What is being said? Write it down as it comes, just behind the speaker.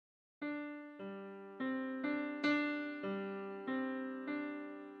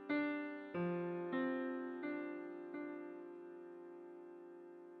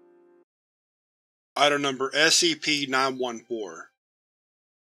Item Number SCP-914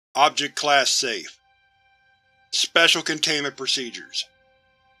 Object Class Safe. Special Containment Procedures.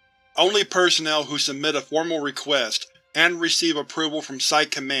 Only personnel who submit a formal request and receive approval from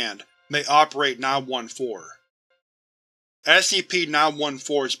Site Command may operate 914.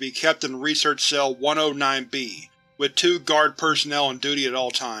 SCP-914 is to be kept in Research Cell 109-B, with 2 guard personnel on duty at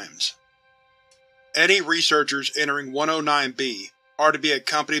all times. Any researchers entering 109-B are to be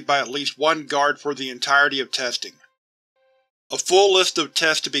accompanied by at least 1 guard for the entirety of testing. A full list of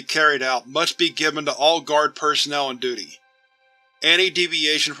tests to be carried out must be given to all guard personnel on duty. Any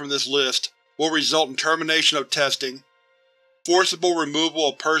deviation from this list will result in termination of testing, forcible removal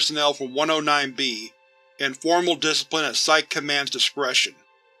of personnel from 109-B, and formal discipline at Site Command's discretion.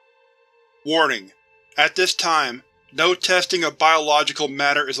 Warning: at this time, no testing of biological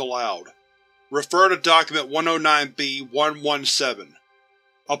matter is allowed. Refer to Document 109-B-117.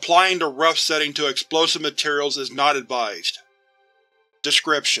 Applying the rough setting to explosive materials is not advised.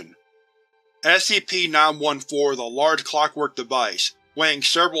 Description: SCP-914 is a large clockwork device, weighing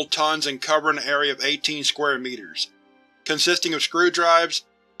several tons and covering an area of 18 square meters, consisting of screwdrives,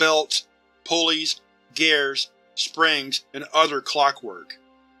 belts, pulleys, gears, springs, and other clockwork.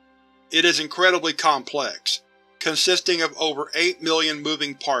 It is incredibly complex, consisting of over 8 million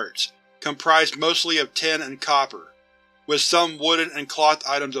moving parts, comprised mostly of tin and copper, with some wooden and cloth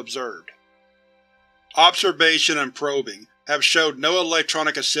items observed. Observation and probing have showed no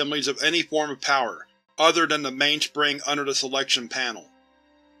electronic assemblies of any form of power other than the mainspring under the selection panel.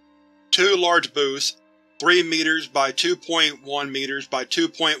 2 large booths, 3 meters by 2.1 meters by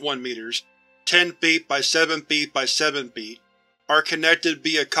 2.1 meters, 10 feet by 7 feet by 7 feet, are connected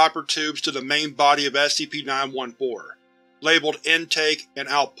via copper tubes to the main body of SCP-914, labeled Intake and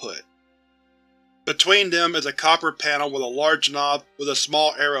Output. Between them is a copper panel with a large knob with a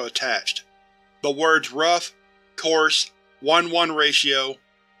small arrow attached. The words Rough, Coarse, 1:1 ratio,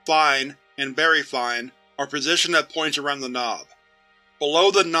 Fine, and Very Fine are positioned at points around the knob. Below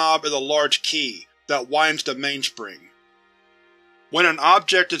the knob is a large key that winds the mainspring. When an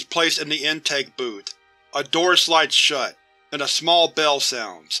object is placed in the intake booth, a door slides shut, and a small bell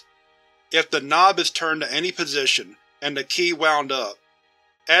sounds. If the knob is turned to any position, and the key wound up,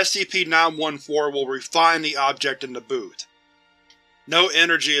 SCP-914 will refine the object in the booth. No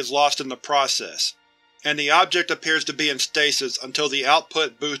energy is lost in the process, and the object appears to be in stasis until the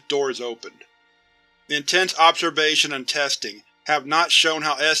output booth door is opened. Intense observation and testing have not shown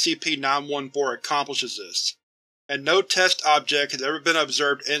how SCP-914 accomplishes this, and no test object has ever been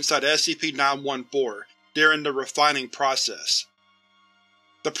observed inside SCP-914 during the refining process.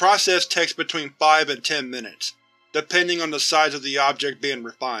 The process takes between 5 and 10 minutes, depending on the size of the object being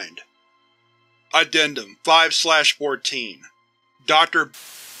refined. Addendum 5/14 Dr.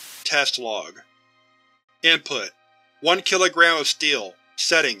 Test Log. Input: 1 kg of steel.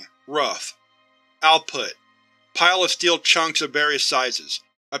 Setting: Rough. Output: pile of steel chunks of various sizes,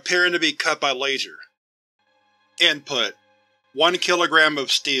 appearing to be cut by laser. Input: 1 kg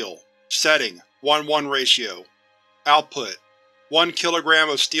of steel. Setting: 1:1 ratio. Output: 1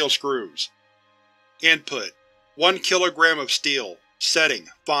 kg of steel screws. Input: 1 kg of steel. Setting: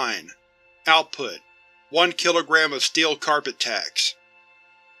 Fine. Output: 1 kg of steel carpet tacks.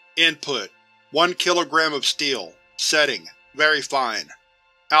 Input: 1 kg of steel. Setting: Very fine.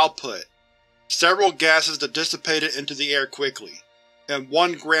 Output: several gases that dissipated into the air quickly, and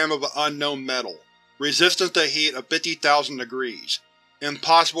 1 gram of an unknown metal, resistance to heat of 50,000 degrees,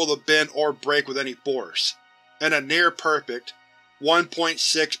 impossible to bend or break with any force, and a near-perfect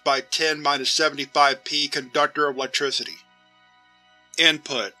 1.6 by 10⁻75 p conductor of electricity.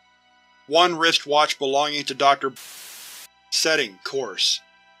 Input: 1 wristwatch belonging to Dr. Setting: Coarse.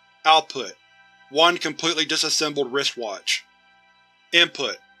 Output: 1 completely disassembled wristwatch.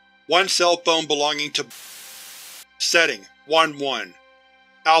 Input: 1 cell phone belonging to Setting: 1:1.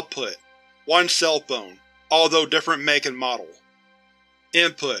 Output: 1 cell phone, although different make and model.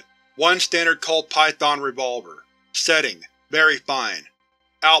 Input: 1 standard Colt Python revolver. Setting: Very fine.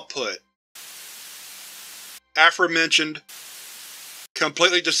 Output: aforementioned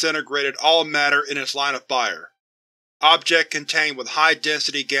completely disintegrated all matter in its line of fire. Object contained with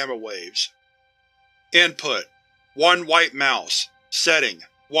high-density gamma waves. Input: 1 white mouse. Setting: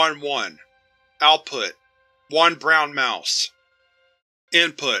 1:1. Output: 1 brown mouse.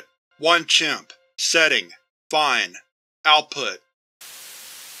 Input: 1 chimp. Setting: Fine. Output: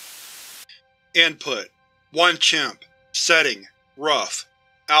 Input: 1 chimp. Setting: Rough.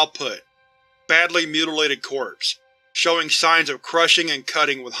 Output: badly mutilated corpse, showing signs of crushing and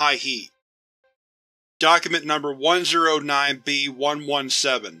cutting with high heat. Document Number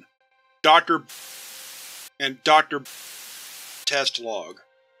 109-B-117 Dr. and Dr. test log.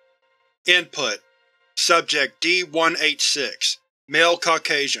 Input: Subject D-186, male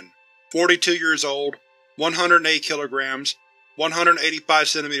Caucasian, 42 years old, 108 kg, 185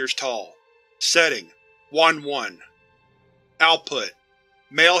 cm tall. Setting: 1-1. Output: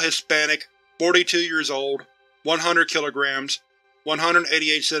 Male Hispanic, 42 years old, 100 kg,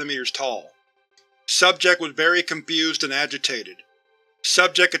 188 cm tall. Subject was very confused and agitated.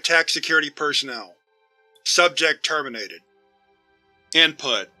 Subject attacked security personnel. Subject terminated.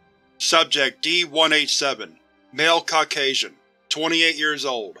 Input: Subject D-187, male Caucasian, 28 years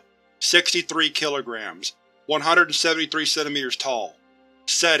old, 63 kg, 173 cm tall.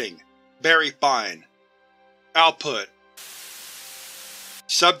 Setting: very fine. Output: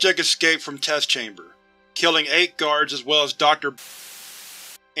 Subject escaped from test chamber, killing 8 guards as well as Dr.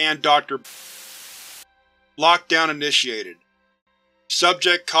 and Dr. Lockdown initiated.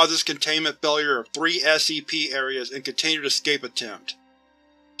 Subject causes containment failure of 3 SCP areas and continued escape attempt.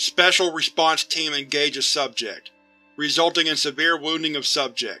 Special Response Team engages Subject, resulting in severe wounding of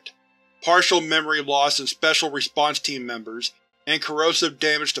Subject, partial memory loss in Special Response Team members, and corrosive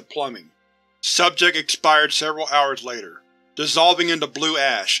damage to plumbing. Subject expired several hours later, dissolving into blue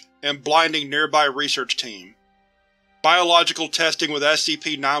ash and blinding nearby research team. Biological testing with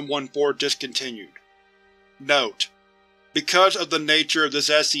SCP-914 discontinued. Note: because of the nature of this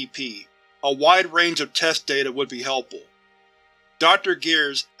SCP, a wide range of test data would be helpful. Dr.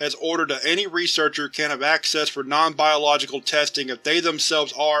 Gears has ordered that any researcher can have access for non-biological testing if they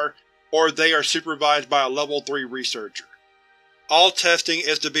themselves are, or they are supervised by a Level 3 researcher. All testing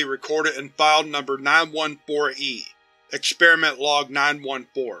is to be recorded in File Number 914-E, Experiment Log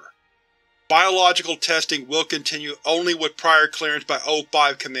 914. Biological testing will continue only with prior clearance by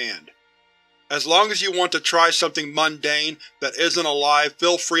O5 Command. As long as you want to try something mundane that isn't alive,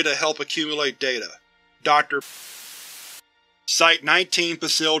 feel free to help accumulate data. Dr. Site-19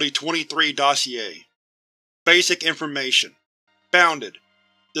 Facility 23 Dossier. Basic Information. Founded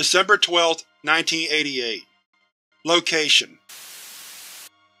December 12, 1988. Location: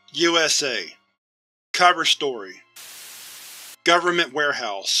 USA. Cover story: Government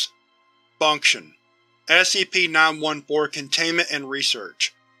Warehouse. Function: SCP-914 Containment and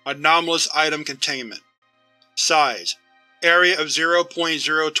Research. Anomalous Item Containment. Size: Area of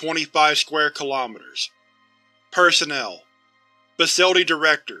 0.025 square kilometers. Personnel: Facility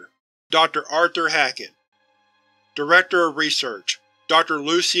Director Dr. Arthur Hackett. Director of Research Dr.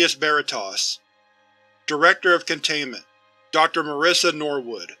 Lucius Veritas. Director of Containment Dr. Marissa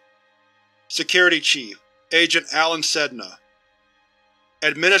Norwood. Security Chief Agent Alan Sedna.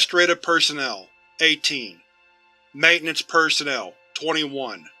 Administrative Personnel 18. Maintenance Personnel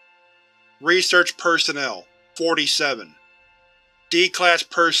 21. Research Personnel 47. D-Class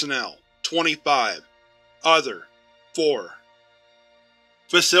Personnel 25. Other 4.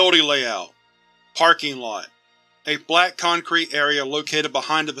 Facility Layout: Parking lot. A flat concrete area located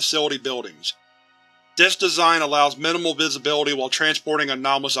behind the facility buildings. This design allows minimal visibility while transporting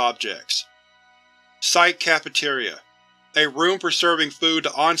anomalous objects. Site Cafeteria: a room for serving food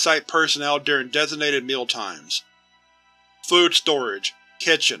to on-site personnel during designated mealtimes. Food Storage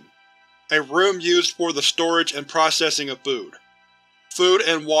Kitchen: a room used for the storage and processing of food. Food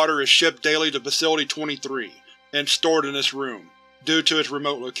and water is shipped daily to Facility 23 and stored in this room, due to its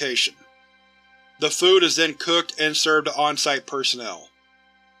remote location. The food is then cooked and served to on-site personnel.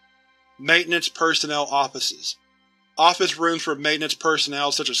 Maintenance Personnel Offices: office rooms for maintenance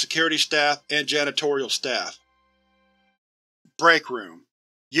personnel such as security staff and janitorial staff. Break Room: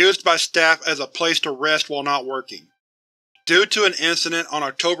 used by staff as a place to rest while not working. Due to an incident on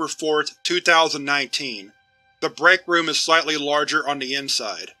October 4, 2019, the break room is slightly larger on the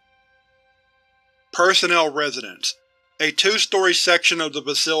inside. Personnel Residence: a 2-story section of the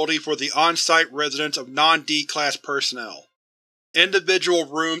facility for the on-site residence of non-D-Class personnel. Individual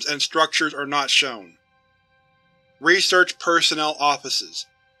rooms and structures are not shown. Research Personnel Offices: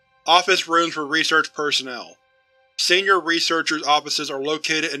 office rooms for research personnel. Senior researchers' offices are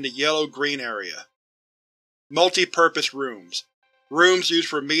located in the yellow-green area. Multi-purpose rooms: rooms used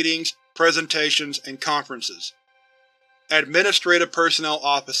for meetings, presentations, and conferences. Administrative Personnel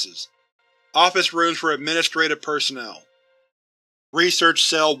Offices: office rooms for administrative personnel. Research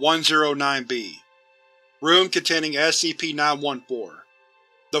Cell 109-B: room containing SCP-914.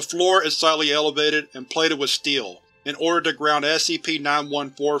 The floor is slightly elevated and plated with steel in order to ground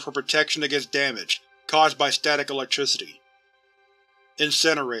SCP-914 for protection against damage caused by static electricity.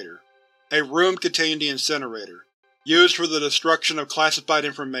 Incinerator: a room containing the incinerator, used for the destruction of classified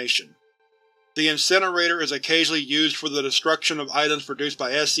information. The incinerator is occasionally used for the destruction of items produced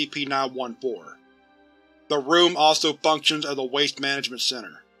by SCP-914. The room also functions as a waste management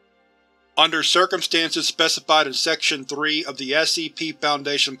center. Under circumstances specified in Section 3 of the SCP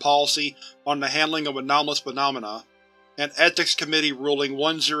Foundation Policy on the Handling of Anomalous Phenomena, and Ethics Committee Ruling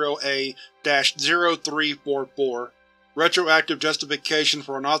 10A-0344, Retroactive Justification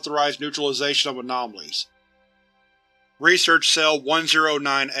for Unauthorized Neutralization of Anomalies. Research Cell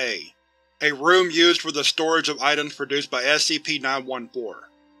 109A, a room used for the storage of items produced by SCP-914.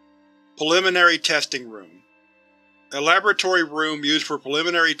 Preliminary Testing Room, a laboratory room used for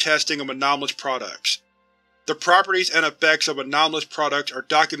preliminary testing of anomalous products. The properties and effects of anomalous products are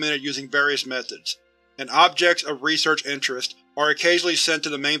documented using various methods, and objects of research interest are occasionally sent to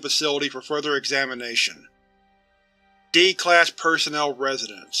the main facility for further examination. D-Class Personnel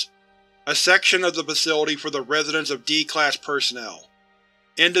Residence, a section of the facility for the residence of D-Class personnel.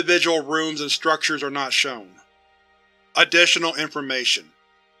 Individual rooms and structures are not shown. Additional information: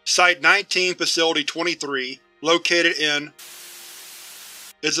 Site-19 Facility 23, located in,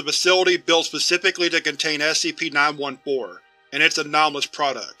 is a facility built specifically to contain SCP-914 and its anomalous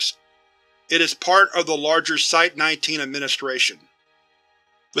products. It is part of the larger Site-19 administration.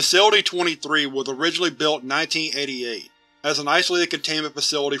 Facility 23 was originally built in 1988 as an isolated containment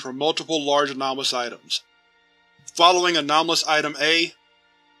facility for multiple large anomalous items. Following Anomalous Item A,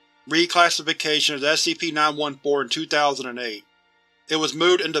 reclassification as SCP-914 in 2008, it was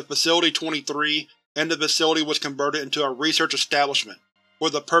moved into Facility 23 and the facility was converted into a research establishment for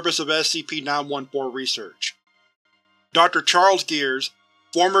the purpose of SCP-914 research. Dr. Charles Gears,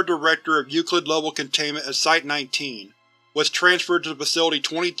 former Director of Euclid-level containment at Site-19, was transferred to Facility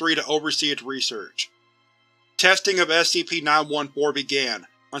 23 to oversee its research. Testing of SCP-914 began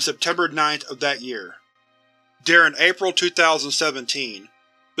on September 9th of that year. During April 2017,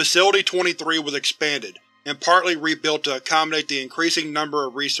 Facility 23 was expanded and partly rebuilt to accommodate the increasing number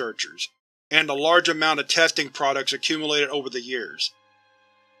of researchers, and the large amount of testing products accumulated over the years.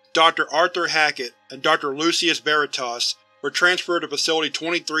 Dr. Arthur Hackett and Dr. Lucius Veritas were transferred to Facility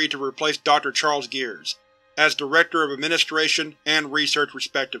 23 to replace Dr. Charles Gears, as Director of Administration and Research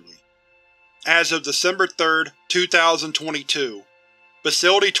respectively. As of December 3, 2022,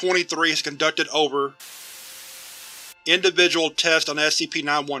 Facility 23 has conducted over individual tests on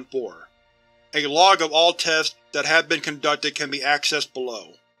SCP-914. A log of all tests that have been conducted can be accessed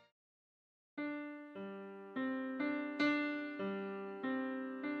below.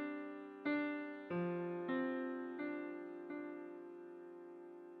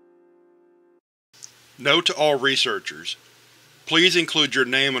 Note to all researchers: please include your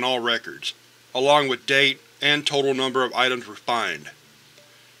name in all records, along with date and total number of items refined.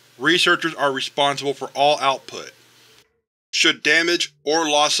 Researchers are responsible for all output. Should damage or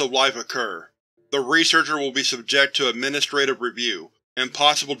loss of life occur, the researcher will be subject to administrative review and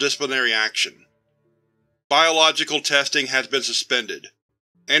possible disciplinary action. Biological testing has been suspended.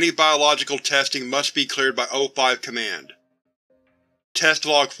 Any biological testing must be cleared by O5 Command. Test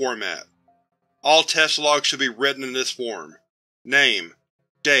log format: all test logs should be written in this form: name,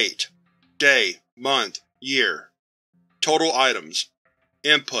 date, day, month, year. Total items.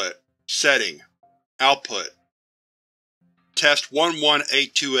 Input, setting, output. Test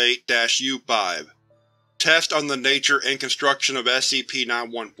 11828-U5. Test on the nature and construction of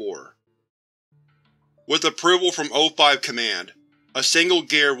SCP-914. With approval from O5 Command, a single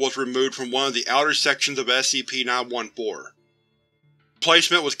gear was removed from one of the outer sections of SCP-914.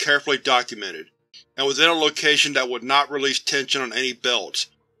 Placement was carefully documented, and was in a location that would not release tension on any belts,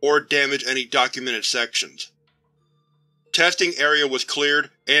 or damage any documented sections. Testing area was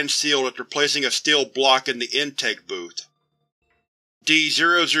cleared and sealed after placing a steel block in the intake booth.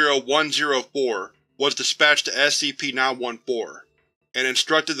 D-00104 was dispatched to SCP-914, and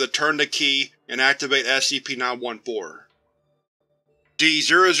instructed to turn the key and activate SCP-914.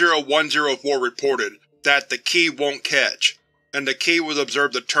 D-00104 reported that the key won't catch, and the key was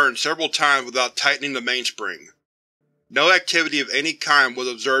observed to turn several times without tightening the mainspring. No activity of any kind was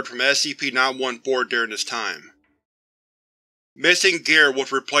observed from SCP-914 during this time. Missing gear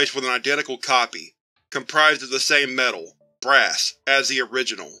was replaced with an identical copy, comprised of the same metal, brass, as the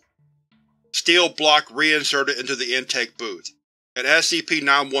original. Steel block reinserted into the intake booth, and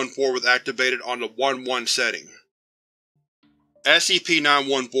SCP-914 was activated on the 1-1 setting.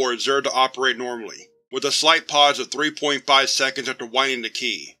 SCP-914 observed to operate normally, with a slight pause of 3.5 seconds after winding the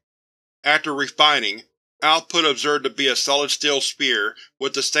key. After refining, output observed to be a solid steel sphere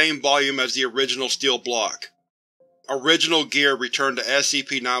with the same volume as the original steel block. Original gear returned to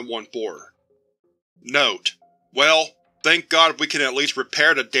SCP-914. Note: well, thank God we can at least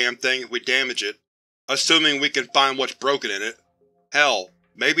repair the damn thing if we damage it, assuming we can find what's broken in it. Hell,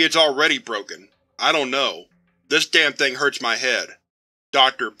 maybe it's already broken. I don't know. This damn thing hurts my head.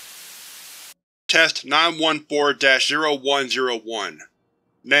 Dr. Test 914-0101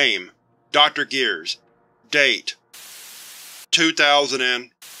 Name: Dr. Gears. Date: 2000 and…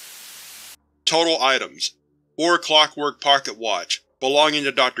 Total items: 4 clockwork pocket watch, belonging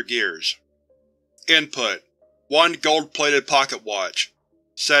to Dr. Gears. Input: 1 gold-plated pocket watch.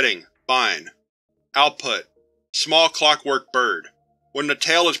 Setting: Fine. Output: small clockwork bird. When the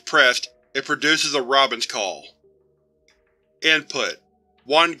tail is pressed, it produces a robin's call. Input: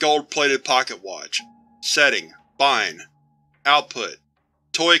 1 gold-plated pocket watch. Setting: Fine. Output: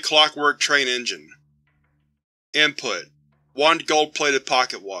 toy clockwork train engine. Input: 1 gold-plated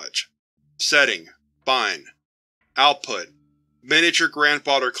pocket watch. Setting: Fine. Output: miniature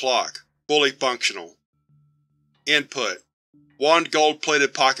grandfather clock, fully functional. Input: 1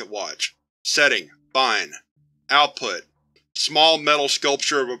 gold-plated pocket watch. Setting: Fine. Output: small metal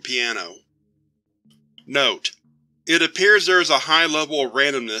sculpture of a piano. Note: it appears there is a high level of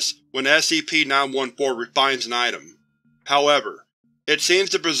randomness when SCP-914 refines an item. However, it seems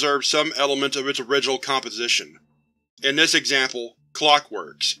to preserve some elements of its original composition. In this example,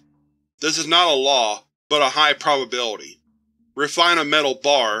 clockworks. This is not a law, but a high probability. Refine a metal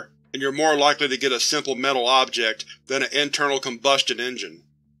bar, and you're more likely to get a simple metal object than an internal combustion engine.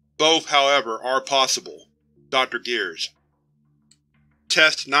 Both, however, are possible. Dr. Gears.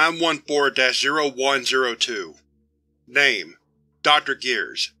 Test 914-0102 Name: Dr.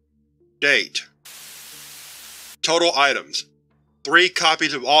 Gears. Date: Total items: 3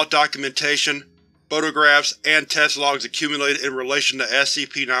 copies of all documentation, photographs, and test logs accumulated in relation to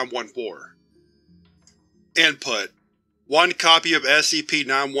SCP-914. Input: 1 copy of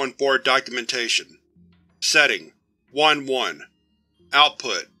SCP-914 documentation. Setting: 1-1.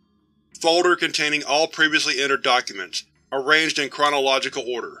 Output: folder containing all previously entered documents, arranged in chronological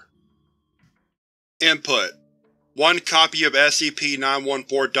order. Input: 1 copy of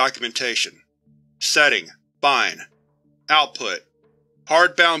SCP-914 documentation. Setting: Fine. Output: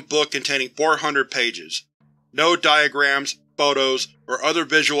 hardbound book containing 400 pages. No diagrams, photos, or other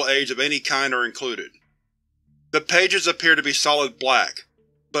visual aids of any kind are included. The pages appear to be solid black,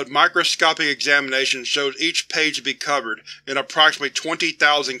 but microscopic examination shows each page to be covered in approximately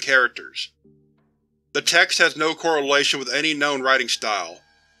 20,000 characters. The text has no correlation with any known writing style,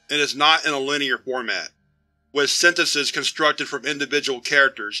 and is not in a linear format, with sentences constructed from individual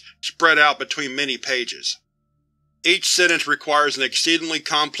characters spread out between many pages. Each sentence requires an exceedingly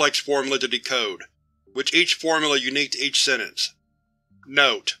complex formula to decode, with each formula unique to each sentence.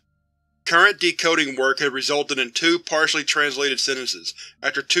 Note: current decoding work has resulted in 2 partially translated sentences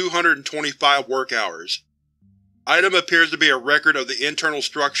after 225 work hours. Item appears to be a record of the internal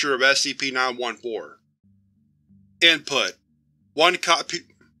structure of SCP-914. Input: 1 copy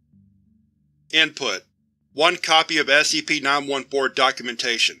of SCP-914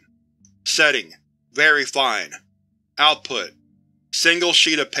 documentation. Setting: very fine. Output: single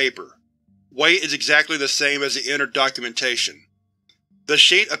sheet of paper. Weight is exactly the same as the entered documentation. The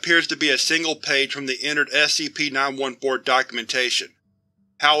sheet appears to be a single page from the entered SCP-914 documentation.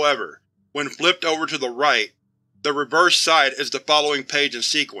 However, when flipped over to the right, the reverse side is the following page in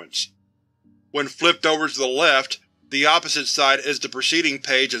sequence. When flipped over to the left, the opposite side is the preceding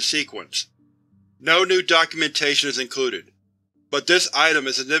page in sequence. No new documentation is included, but this item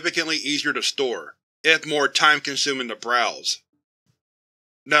is significantly easier to store, if more time-consuming to browse.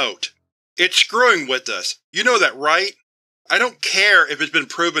 Note: it's screwing with us, you know that, right? I don't care if it's been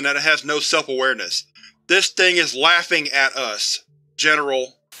proven that it has no self-awareness. This thing is laughing at us.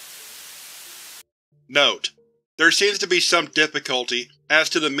 General. Note: there seems to be some difficulty as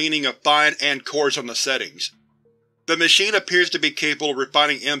to the meaning of fine and coarse on the settings. The machine appears to be capable of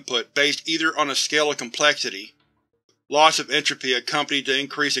refining input based either on a scale of complexity, loss of entropy accompanied to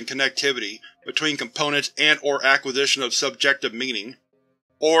increase in connectivity between components and/or acquisition of subjective meaning,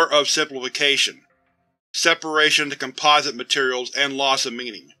 or of simplification, separation into composite materials, and loss of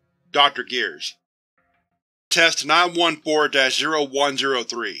meaning. Dr. Gears. Test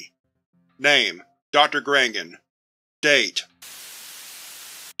 914-0103 Name: Dr. Grangan. Date: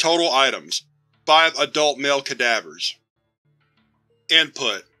 Total items: 5 adult male cadavers.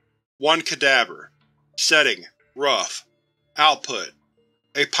 Input: 1 cadaver. Setting: rough. Output: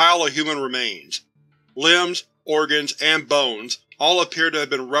 a pile of human remains. Limbs, organs, and bones all appear to have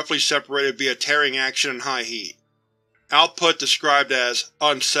been roughly separated via tearing action and high heat. Output described as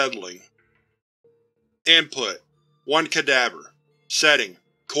unsettling. Input: 1 cadaver. Setting: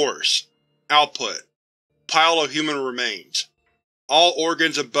 coarse. Output: pile of human remains. All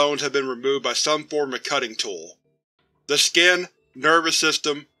organs and bones have been removed by some form of cutting tool. The skin, nervous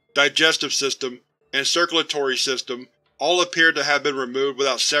system, digestive system, and circulatory system all appeared to have been removed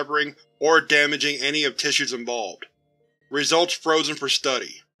without severing or damaging any of tissues involved. Results frozen for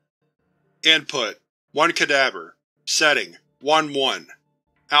study. Input: 1 cadaver. Setting: 1-1.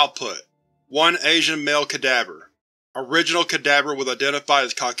 Output: 1 Asian male cadaver. Original cadaver was identified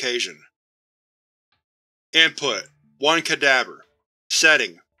as Caucasian. Input: 1 cadaver.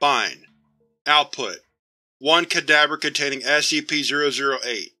 Setting: Fine. Output: 1 cadaver containing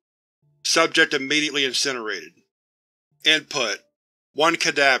SCP-008. Subject immediately incinerated. Input: 1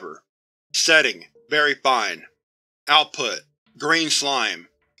 cadaver. Setting: Very fine. Output: green slime.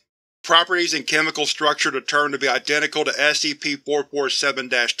 Properties and chemical structure determined to be identical to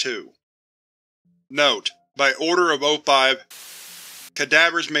SCP-447-2. Note: by order of O5,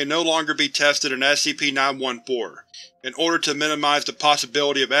 cadavers may no longer be tested in SCP-914, in order to minimize the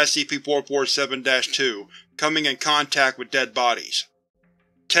possibility of SCP-447-2 coming in contact with dead bodies.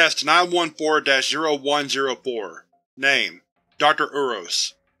 Test 914-0104. Name: Dr.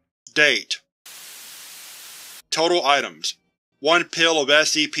 Uros. Date: Total items: 1 pill of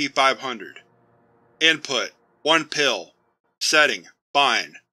SCP-500. Input: 1 pill. Setting: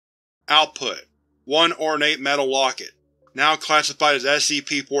 Fine. Output: 1 ornate metal locket, now classified as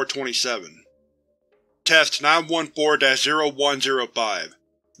SCP-427. Test 914-0105.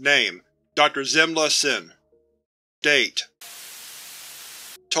 Name: Dr. Zimla Sin. Date: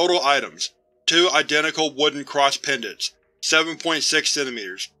 Total items: 2 identical wooden cross pendants, 7.6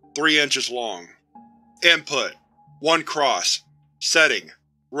 cm, 3 inches long. Input: 1 cross. Setting: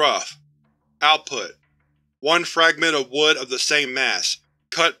 Rough. Output: 1 fragment of wood of the same mass,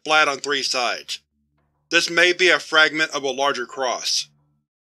 cut flat on 3 sides. This may be a fragment of a larger cross.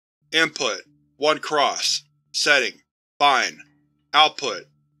 Input: 1 cross. Setting: Fine. Output: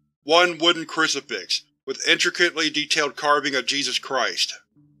 1 wooden crucifix, with intricately detailed carving of Jesus Christ.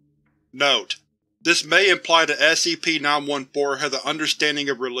 Note: this may imply that SCP-914 has an understanding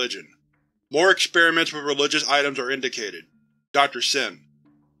of religion. More experiments with religious items are indicated. Dr. Sin.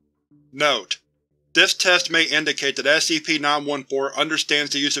 Note: this test may indicate that SCP-914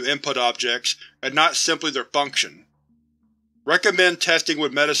 understands the use of input objects and not simply their function. Recommend testing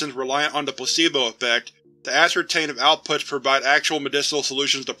with medicines reliant on the placebo effect to ascertain if outputs provide actual medicinal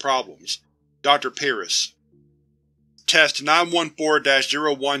solutions to problems. Dr. Pyrrhus. Test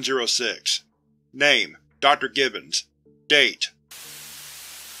 914-0106. Name: Dr. Gibbons. Date: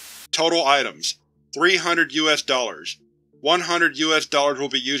 Total items: 300 US. $100 US will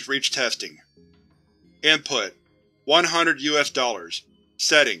be used for each testing. Input: 100 US.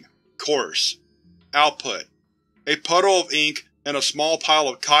 Setting: Coarse. Output: a puddle of ink and a small pile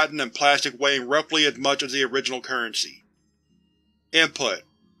of cotton and plastic weighing roughly as much as the original currency. Input: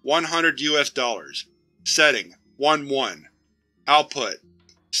 100 US. Setting: 1-1. Output: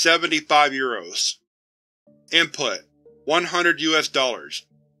 75 euros. Input: 100 US.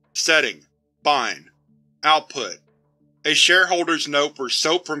 Setting: Fine. Output: a shareholder's note for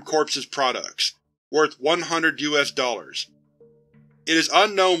Soap from Corpse's products, worth $100 US. It is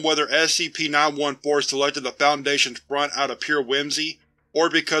unknown whether SCP-914 selected the Foundation's front out of pure whimsy, or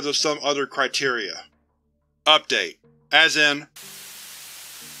because of some other criteria. Update: as in,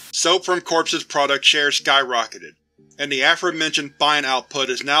 Soap from Corpse's product shares skyrocketed, and the aforementioned fine output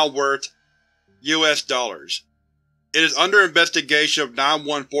is now worth $. It is under investigation if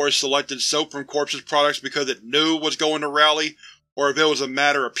 914 selected Soap from Corpse's products because it knew it was going to rally, or if it was a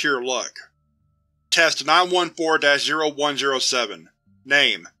matter of pure luck. Test 914-0107.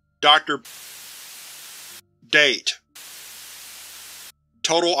 Name: Dr. Date: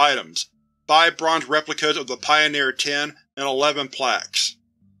 Total items: 5 bronze replicas of the Pioneer 10 and 11 plaques.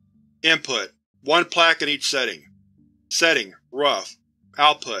 Input: 1 plaque in each setting. Setting: Rough.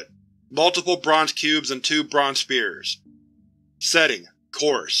 Output: multiple bronze cubes and 2 bronze spheres. Setting: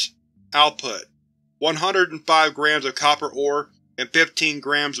 Coarse. Output: 105 grams of copper ore and 15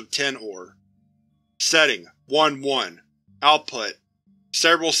 grams of tin ore. Setting: 1-1. Output: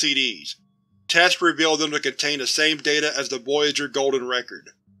 several CDs. Tests reveal them to contain the same data as the Voyager Golden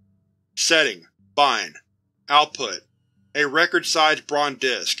Record. Setting: Fine. Output: a record-sized bronze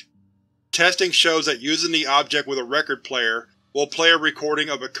disc. Testing shows that using the object with a record player will play a recording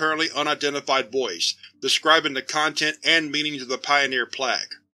of a currently unidentified voice, describing the content and meanings of the Pioneer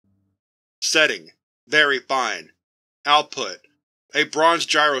plaque. Setting: Very fine. Output: a bronze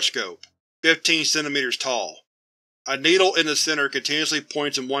gyroscope, 15 cm tall. A needle in the center continuously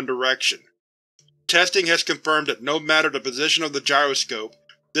points in one direction. Testing has confirmed that no matter the position of the gyroscope,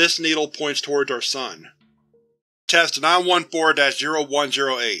 this needle points towards our Sun. Test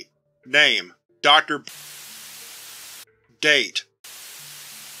 914-0108. Name: Dr. Date: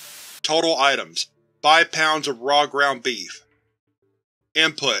 Total items: 5 pounds of raw ground beef.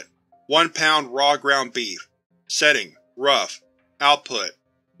 Input: 1 pound raw ground beef. Setting: rough. Output: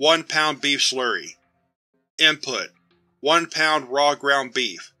 1 pound beef slurry. Input: 1 pound raw ground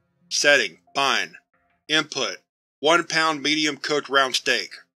beef. Setting: fine. Input: 1 pound medium cooked round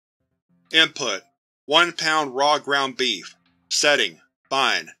steak. Input: 1 pound raw ground beef. Setting: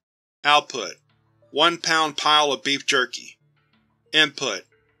 fine. Output: 1 pound pile of beef jerky. Input: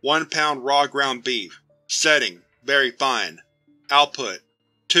 1 pound raw ground beef. Setting: very fine. Output: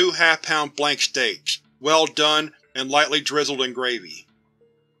 2 half-pound blank steaks, well done and lightly drizzled in gravy.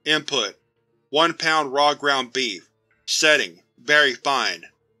 Input: 1 pound raw ground beef. Setting: very fine.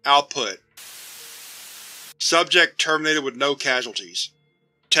 Output: Subject terminated with no casualties.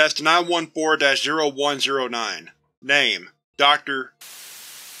 Test 914-0109. Name: Dr.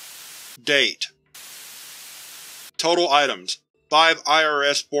 Date: Total items: 5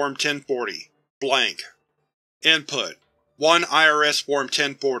 IRS Form 1040, blank. Input: 1 IRS Form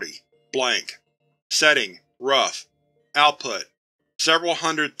 1040, blank. Setting: rough. Output: several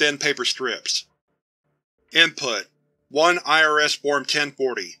hundred thin paper strips. Input: 1 IRS Form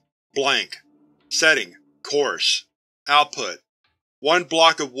 1040, blank. Setting: coarse. Output: 1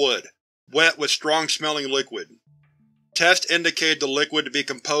 block of wood, wet with strong-smelling liquid. Test indicated the liquid to be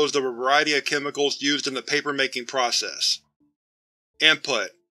composed of a variety of chemicals used in the paper-making process. Input: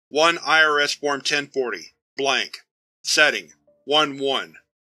 1 IRS Form 1040, blank. Setting: 1-1.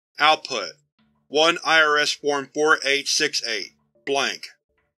 Output: 1 IRS Form 4868, blank.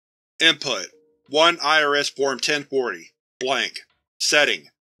 Input: 1 IRS Form 1040, blank. Setting: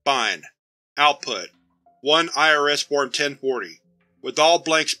 fine. Output: 1 IRS Form 1040, with all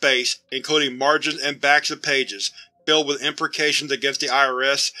blank space, including margins and backs of pages, filled with imprecations against the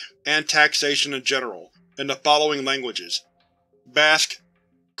IRS and taxation in general, in the following languages: Basque,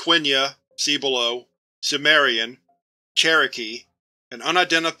 Quenya, see below, Sumerian, Cherokee, an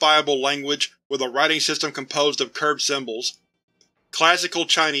unidentifiable language with a writing system composed of curved symbols, Classical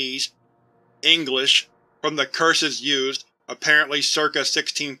Chinese, English, from the curses used, apparently circa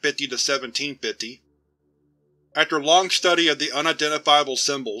 1650 to 1750. After long study of the unidentifiable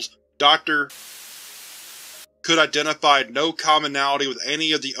symbols, Dr. could identify no commonality with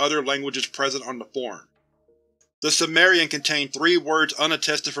any of the other languages present on the form. The Sumerian contained 3 words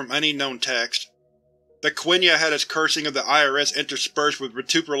unattested from any known text. The Quenya had its cursing of the IRS interspersed with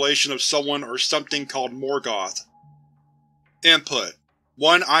vituperation of someone or something called Morgoth. Input: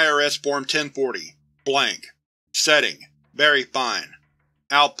 1 IRS Form 1040, blank. Setting: very fine.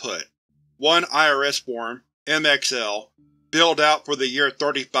 Output: 1 IRS Form, MXL, billed out for the year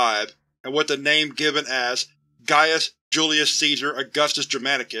 35, and with the name given as Gaius Julius Caesar Augustus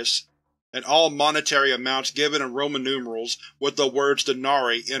Germanicus, and all monetary amounts given in Roman numerals with the words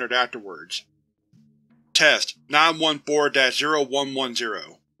denarii entered afterwards. Test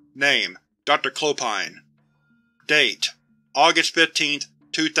 914-0110. Name: Dr. Clopine. Date: August 15,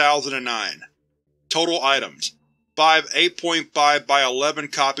 2009. Total items: 5 8.5 by 11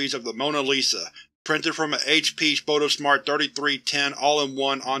 copies of the Mona Lisa, printed from an HP Photosmart 3310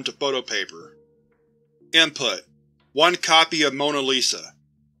 all-in-one onto photopaper. Input: 1 copy of Mona Lisa.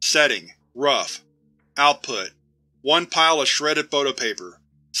 Setting: rough. Output: 1 pile of shredded photopaper,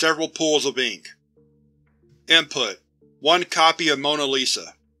 several pools of ink. Input: 1 copy of Mona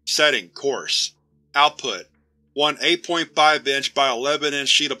Lisa. Setting: coarse. Output: 1 8.5-inch by 11-inch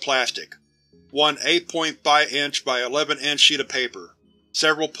sheet of plastic, 1 8.5-inch by 11-inch sheet of paper,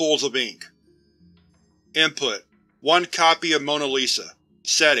 several pools of ink. Input: 1 copy of Mona Lisa.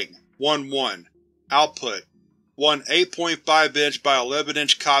 Setting: 1-1. Output: 1 8.5-inch by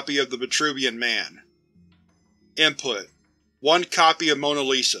 11-inch copy of the Vitruvian Man. Input: 1 copy of Mona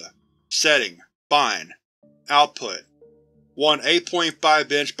Lisa. Setting: fine. Output: 1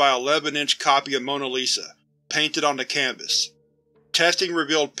 8.5-inch by 11-inch copy of Mona Lisa, painted on the canvas. Testing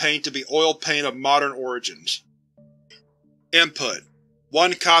revealed paint to be oil paint of modern origins. Input: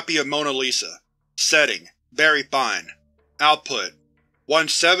 1 copy of Mona Lisa. Setting: very fine. Output: 1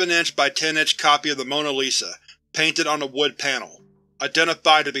 7-inch by 10-inch copy of the Mona Lisa, painted on a wood panel,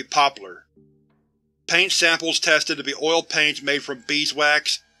 identified to be poplar. Paint samples tested to be oil paints made from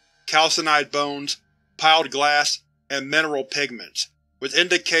beeswax, calcined bones, piled glass, and mineral pigments, with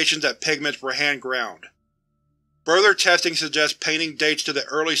indications that pigments were hand-ground. Further testing suggests painting dates to the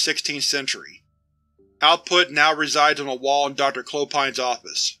early 16th century. Output now resides on a wall in Dr. Clopine's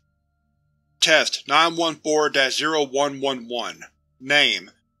office. Test 914-0111.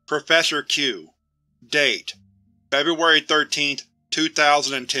 Name: Professor Q. Date: February 13,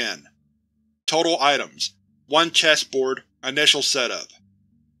 2010. Total items: 1 chessboard, initial setup.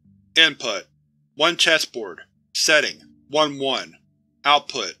 Input: 1 chessboard. Setting: 1-1.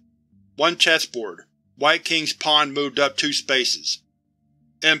 Output: 1 chessboard. White King's pawn moved up 2 spaces.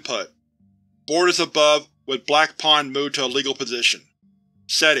 Input: board as above, with black pawn moved to a legal position.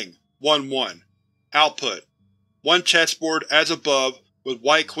 Setting: 1-1. Output: 1 chessboard as above, with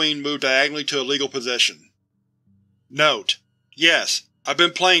white queen moved diagonally to a legal position. Note: yes, I've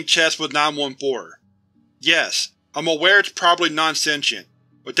been playing chess with 914. Yes, I'm aware it's probably non-sentient,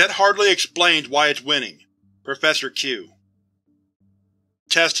 but that hardly explains why it's winning. Professor Q.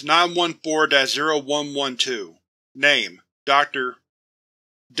 Test 914-0112. Name: Dr.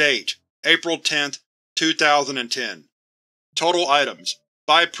 Date: April 10th, 2010. Total items: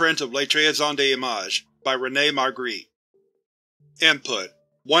 5 prints of Les Trésors d'Images by René Magritte. Input: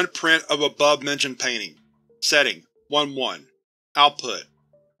 1 print of above-mentioned painting. Setting: 1-1. Output: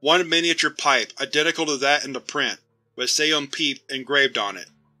 1 miniature pipe identical to that in the print, with Seum Peep engraved on it.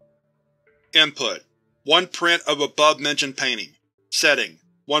 Input: 1 print of above-mentioned painting. Setting: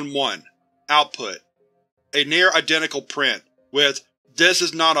 1-1. Output: a near-identical print, with "This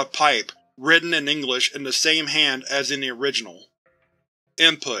is not a pipe" written in English in the same hand as in the original.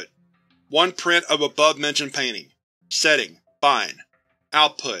 Input: 1 print of above-mentioned painting. Setting: fine.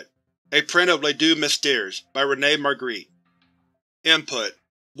 Output: a print of Les Deux Mystères by René Magritte. Input: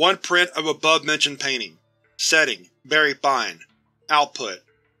 1 print of above-mentioned painting. Setting: very fine. Output: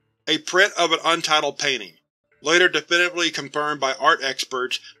 a print of an untitled painting, later definitively confirmed by art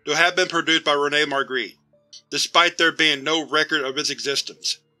experts to have been produced by René Magritte, despite there being no record of its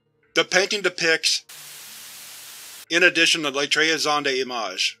existence. The painting depicts, in addition to Les Trésors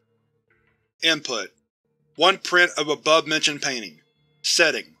d'Images. Input: 1 print of above-mentioned painting.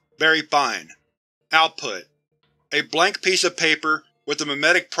 Setting: very fine. Output: a blank piece of paper with the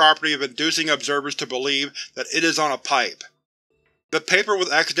mimetic property of inducing observers to believe that it is on a pipe. The paper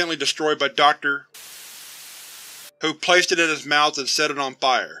was accidentally destroyed by Dr. who placed it in his mouth and set it on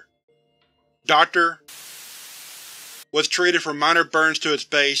fire. Dr. was treated for minor burns to his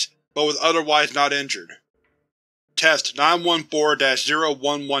face, but was otherwise not injured. Test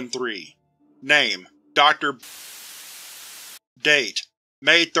 914-0113. Name: Dr. Date: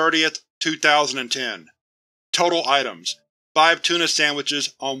 May 30th, 2010. Total items: 5 tuna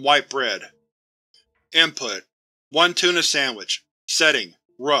sandwiches on white bread. Input: 1 tuna sandwich. Setting: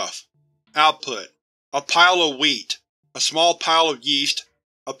 rough. Output: a pile of wheat, a small pile of yeast,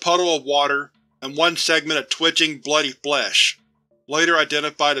 a puddle of water, and 1 segment of twitching, bloody flesh, later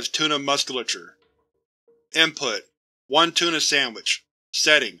identified as tuna musculature. Input: 1 tuna sandwich.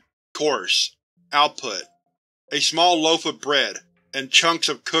 Setting: coarse. Output: a small loaf of bread and chunks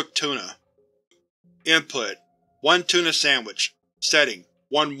of cooked tuna. Input: 1 tuna sandwich. Setting: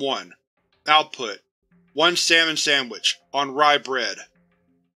 1-1. Output: 1 salmon sandwich, on rye bread.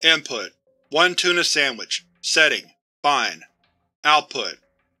 Input: 1 tuna sandwich. Setting: fine. Output: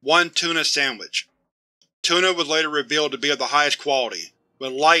 1 tuna sandwich. Tuna was later revealed to be of the highest quality,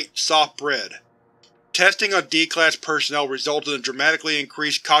 with light, soft bread. Testing on D-Class personnel resulted in dramatically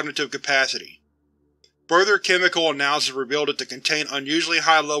increased cognitive capacity. Further chemical analysis revealed it to contain unusually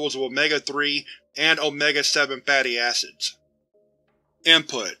high levels of omega-3 and omega-7 fatty acids.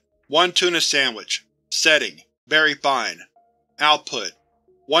 Input: 1 tuna sandwich. Setting: very fine. Output: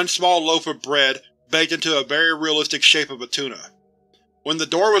 1 small loaf of bread baked into a very realistic shape of a tuna. When the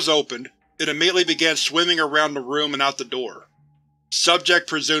door was opened, it immediately began swimming around the room and out the door. Subject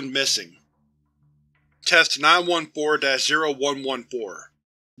presumed missing. Test 914-0114.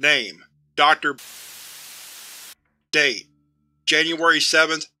 Name: Dr. Date: January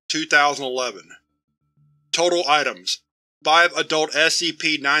 7th, 2011. Total items: 5 adult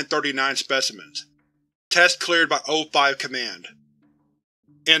SCP-939 specimens. Test cleared by O5 Command.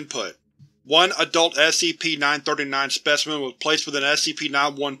 Input: 1 adult SCP-939 specimen was placed within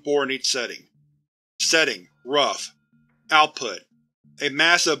SCP-914 in each setting. Setting: rough. Output: a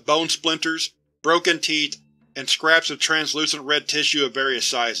mass of bone splinters, broken teeth, and scraps of translucent red tissue of various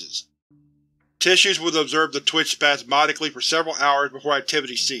sizes. Tissues was observed to twitch spasmodically for several hours before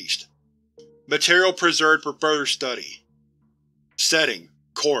activity ceased. Material preserved for further study. Setting: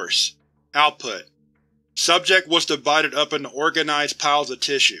 coarse. Output: subject was divided up into organized piles of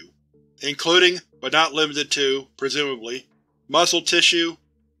tissue, including, but not limited to, presumably, muscle tissue,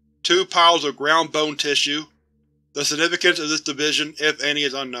 2 piles of ground bone tissue, the significance of this division, if any,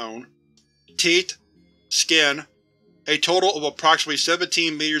 is unknown, teeth, skin, a total of approximately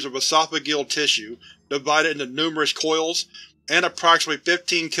 17 meters of esophageal tissue divided into numerous coils, and approximately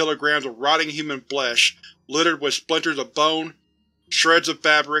 15 kilograms of rotting human flesh littered with splinters of bone, shreds of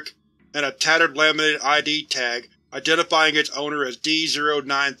fabric, and a tattered laminated ID tag identifying its owner as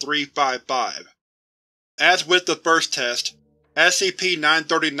D09355. As with the first test,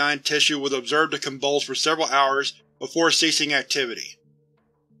 SCP-939 tissue was observed to convulse for several hours before ceasing activity.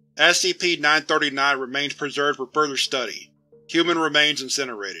 SCP-939 remains preserved for further study. Human remains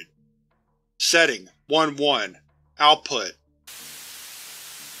incinerated. Setting: 1-1. Output: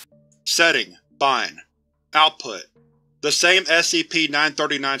 Setting: Fine. Output: the same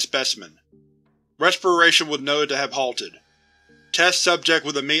SCP-939 specimen. Respiration was noted to have halted. Test subject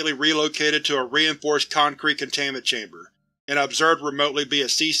was immediately relocated to a reinforced concrete containment chamber and observed remotely via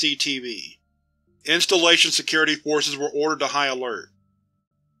CCTV. Installation security forces were ordered to high alert.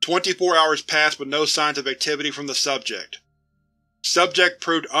 24 hours passed with no signs of activity from the subject. Subject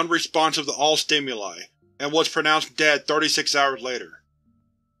proved unresponsive to all stimuli and was pronounced dead 36 hours later.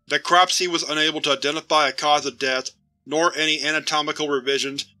 Necropsy was unable to identify a cause of death nor any anatomical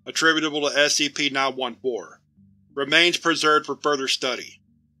revisions attributable to SCP-914. Remains preserved for further study.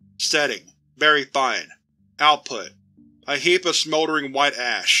 Setting: very fine. Output: a heap of smoldering white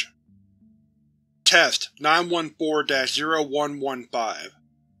ash. Test: 914-0115.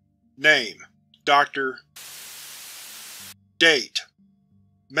 Name: Dr. Date: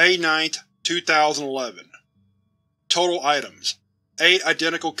 May 9, 2011. Total items: 8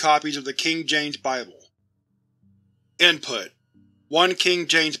 identical copies of the King James Bible. Input: 1 King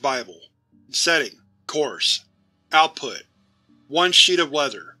James Bible. Setting: Coarse. Output: 1 sheet of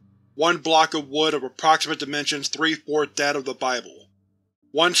leather, 1 block of wood of approximate dimensions 3/4 that of the Bible,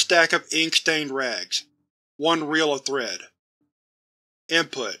 1 stack of ink-stained rags, 1 reel of thread.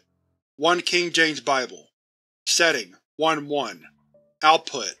 Input: 1 King James Bible. Setting: 1-1.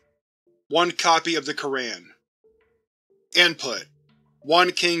 Output: 1 copy of the Koran. Input: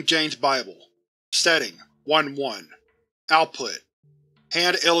 1 King James Bible. Setting: 1-1. Output: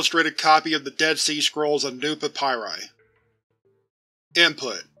 hand-illustrated copy of the Dead Sea Scrolls of New Papyri.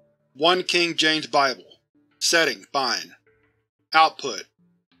 Input: 1 King James Bible. Setting: fine. Output: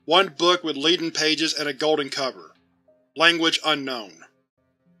 1 book with leaden pages and a golden cover. Language unknown.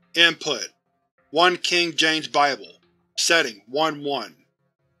 Input: 1 King James Bible. Setting: 1-1.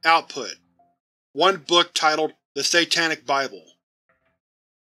 Output: 1 book titled The Satanic Bible.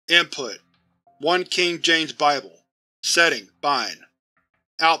 Input: 1 King James Bible. Setting: fine.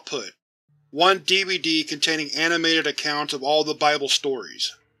 Output: 1 DVD containing animated accounts of all the Bible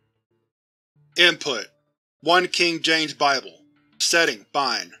stories. Input: 1 King James Bible. Setting: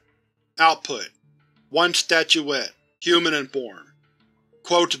 fine. Output: 1 statuette, human in form.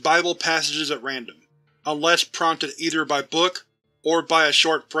 Quotes Bible passages at random, unless prompted either by book or by a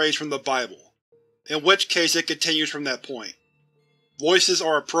short phrase from the Bible, in which case it continues from that point. Voices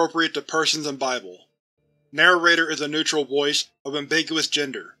are appropriate to persons in Bible. Narrator is a neutral voice of ambiguous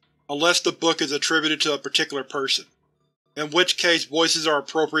gender, unless the book is attributed to a particular person, in which case voices are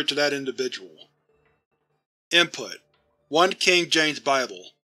appropriate to that individual. Input: 1 King James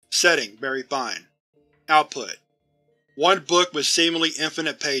Bible. Setting: very fine. Output: 1 book with seemingly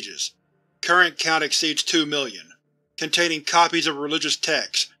infinite pages. Current count exceeds 2 million, containing copies of religious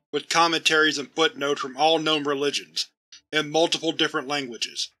texts with commentaries and footnotes from all known religions, in multiple different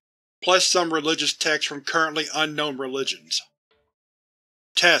languages, plus some religious texts from currently unknown religions.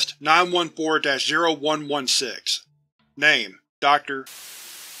 Test: 914-0116. Name: Dr.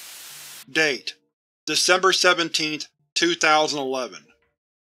 Date: December 17, 2011.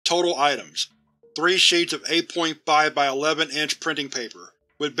 Total items: 3 sheets of 8.5 by 11-inch printing paper,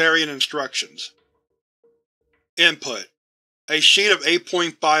 with varying instructions. Input: a sheet of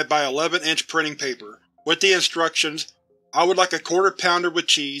 8.5 by 11-inch printing paper, with the instructions, I would like a quarter pounder with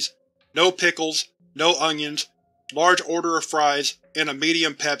cheese, no pickles, no onions, large order of fries, and a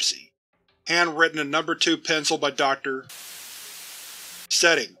medium Pepsi. Handwritten in No. 2 pencil by Dr.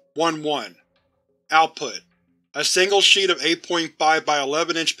 Setting: 1-1. Output: a single sheet of 8.5 by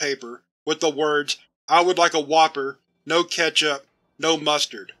 11-inch paper, with the words, I would like a Whopper, no ketchup, no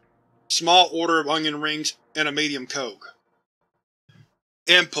mustard. Small order of onion rings, and a medium Coke.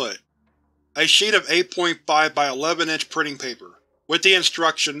 Input: a sheet of 8.5 by 11-inch printing paper, with the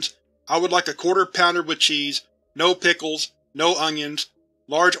instructions, I would like a quarter pounder with cheese, no pickles, no onions,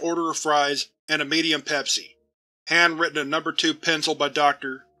 large order of fries, and a medium Pepsi. Handwritten in No. 2 pencil by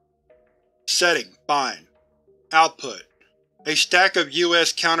Dr. Setting: fine. Output: a stack of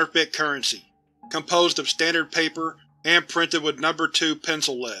U.S. counterfeit currency, composed of standard paper and printed with No. 2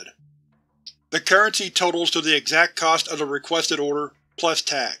 pencil lead. The currency totals to the exact cost of the requested order, plus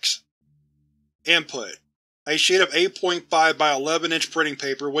tax. Input: a sheet of 8.5 by 11-inch printing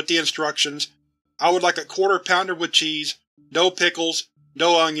paper with the instructions, I would like a quarter pounder with cheese, no pickles,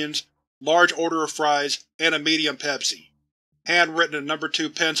 no onions, large order of fries, and a medium Pepsi. Handwritten in No. 2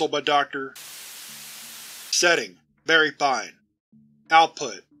 pencil by Dr. Setting: very fine.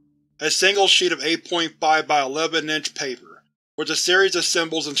 Output: a single sheet of 8.5 by 11-inch paper, with a series of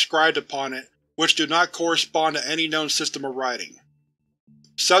symbols inscribed upon it which do not correspond to any known system of writing.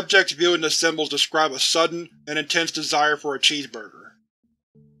 Subjects viewing the symbols describe a sudden and intense desire for a cheeseburger.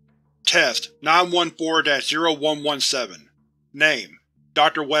 Test 914-0117 Name: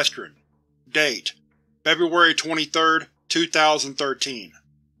 Dr. Western. Date: February 23, 2013.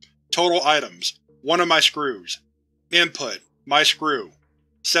 Total items: 1 of my screws. Input: my screw.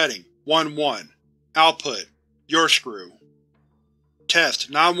 Setting: 1-1. Output: your screw.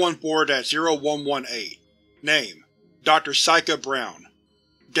 Test 914-0118 Name: Dr. Sika Brown.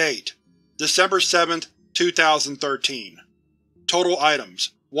 Date: December 7, 2013. Total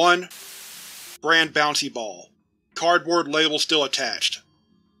items: 1. Brand bouncy ball. Cardboard label still attached.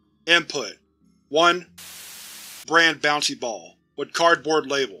 Input: 1. Brand bouncy ball, with cardboard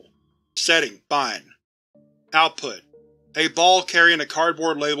label. Setting: fine. Output: a ball carrying a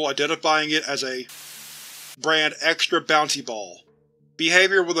cardboard label identifying it as a brand extra bouncy ball.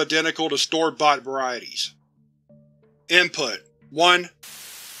 Behavior was identical to store-bought varieties. Input: 1.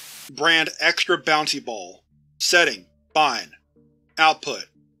 Brand extra bouncy ball. Setting: fine. Output: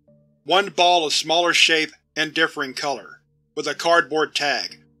 one ball of smaller shape and differing color, with a cardboard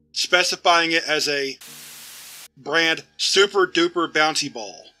tag, specifying it as a brand Super Duper Bouncy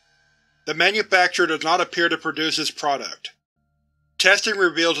Ball. The manufacturer does not appear to produce this product. Testing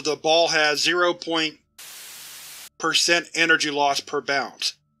reveals that the ball has 0% energy loss per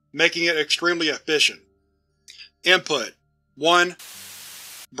bounce, making it extremely efficient. Input: 1.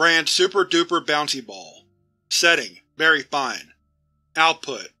 Brand Super Duper Bouncy Ball. Setting: very fine.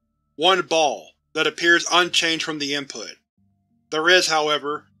 Output: one ball, that appears unchanged from the input. There is,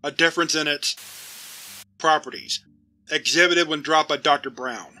 however, a difference in its properties, exhibited when dropped by Dr.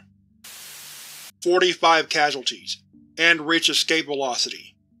 Brown. 45 casualties, and reached escape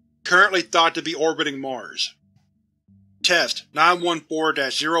velocity. Currently thought to be orbiting Mars. Test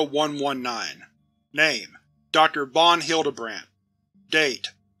 914-0119 Name: Dr. von Hildebrandt.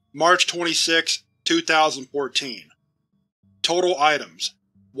 Date: March 26, 2014. Total items: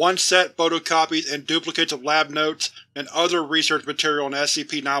 1 set photocopies and duplicates of lab notes and other research material in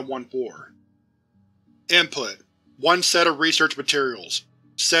SCP-914. Input: 1 set of research materials.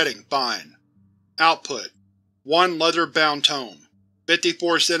 Setting: fine. Output: 1 leather-bound tome,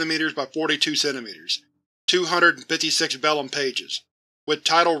 54 cm by 42 cm, 256 vellum pages, with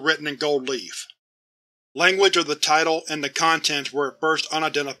title written in gold leaf. Language of the title and the contents were at first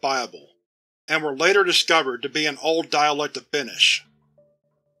unidentifiable, and were later discovered to be an old dialect of Finnish.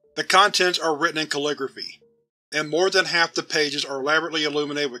 The contents are written in calligraphy, and more than half the pages are elaborately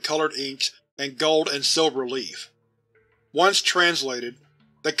illuminated with colored inks and gold and silver leaf. Once translated,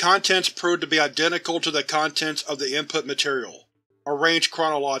 the contents proved to be identical to the contents of the input material, arranged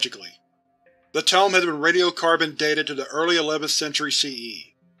chronologically. The tome has been radiocarbon dated to the early 11th century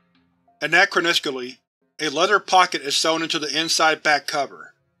CE. Anachronistically, a leather pocket is sewn into the inside back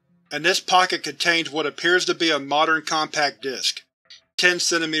cover, and this pocket contains what appears to be a modern compact disc, 10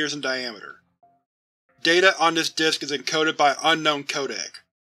 cm in diameter. Data on this disc is encoded by an unknown codec.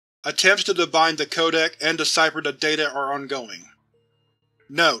 Attempts to divine the codec and decipher the data are ongoing.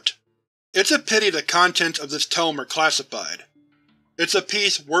 Note: it's a pity the contents of this tome are classified. It's a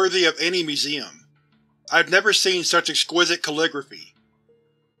piece worthy of any museum. I've never seen such exquisite calligraphy.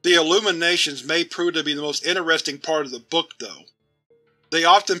 The illuminations may prove to be the most interesting part of the book, though. They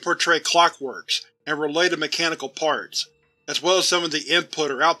often portray clockworks and related mechanical parts, as well as some of the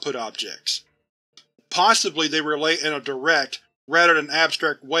input or output objects. Possibly they relate in a direct, rather than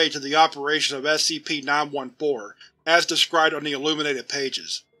abstract way to the operation of SCP-914 as described on the illuminated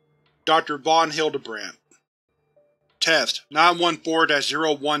pages. Dr. von Hildebrandt. Test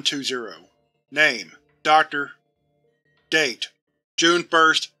 914-0120 Name: Dr. Date: June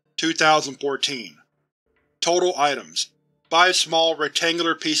 1, 2014. Total items: 5 small,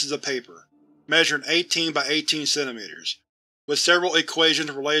 rectangular pieces of paper, measuring 18 by 18 cm, with several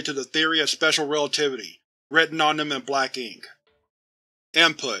equations related to the theory of special relativity written on them in black ink.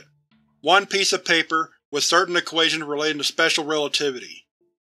 Input: 1 piece of paper with certain equations relating to special relativity.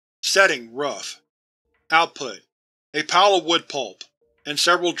 Setting: rough. Output: a pile of wood pulp, and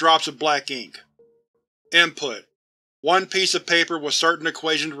several drops of black ink. Input: 1 piece of paper with certain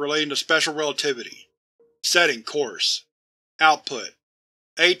equations relating to special relativity. Setting: coarse. Output: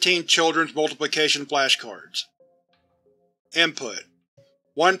 18 children's multiplication flashcards. Input: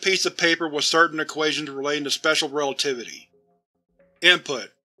 1 piece of paper with certain equations relating to special relativity.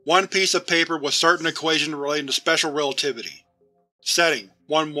 Input: 1 piece of paper with certain equations relating to special relativity. Setting: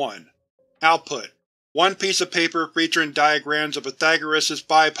 1-1. Output: 1 piece of paper featuring diagrams of Pythagoras'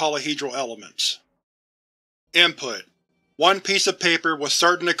 5 polyhedral elements. Input: 1 piece of paper with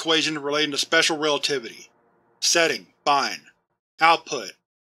certain equations relating to special relativity. Setting: fine. Output: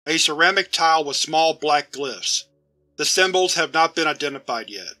 a ceramic tile with small black glyphs. The symbols have not been identified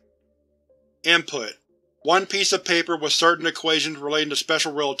yet. Input: 1 piece of paper with certain equations relating to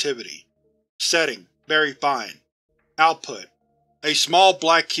special relativity. Setting: very fine. Output: a small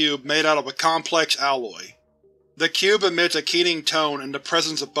black cube made out of a complex alloy. The cube emits a keening tone in the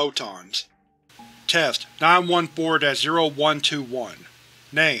presence of photons. Test 914-0121.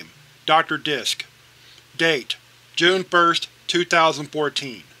 Name: Dr. Disk. Date: June 1st,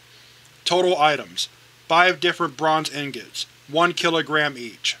 2014. Total items: 5 different bronze ingots, 1 kg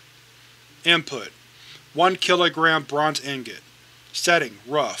each. Input: 1 kg bronze ingot. Setting: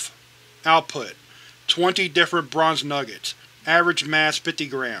 rough. Output: 20 different bronze nuggets, average mass 50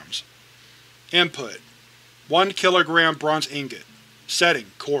 grams. Input: 1 kg bronze ingot.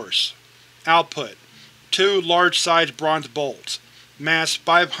 Setting: coarse. Output: 2 large-sized bronze bolts, mass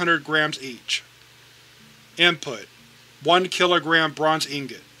 500 grams each. Input: 1 kg bronze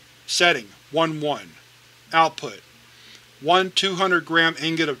ingot. Setting: 1-1. Output: 1 200-gram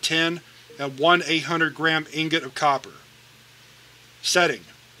ingot of tin and 1 800-gram ingot of copper. Setting: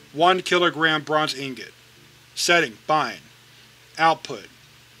 1 kg bronze ingot. Setting: fine. Output: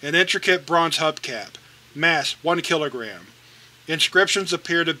 an intricate bronze hubcap, mass 1 kg. Inscriptions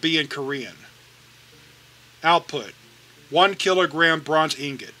appear to be in Korean. Output: 1 kg bronze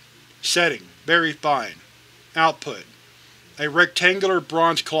ingot. Setting: very fine. Output: a rectangular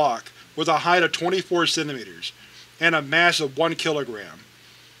bronze clock with a height of 24 cm and a mass of 1 kg.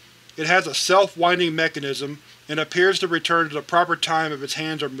 It has a self-winding mechanism and appears to return to the proper time if its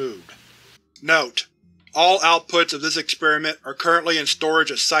hands are moved. Note: all outputs of this experiment are currently in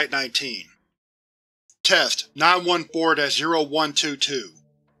storage at Site-19. Test 914-0122.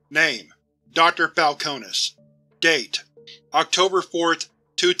 Name: Dr. Falconis. Date: October 4th,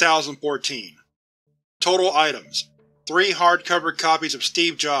 2014. Total items: 3 hardcover copies of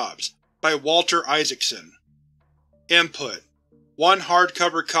Steve Jobs, by Walter Isaacson. Input: 1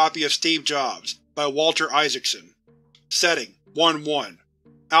 hardcover copy of Steve Jobs, by Walter Isaacson. Setting: 1-1.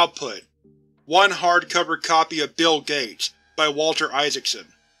 Output: 1 hardcover copy of Bill Gates, by Walter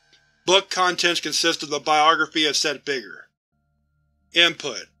Isaacson. Book contents consist of the biography of said figure.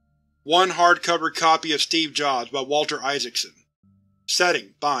 Input: 1 hardcover copy of Steve Jobs, by Walter Isaacson.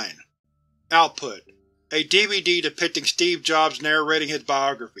 Setting: fine. Output: a DVD depicting Steve Jobs narrating his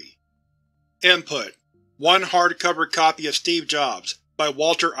biography. Input: 1 hardcover copy of Steve Jobs, by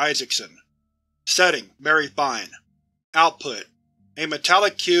Walter Isaacson. Setting: very fine. Output: a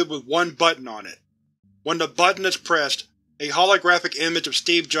metallic cube with 1 button on it. When the button is pressed, a holographic image of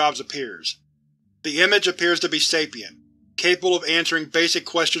Steve Jobs appears. The image appears to be sapient, capable of answering basic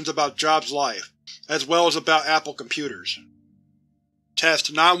questions about Jobs' life, as well as about Apple computers.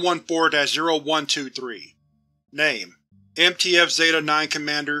 Test 914-0123. Name: MTF Zeta-9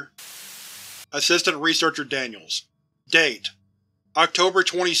 Commander. Assistant Researcher Daniels. Date: October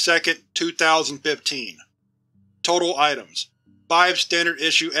 22, 2015. Total items: 5 standard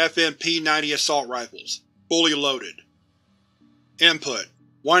issue FN-P90 assault rifles, fully loaded. Input: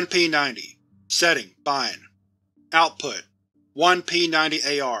 1 P90. Setting: fine. Output: 1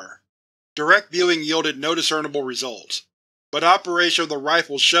 P90 AR. Direct viewing yielded no discernible results, but operation of the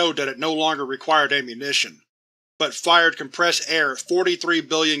rifle showed that it no longer required ammunition, but fired compressed air at 43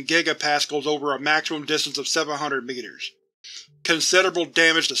 billion gigapascals over a maximum distance of 700 meters. Considerable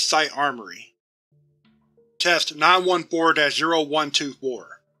damage to site armory. Test 914-0124.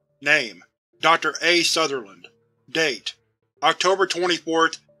 Name: Dr. A. Sutherland. Date: October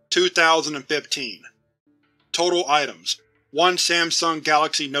 24, 2015. Total items: 1 Samsung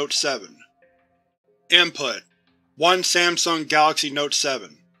Galaxy Note 7. Input: 1 Samsung Galaxy Note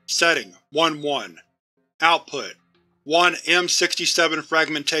 7. Setting: 1-1. Output: 1 M67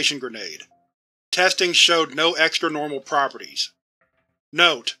 fragmentation grenade. Testing showed no extra-normal properties.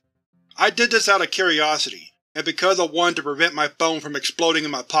 Note: I did this out of curiosity, and because I wanted to prevent my phone from exploding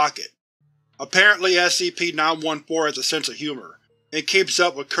in my pocket. Apparently SCP-914 has a sense of humor, and keeps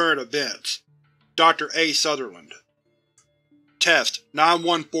up with current events. Dr. A. Sutherland. Test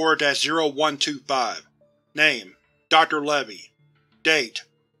 914-0125. Name: Dr. Levy. Date: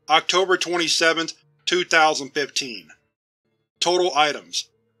 October 27, 2015. Total items: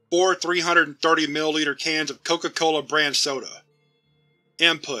 4 330 ml cans of Coca-Cola brand soda.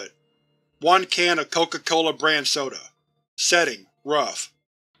 Input: 1 can of Coca-Cola brand soda. Setting: rough.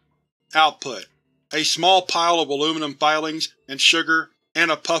 Output: a small pile of aluminum filings and sugar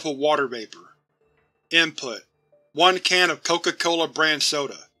and a puff of water vapor. Input: 1 can of Coca-Cola brand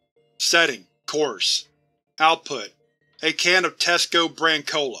soda. Setting: Coarse. Output: a can of Tesco brand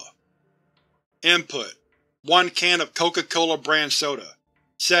cola. Input: 1 can of Coca-Cola brand soda.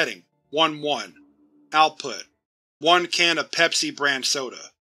 Setting: 1-1. Output: 1 can of Pepsi brand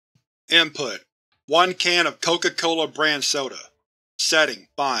soda. Input: 1 can of Coca-Cola brand soda. Setting: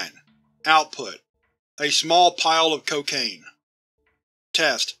 Fine. Output: a small pile of cocaine.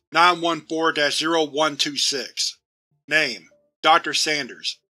 Test 914-0126. Name: Dr.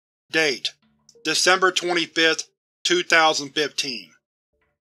 Sanders. Date: December 25, 2015.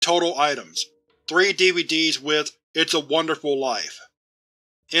 Total items: 3 DVDs with It's a Wonderful Life.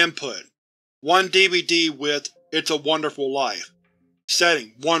 Input: 1 DVD with It's a Wonderful Life.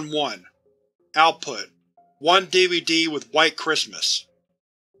 Setting: 1-1. Output: 1 DVD with White Christmas.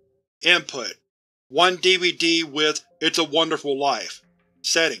 Input: 1 DVD with It's a Wonderful Life.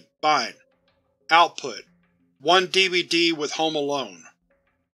 Setting: Fine. Output: 1 DVD with Home Alone.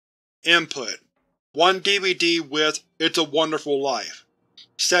 Input: 1 DVD with It's a Wonderful Life.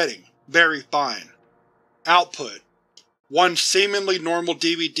 Setting: Very fine. Output: 1 seemingly normal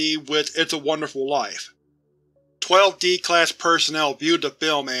DVD with It's a Wonderful Life. 12 D-Class personnel viewed the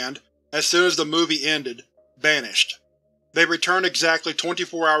film and, as soon as the movie ended, vanished. They returned exactly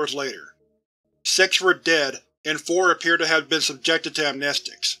 24 hours later. 6 were dead, and 4 appear to have been subjected to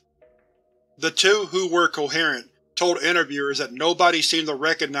amnestics. The 2 who were coherent told interviewers that nobody seemed to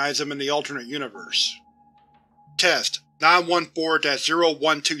recognize them in the alternate universe. Test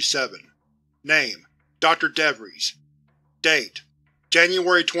 914-0127. Name: Dr. DeVries. Date: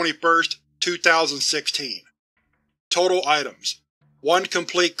 January 21, 2016. Total items: 1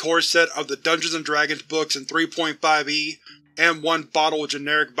 complete core set of the Dungeons & Dragons books in 3.5e, and 1 bottle of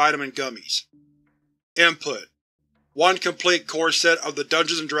generic vitamin gummies. Input: 1 complete core set of the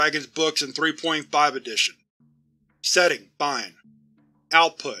Dungeons & Dragons books in 3.5 edition. Setting: Fine.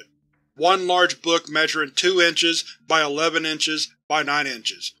 Output: 1 large book measuring 2 inches by 11 inches by 9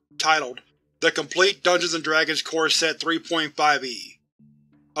 inches, titled The Complete Dungeons & Dragons Core Set 3.5e.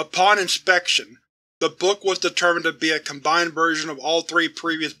 Upon inspection, the book was determined to be a combined version of all 3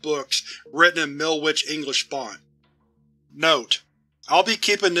 previous books written in Millwich English font. Note: I'll be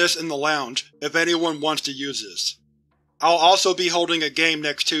keeping this in the lounge if anyone wants to use this. I'll also be holding a game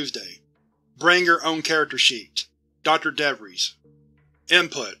next Tuesday. Bring your own character sheet. Dr. DeVries.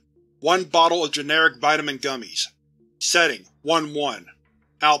 Input: 1 bottle of generic vitamin gummies. Setting: 1-1.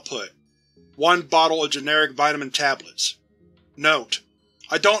 Output: 1 bottle of generic vitamin tablets. Note: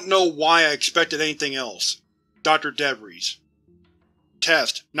 I don't know why I expected anything else. Dr. DeVries.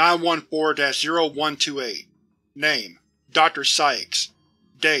 Test 914-0128. Name: Dr. Sykes.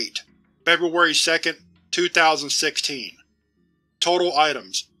 Date: February 2, 2016. Total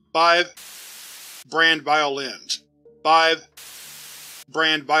items: 5 brand violins. 5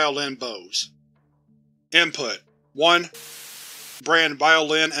 brand violin bows. Input: 1 brand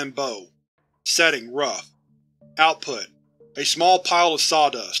violin and bow. Setting: Rough. Output: a small pile of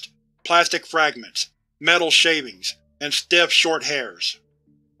sawdust, plastic fragments, metal shavings, and stiff, short hairs.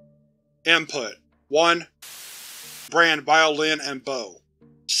 Input: 1 brand violin and bow.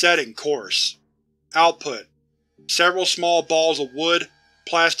 Setting: Coarse. Output: several small balls of wood,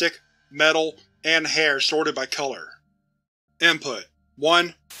 plastic, metal, and hair sorted by color. Input: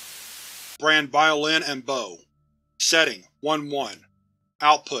 1 brand violin and bow. Setting: 1-1.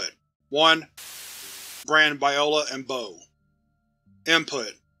 Output: 1 brand viola and bow.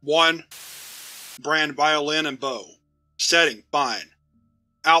 Input: 1 brand violin and bow. Setting: Fine.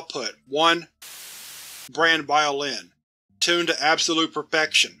 Output: 1 brand violin, tuned to absolute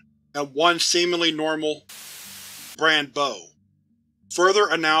perfection, and 1 seemingly normal brand bow. Further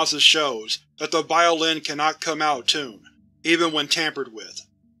analysis shows that the violin cannot come out of tune, even when tampered with.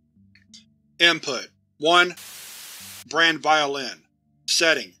 Input: 1 brand violin.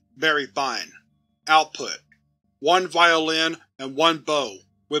 Setting: Very fine. Output: 1 violin and 1 bow,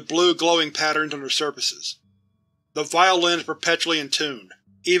 with blue glowing patterns on their surfaces. The violin is perpetually in tune,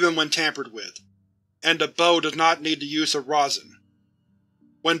 even when tampered with, and the bow does not need the use of rosin.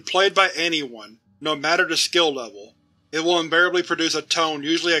 When played by anyone, no matter the skill level, it will invariably produce a tone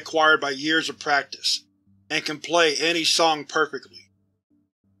usually acquired by years of practice, and can play any song perfectly.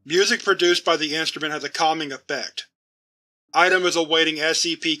 Music produced by the instrument has a calming effect. Item is awaiting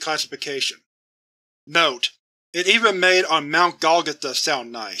SCP classification. Note: it even made on Mount Golgotha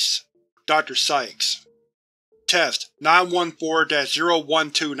sound nice. Dr. Sykes. Test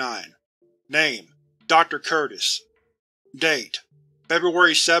 914-0129. Name: Dr. Curtis. Date: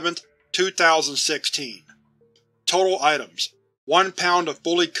 February 7, 2016. Total items: 1 pound of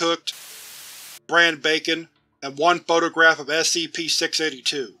fully cooked brand bacon, and 1 photograph of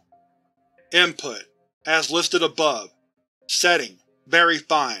SCP-682. Input: as listed above. Setting: very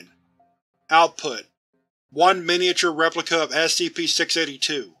fine. Output: 1 miniature replica of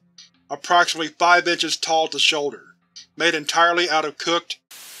SCP-682, approximately 5 inches tall at the shoulder, made entirely out of cooked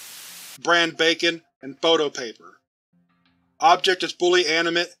brand bacon and photo paper. Object is fully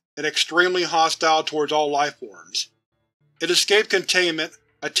animate and extremely hostile towards all lifeforms. It escaped containment,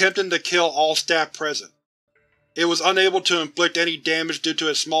 attempting to kill all staff present. It was unable to inflict any damage due to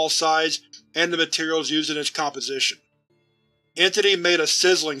its small size and the materials used in its composition. Entity made a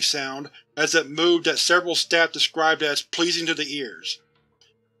sizzling sound as it moved that several staff described as pleasing to the ears.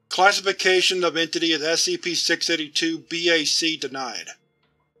 Classification of entity as SCP-682-BAC denied.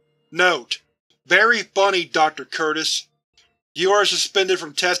 Note: very funny, Dr. Curtis. You are suspended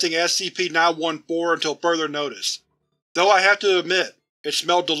from testing SCP-914 until further notice. Though I have to admit, it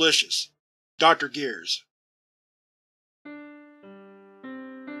smelled delicious. Dr. Gears.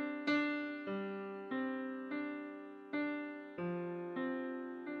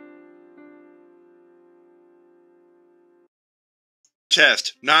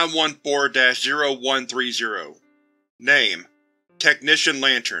 Test 914-0130. Name: Technician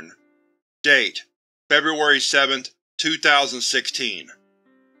Lantern. Date: February 7, 2016.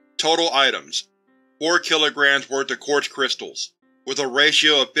 Total items: 4 kilograms worth of quartz crystals, with a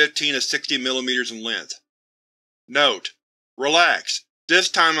ratio of 15 to 60 mm in length. Note: relax, this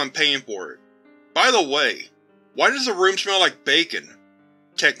time I'm paying for it. By the way, why does the room smell like bacon?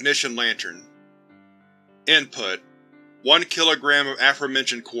 Technician Lantern. Input: 1 kilogram of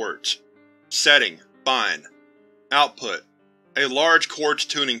aforementioned quartz. Setting: fine. Output: a large quartz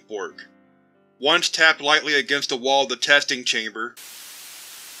tuning fork. Once tapped lightly against the wall of the testing chamber,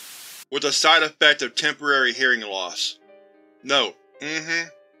 with a side effect of temporary hearing loss. Note: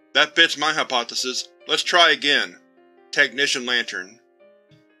 that fits my hypothesis. Let's try again. Technician Lantern.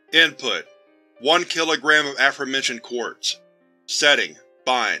 Input: 1 kilogram of aforementioned quartz. Setting: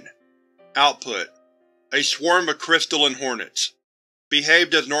 fine. Output: a swarm of crystalline hornets.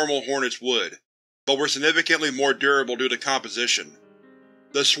 Behaved as normal hornets would, but were significantly more durable due to composition.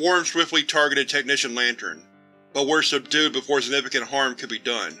 The swarm swiftly targeted Technician Lantern, but were subdued before significant harm could be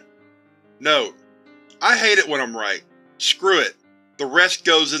done. Note: I hate it when I'm right. Screw it. The rest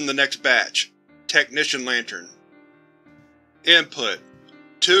goes in the next batch. Technician Lantern. Input: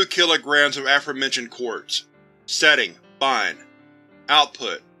 2 kilograms of aforementioned quartz. Setting: fine.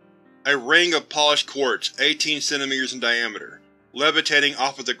 Output: a ring of polished quartz 18 cm in diameter, levitating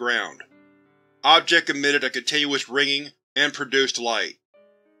off of the ground. Object emitted a continuous ringing and produced light.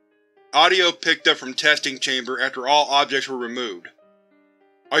 Audio picked up from testing chamber after all objects were removed.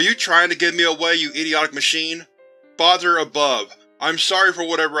 Are you trying to give me away, you idiotic machine? Father above, I'm sorry for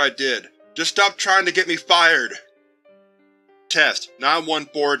whatever I did. Just stop trying to get me fired! Test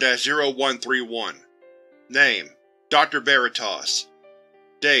 914-0131. Name: Dr. Veritas.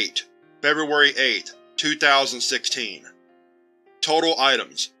 Date: February 8, 2016. Total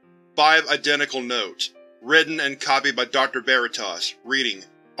items: 5 identical notes, written and copied by Dr. Veritas, reading,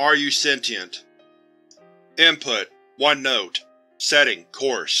 "Are you sentient?" Input: 1 note. Setting: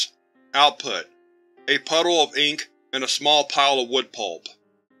 coarse. Output: a puddle of ink and a small pile of wood pulp.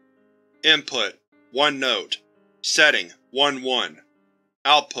 Input: 1 note. Setting: 1-1.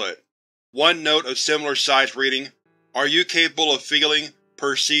 Output: 1 note of similar size reading, "Are you capable of feeling,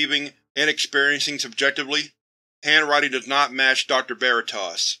 perceiving, and experiencing subjectively? Handwriting does not match Dr.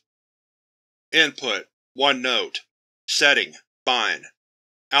 Veritas." Input: 1 note. Setting: fine.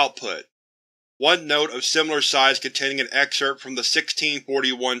 Output: 1 note of similar size containing an excerpt from the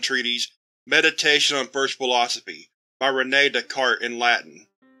 1641 treatise Meditation on First Philosophy by René Descartes in Latin.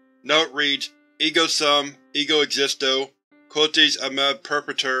 Note reads, "Ego sum, ego existo, quoties me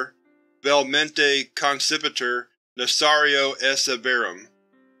perpeter, vel mente concipitur, necessario esse verum."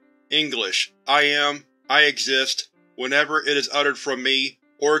 English: I am, I exist, whenever it is uttered from me,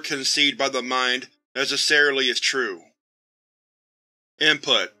 or conceived by the mind, necessarily is true.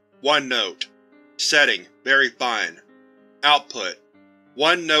 Input: 1 note. Setting: very fine. Output: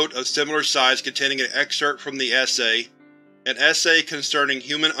 1 note of similar size containing an excerpt from the essay, "An Essay Concerning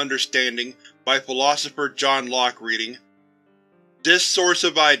Human Understanding" by philosopher John Locke, reading, "This source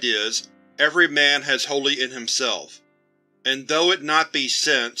of ideas every man has wholly in himself, and though it not be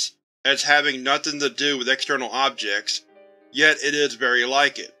sense, as having nothing to do with external objects, yet it is very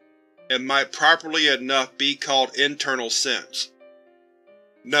like it, and might properly enough be called internal sense."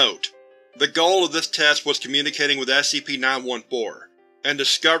 Note: the goal of this test was communicating with SCP-914, and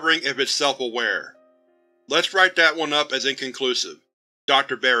discovering if it's self-aware. Let's write that one up as inconclusive.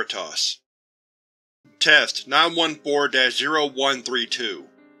 Dr. Veritas. Test 914-0132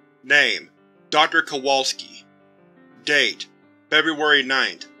 Name: Dr. Kowalski. Date: February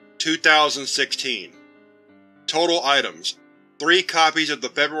 9th, 2016. Total items: 3 copies of the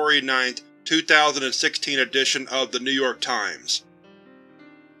February 9th, 2016 edition of the New York Times.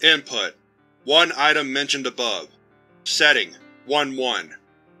 Input: 1 item mentioned above. Setting: 1-1.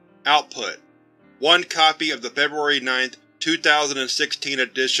 Output: 1 copy of the February 9th, 2016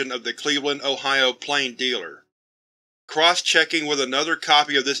 edition of the Cleveland, Ohio Plain Dealer. Cross-checking with another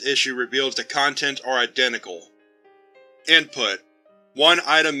copy of this issue reveals the contents are identical. Input: 1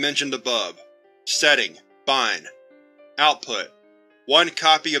 item mentioned above. Setting: Fine. Output: 1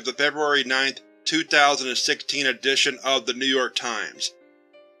 copy of the February 9th, 2016 edition of the New York Times.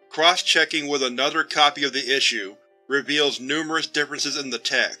 Cross-checking with another copy of the issue reveals numerous differences in the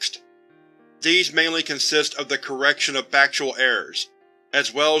text. These mainly consist of the correction of factual errors,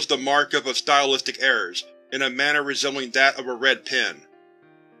 as well as the markup of stylistic errors in a manner resembling that of a red pen.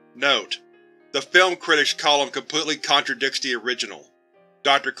 Note: the film critics column completely contradicts the original.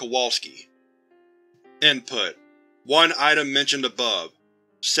 Dr. Kowalski. Input: 1 item mentioned above.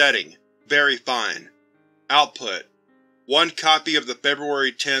 Setting: Very fine. Output: 1 copy of the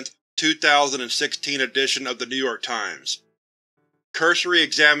February 10th, 2016 edition of the New York Times. Cursory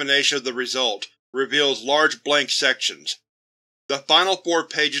examination of the result reveals large blank sections. The final 4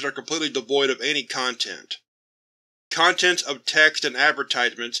 pages are completely devoid of any content. Contents of text and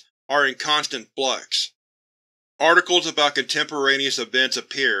advertisements are in constant flux. Articles about contemporaneous events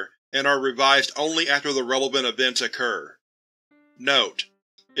appear and are revised only after the relevant events occur. Note: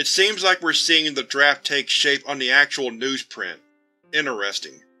 it seems like we're seeing the draft take shape on the actual newsprint.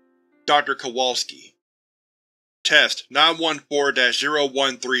 Interesting. Dr. Kowalski. Test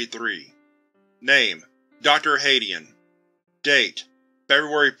 914-0133 Name: Dr. Hadian. Date: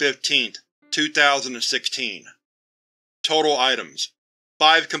 February 15th, 2016. Total items: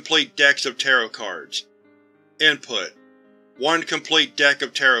 5 complete decks of tarot cards. Input: 1 complete deck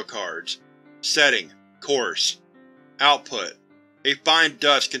of tarot cards. Setting: Coarse. Output: a fine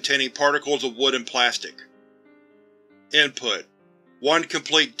dust containing particles of wood and plastic. Input: 1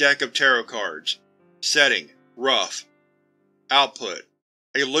 complete deck of tarot cards. Setting: Rough. Output: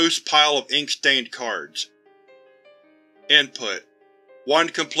 a loose pile of ink-stained cards. Input: 1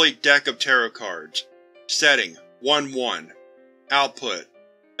 complete deck of tarot cards. Setting: 1-1. Output: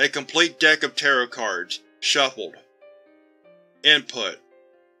 a complete deck of tarot cards, shuffled. Input: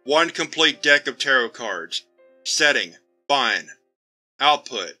 1 complete deck of tarot cards. Setting: Fine.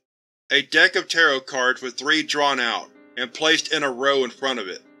 Output: a deck of tarot cards with 3 drawn out and placed in a row in front of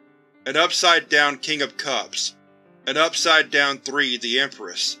it. An upside-down King of Cups, an upside-down 3 the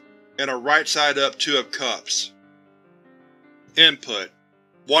Empress, and a right-side-up 2 of Cups. Input: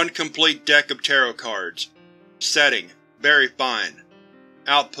 1 complete deck of tarot cards. Setting: Very fine.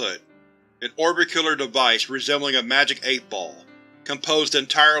 Output: an orbicular device resembling a magic 8-ball, composed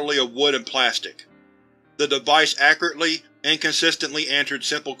entirely of wood and plastic. The device accurately and consistently answered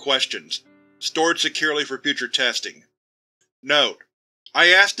simple questions, stored securely for future testing. Note: I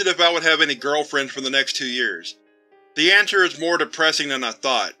asked it if I would have any girlfriends for the next 2 years. The answer is more depressing than I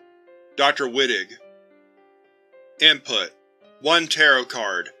thought. Dr. Wittig. Input: 1 tarot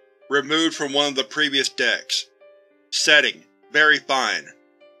card, removed from one of the previous decks. Setting: Very fine.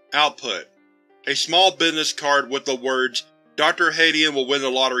 Output: a small business card with the words, "Dr. Hadian will win the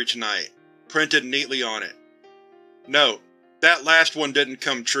lottery tonight," printed neatly on it. Note: that last one didn't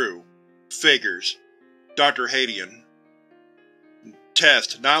come true. Figures. Dr. Hadian.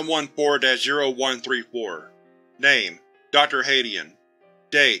 Test 914-0134 Name: Dr. Hadian.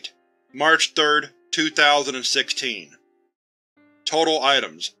 Date: March 3rd, 2016. Total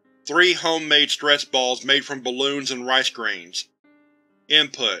items: 3 homemade stress balls made from balloons and rice grains.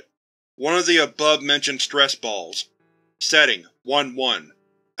 Input: 1 of the above-mentioned stress balls. Setting: 1-1.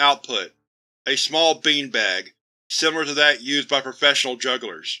 Output: a small beanbag, similar to that used by professional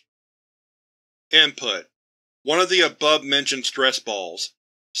jugglers. Input: 1 of the above-mentioned stress balls.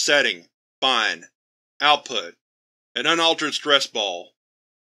 Setting: Fine. Output: an unaltered stress ball.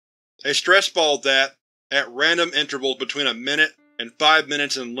 A stress ball that, at random intervals between a minute and 5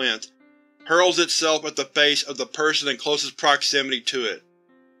 minutes in length, hurls itself at the face of the person in closest proximity to it.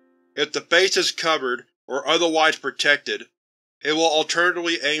 If the face is covered or otherwise protected, it will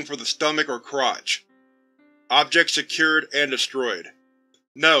alternatively aim for the stomach or crotch. Object secured and destroyed.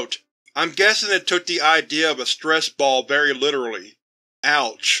 Note: I'm guessing it took the idea of a stress ball very literally.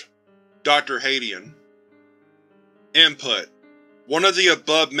 Ouch. Dr. Hadian. Input: 1 of the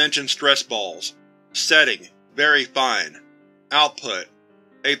above-mentioned stress balls. Setting: Very fine. Output: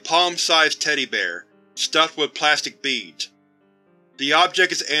 a palm-sized teddy bear, stuffed with plastic beads. The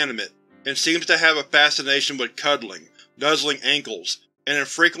object is animate, and seems to have a fascination with cuddling, nuzzling ankles, and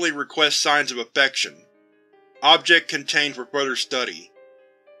infrequently requests signs of affection. Object contained for further study.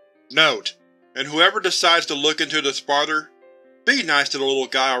 Note: and whoever decides to look into this farther, be nice to the little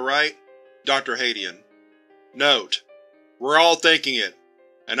guy, alright? Dr. Hadian. Note: we're all thinking it,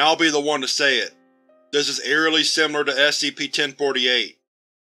 and I'll be the one to say it. This is eerily similar to SCP-1048.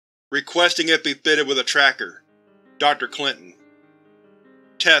 Requesting it be fitted with a tracker. Dr. Clinton.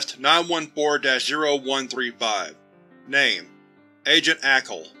 Test 914-0135. Name: Agent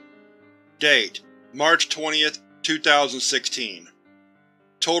Ackle. Date: March 20th, 2016.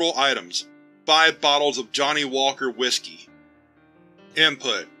 Total items: 5 bottles of Johnny Walker Whiskey.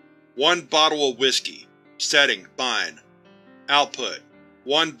 Input: 1 bottle of whiskey. Setting: fine. Output: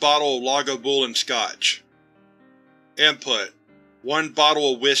 1 bottle of Lagavulin Scotch. Input: 1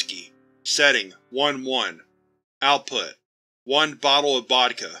 bottle of whiskey. Setting: 1-1. Output: 1 bottle of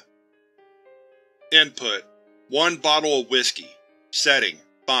vodka. Input: 1 bottle of whiskey. Setting: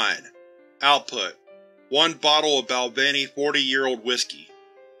 fine. Output: 1 bottle of Balvenie 40-year-old whiskey.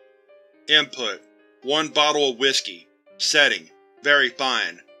 Input: 1 bottle of whiskey. Setting: very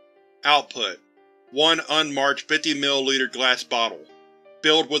fine. Output: 1 unmarked 50 ml glass bottle,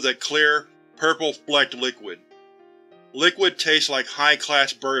 filled with a clear, purple-flecked liquid. Liquid tastes like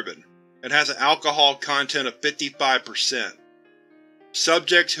high-class bourbon, and has an alcohol content of 55%.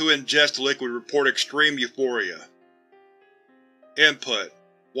 Subjects who ingest liquid report extreme euphoria. Input: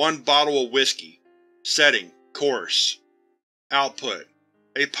 1 bottle of whiskey. Setting: coarse. Output: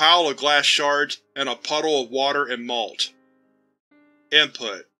 a pile of glass shards and a puddle of water and malt.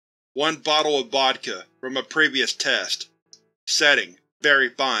 Input: 1 bottle of vodka from a previous test. Setting: very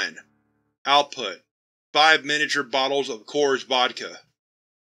fine. Output: 5 miniature bottles of Coarse vodka.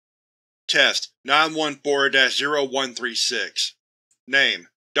 Test 914-0136. Name: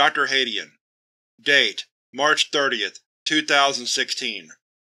 Dr. Hadian. Date: March 30th, 2016.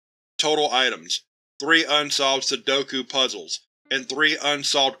 Total items: 3 unsolved Sudoku puzzles and 3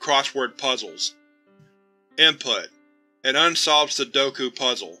 unsolved crossword puzzles. Input: an unsolved Sudoku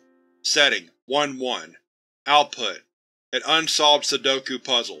puzzle. Setting: 1-1. Output: an unsolved Sudoku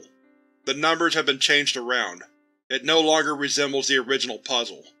puzzle. The numbers have been changed around. It no longer resembles the original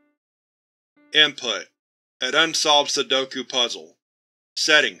puzzle. Input: an unsolved Sudoku puzzle.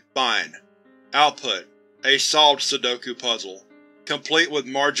 Setting: fine. Output: a solved Sudoku puzzle, complete with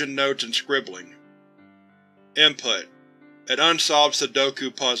margin notes and scribbling. Input: an unsolved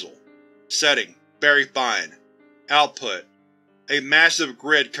Sudoku puzzle. Setting: very fine. Output: a massive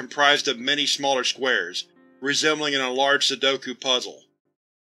grid comprised of many smaller squares, resembling an enlarged Sudoku puzzle.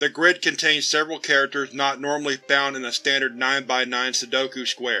 The grid contains several characters not normally found in a standard 9x9 Sudoku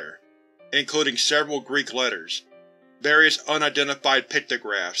square, including several Greek letters, various unidentified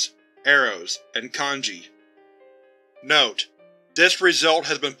pictographs, arrows, and kanji. Note: this result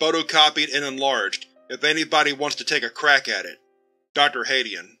has been photocopied and enlarged if anybody wants to take a crack at it. Dr.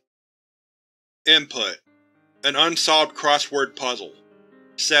 Hadian. Input: an unsolved crossword puzzle.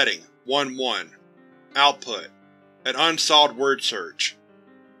 Setting: 1-1. Output: an unsolved word search.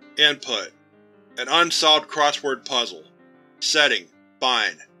 Input: an unsolved crossword puzzle. Setting: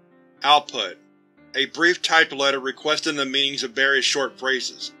 fine. Output: a brief typed letter requesting the meanings of various short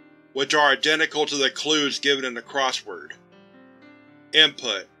phrases, which are identical to the clues given in the crossword.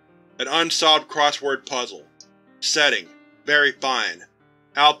 Input: an unsolved crossword puzzle. Setting: very fine.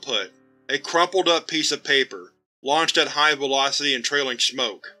 Output: a crumpled up piece of paper, launched at high velocity and trailing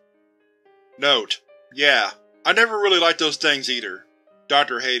smoke. Note: yeah, I never really liked those things either.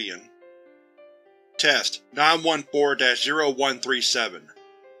 Dr. Hadian. Test 914-0137.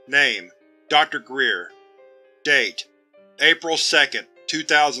 Name: Dr. Greer. Date: April 2nd,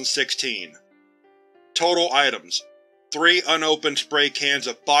 2016. Total items: 3 unopened spray cans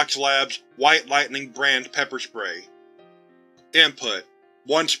of Fox Labs White Lightning brand pepper spray. Input: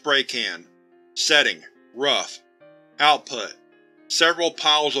 1 spray can. Setting: rough. Output: several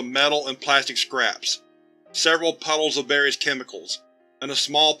piles of metal and plastic scraps, several puddles of various chemicals, and a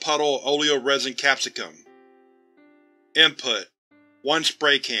small puddle of oleoresin capsicum. Input: 1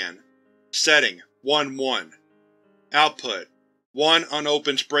 spray can. Setting: 1-1. Output: 1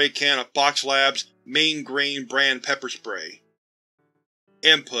 unopened spray can of Fox Labs Mean Green brand pepper spray.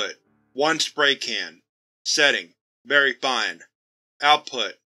 Input: 1 spray can. Setting: very fine.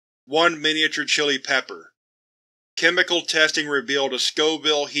 Output: 1 miniature chili pepper. Chemical testing revealed a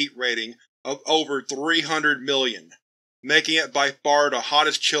Scoville heat rating of over 300 million, making it by far the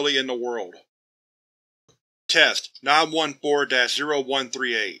hottest chili in the world. Test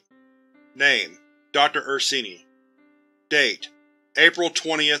 914-0138. Name: Dr. Ursini. Date: April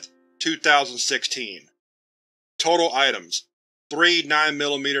 20th, 2016. Total items: 3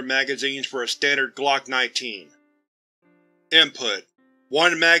 9mm magazines for a standard Glock 19. Input: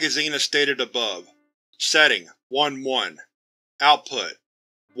 1 magazine as stated above. Setting: 1-1. Output: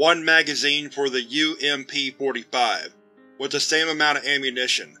 1 magazine for the UMP-45, with the same amount of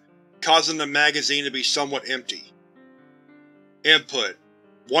ammunition, causing the magazine to be somewhat empty. Input: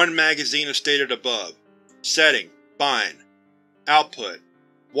 1 magazine as stated above. Setting: Fine. Output: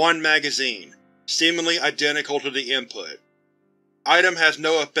 1 magazine, seemingly identical to the input. Item has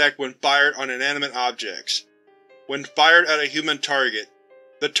no effect when fired on inanimate objects. When fired at a human target,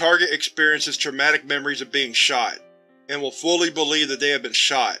 the target experiences traumatic memories of being shot, and will fully believe that they have been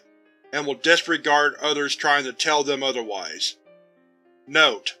shot, and will disregard others trying to tell them otherwise.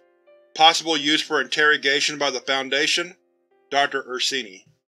 Note: possible use for interrogation by the Foundation? Dr. Ursini.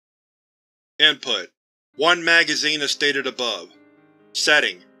 Input: 1 magazine as stated above.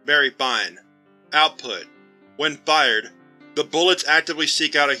 Setting: Very fine. Output: when fired, the bullets actively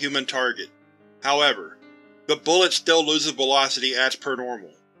seek out a human target. However, the bullet still loses velocity as per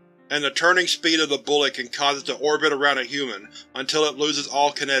normal, and the turning speed of the bullet can cause it to orbit around a human until it loses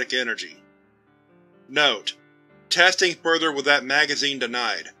all kinetic energy. Note: testing further with that magazine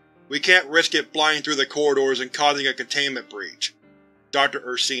denied. We can't risk it flying through the corridors and causing a containment breach. Dr.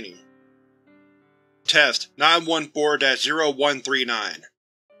 Ursini. Test 914-0139.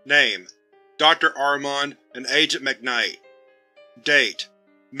 Name: Dr. Armand and Agent McKnight. Date: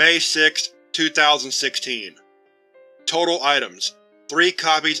 May 6, 2016. Total items: 3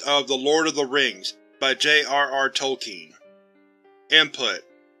 copies of The Lord of the Rings by J.R.R. Tolkien. Input: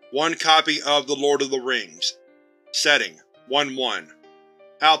 1 copy of The Lord of the Rings. Setting: 1-1.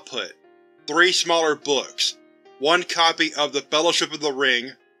 Output: 3 smaller books, 1 copy of The Fellowship of the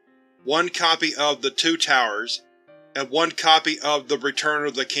Ring, 1 copy of The Two Towers, and 1 copy of The Return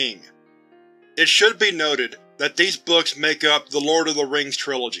of the King. It should be noted that these books make up the Lord of the Rings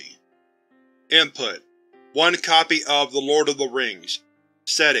trilogy. Input: 1 copy of The Lord of the Rings.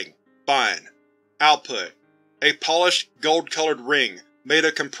 Setting: Fine. Output: a polished, gold-colored ring made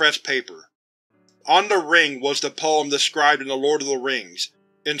of compressed paper. On the ring was the poem described in The Lord of the Rings,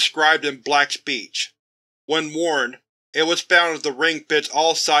 inscribed in black speech. When worn, it was found that the ring fits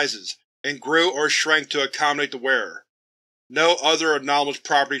all sizes and grew or shrank to accommodate the wearer. No other anomalous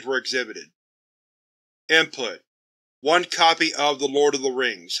properties were exhibited. Input: 1 copy of The Lord of the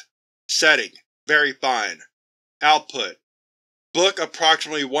Rings. Setting: Very fine. Output: book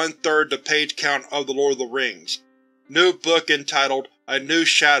approximately 1/3 the page count of The Lord of the Rings. New book entitled A New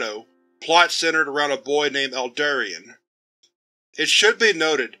Shadow, plot centered around a boy named Eldarion. It should be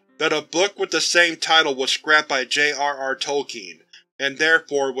noted that a book with the same title was scrapped by J.R.R. Tolkien, and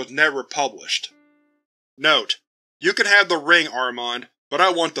therefore was never published. Note: you can have the ring, Armand, but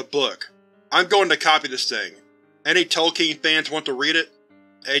I want the book. I'm going to copy this thing. Any Tolkien fans want to read it?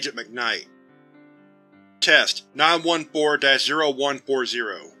 Agent McKnight. Test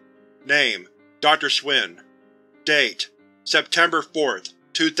 914-0140. Name: Dr. Swin. Date: September 4th,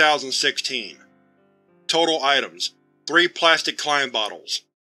 2016. Total items: 3 plastic Klein bottles.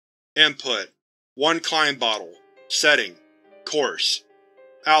 Input: 1 Klein bottle. Setting: Coarse.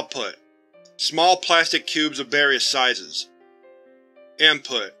 Output: small plastic cubes of various sizes.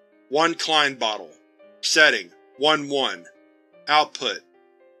 Input: 1 Klein bottle. Setting: 1-1. Output: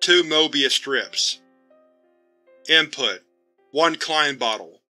 2 Mobius strips. Input: 1 Klein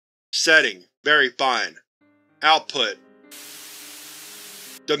bottle. Setting: Very fine. Output: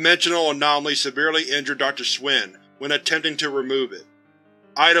 dimensional anomaly severely injured Dr. Swin when attempting to remove it.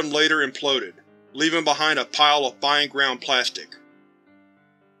 Item later imploded, leaving behind a pile of fine ground plastic.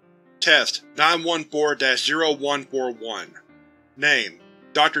 Test 914-0141. Name: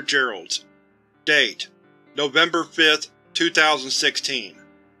 Dr. Geralds. Date: November 5th, 2016.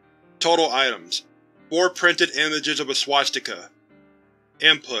 Total items: 4 printed images of a swastika.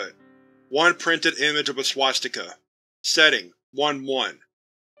 Input: 1 printed image of a swastika. Setting: 1-1.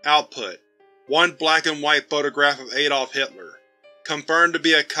 Output: 1 black and white photograph of Adolf Hitler, confirmed to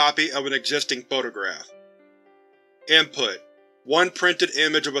be a copy of an existing photograph. Input: 1 printed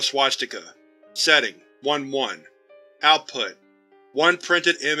image of a swastika. Setting: 1-1. Output: 1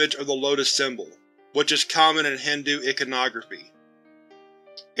 printed image of the lotus symbol, which is common in Hindu iconography.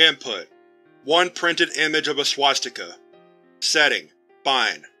 Input: 1 printed image of a swastika. Setting: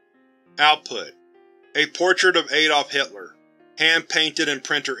 Fine. Output: a portrait of Adolf Hitler, hand-painted in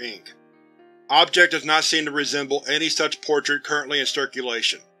printer ink. Object does not seem to resemble any such portrait currently in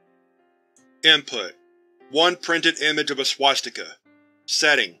circulation. Input: 1 printed image of a swastika.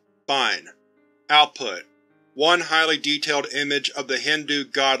 Setting: Fine. Output: 1 highly detailed image of the Hindu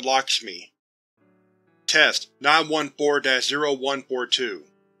god Lakshmi. Test 914-0142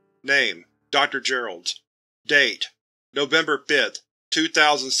 Name: Dr. Geralds. Date: November 5,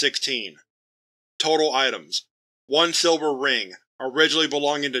 2016. Total items: 1 silver ring, originally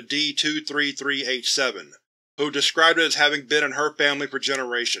belonging to D-23387, who described it as having been in her family for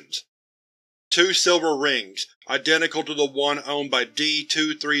generations. 2 silver rings, identical to the one owned by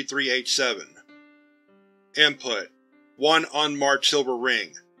D-23387. Input: 1 unmarked silver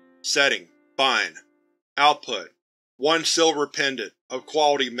ring. Setting: fine. Output: 1 silver pendant, of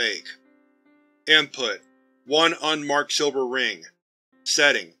quality make. Input: 1 unmarked silver ring.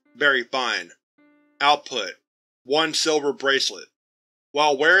 Setting: very fine. Output: 1 silver bracelet.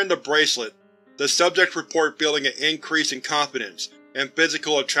 While wearing the bracelet, the subject reported feeling an increase in confidence and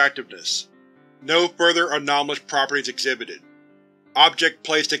physical attractiveness. No further anomalous properties exhibited. Object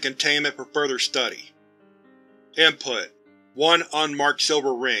placed in containment for further study. Input: 1 unmarked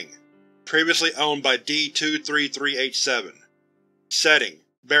silver ring, previously owned by D-23387. Setting: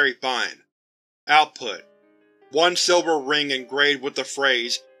 very fine. Output: 1 silver ring engraved with the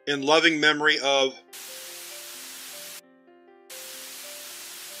phrase, "In loving memory of"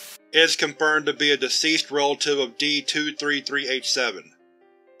 is confirmed to be a deceased relative of D-23387.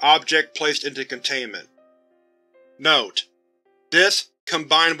 Object placed into containment. Note: this,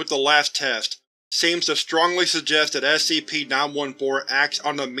 combined with the last test, seems to strongly suggest that SCP-914 acts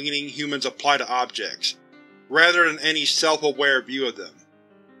on the meaning humans apply to objects, rather than any self-aware view of them.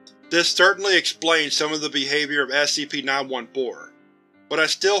 This certainly explains some of the behavior of SCP-914, but I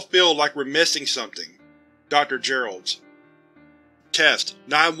still feel like we're missing something. Dr. Geralds. Test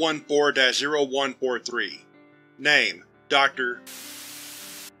 914-0143 Name: Dr.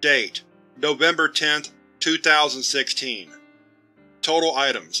 Date: November 10, 2016. Total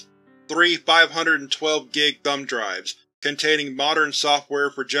items: 3 512 gig thumb drives containing modern software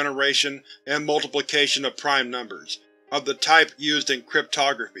for generation and multiplication of prime numbers, of the type used in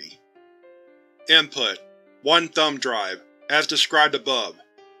cryptography. Input: 1 thumb drive, as described above.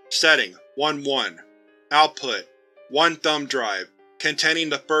 Setting: 1-1. Output: 1 thumb drive, containing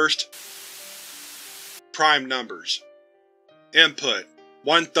the first prime numbers. Input: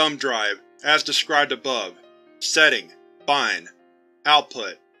 1 thumb drive, as described above. Setting: fine.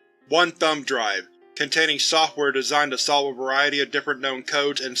 Output: 1 thumb drive, containing software designed to solve a variety of different known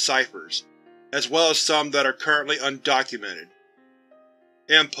codes and ciphers, as well as some that are currently undocumented.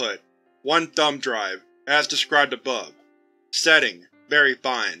 Input: 1 thumb drive, as described above. Setting: very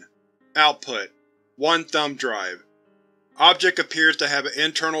fine. Output: 1 thumb drive. Object appears to have an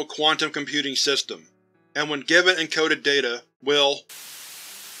internal quantum computing system, and when given encoded data, will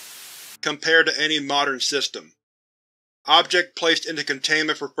compare to any modern system. Object placed into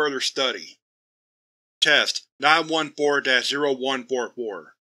containment for further study. Test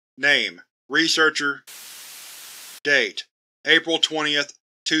 914-0144 Name: Researcher. Date: April 20th,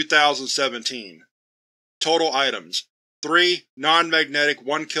 2017. Total items: 3 non-magnetic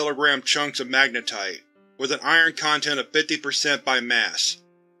 1 kg chunks of magnetite, with an iron content of 50% by mass.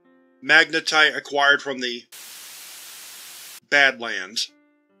 Magnetite acquired from the Badlands.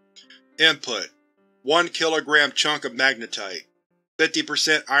 Input: 1 kg chunk of magnetite,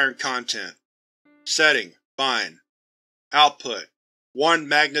 50% iron content. Setting: fine. Output: 1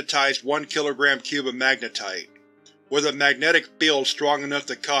 magnetized 1 kg cube of magnetite, with a magnetic field strong enough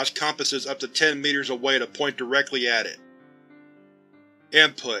to cause compasses up to 10 meters away to point directly at it.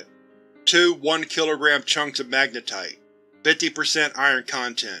 Input: 2 1 kg chunks of magnetite, 50% iron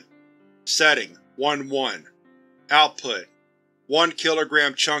content. Setting: 1-1. Output: 1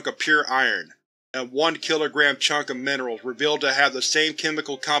 kg chunk of pure iron, and 1 kg chunk of minerals revealed to have the same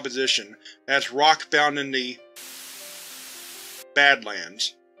chemical composition as rock found in the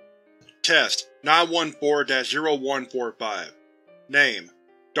Badlands. Test 914-0145 Name: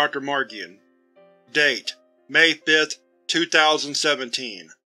 Dr. Margian. Date: May 5,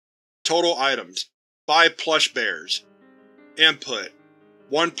 2017. Total items: 5 plush bears. Input: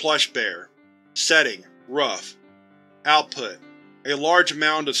 1 plush bear. Setting: rough. Output: a large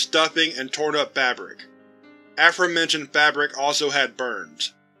mound of stuffing and torn-up fabric. Aforementioned fabric also had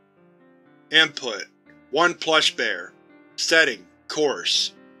burns. Input: 1 plush bear. Setting: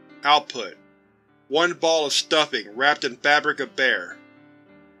 coarse. Output: 1 ball of stuffing wrapped in fabric of bear.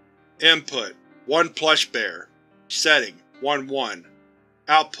 Input: 1 plush bear. Setting: 1-1.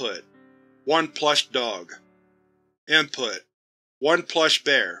 Output: 1 plush dog. Input: 1 plush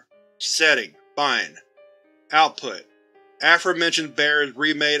bear. Setting: fine. Output: aforementioned bear is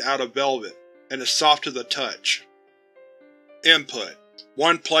remade out of velvet, and is soft to the touch. Input: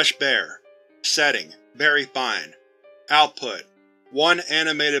 1 plush bear. Setting: very fine. Output: 1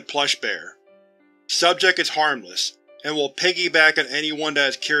 animated plush bear. Subject is harmless, and will piggyback on anyone that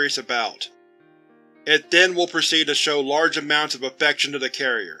is curious about. It then will proceed to show large amounts of affection to the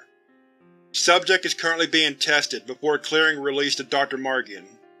carrier. Subject is currently being tested before clearing release to Dr. Margian.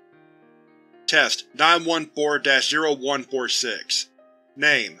 Test 914-0146.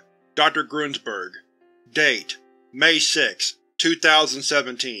 Name: Dr. Grunsberg. Date: May 6,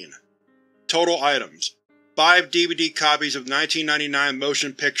 2017. Total items: 5 DVD copies of 1999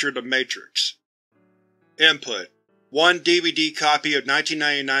 motion picture The Matrix. Input: 1 DVD copy of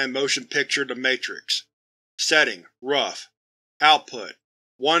 1999 motion picture The Matrix. Setting: rough. Output: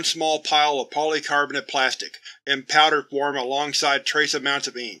 1 small pile of polycarbonate plastic in powder form alongside trace amounts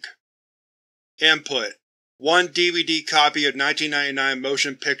of ink. Input: 1 DVD copy of 1999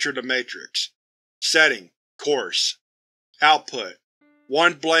 motion picture The Matrix. Setting: coarse. Output: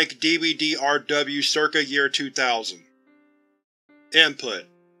 1 blank DVD RW circa year 2000. Input: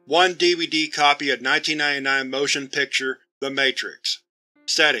 1 DVD copy of 1999 motion picture The Matrix.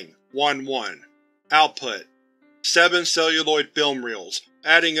 Setting: 1-1. Output: 7 celluloid film reels,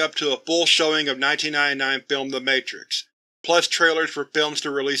 adding up to a full showing of 1999 film The Matrix, plus trailers for films to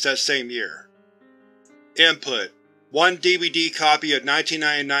release that same year. Input: 1 DVD copy of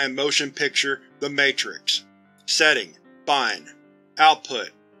 1999 motion picture The Matrix. Setting: fine.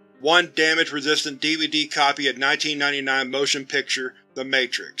 Output: 1 damage-resistant DVD copy of 1999 motion picture The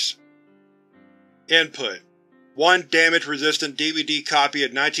Matrix. Input: 1 damage-resistant DVD copy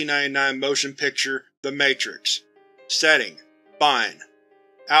of 1999 motion picture The Matrix. Setting: fine.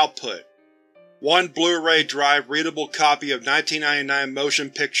 Output: 1 Blu-ray drive readable copy of 1999 motion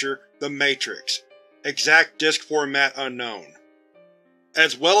picture The Matrix. Exact disc format unknown.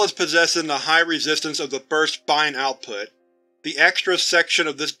 As well as possessing the high resistance of the first fine output, the extra section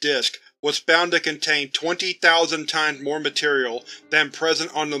of this disc was found to contain 20,000 times more material than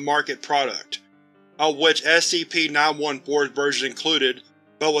present on the market product, of which SCP-914's version included,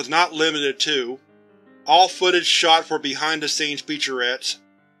 but was not limited to, all footage shot for behind-the-scenes featurettes,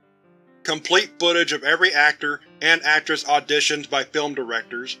 complete footage of every actor and actress auditioned by film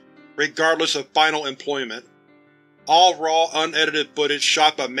directors, regardless of final employment, all raw unedited footage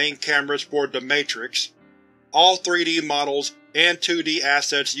shot by main cameras for The Matrix, all 3D models and 2D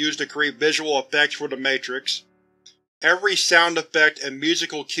assets used to create visual effects for The Matrix, every sound effect and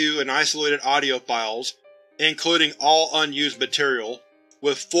musical cue and isolated audio files, including all unused material,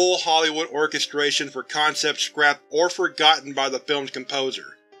 with full Hollywood orchestration for concepts scrapped or forgotten by the film's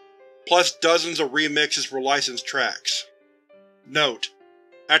composer, plus dozens of remixes for licensed tracks. Note: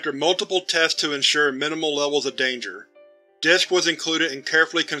 after multiple tests to ensure minimal levels of danger, disc was included in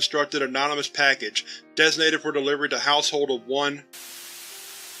carefully constructed anonymous package designated for delivery to household of 1.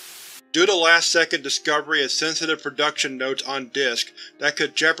 Due to last-second discovery of sensitive production notes on disc that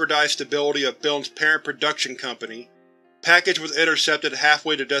could jeopardize stability of film's parent production company, package was intercepted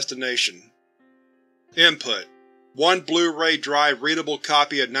halfway to destination. Input: 1 Blu-ray drive readable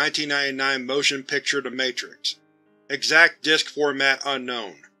copy of 1999 motion picture The Matrix. Exact disc format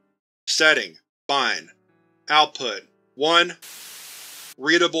unknown. Setting: fine. Output: 1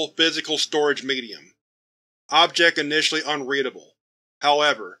 readable physical storage medium. Object initially unreadable.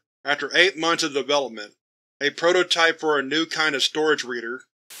 However, after 8 months of development, a prototype for a new kind of storage reader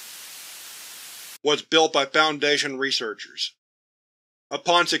was built by Foundation researchers.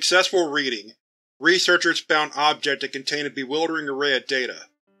 Upon successful reading, researchers found object that contained a bewildering array of data.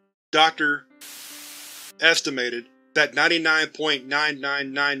 Dr. estimated that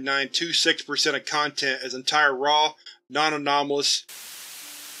 99.999926% of content is entire raw, non-anomalous,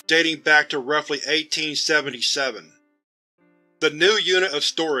 dating back to roughly 1877. The new unit of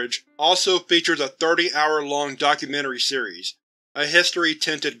storage also features a 30-hour-long documentary series, A History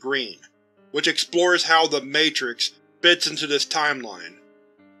Tinted Green, which explores how The Matrix fits into this timeline.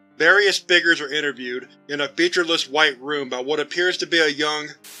 Various figures are interviewed in a featureless white room by what appears to be a young.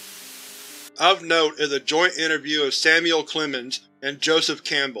 Of note is a joint interview of Samuel Clemens and Joseph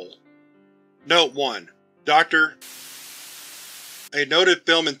Campbell. Note 1. Dr. a noted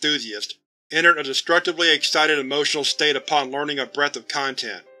film enthusiast, entered a destructively excited emotional state upon learning a breadth of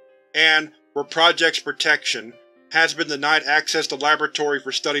content, and, for project's protection, has been denied access to laboratory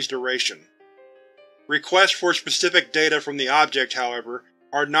for study's duration. Requests for specific data from the object, however,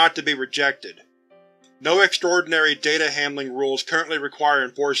 are not to be rejected. No extraordinary data handling rules currently require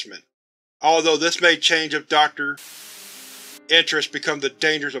enforcement, although this may change if Dr. interests become the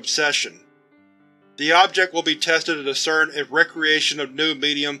dangerous obsession. The object will be tested to discern if recreation of new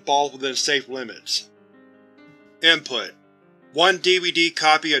medium falls within safe limits. Input: 1 DVD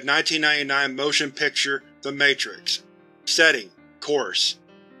copy of 1999 motion picture The Matrix. Setting: Coarse.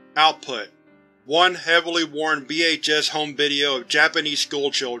 Output: 1 heavily worn VHS home video of Japanese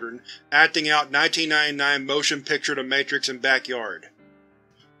schoolchildren acting out 1999 motion picture The Matrix in backyard.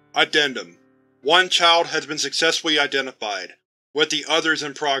 Addendum: 1 child has been successfully identified, with the others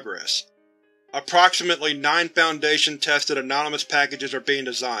in progress. Approximately 9 Foundation-tested anonymous packages are being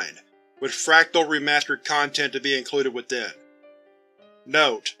designed, with fractal remastered content to be included within.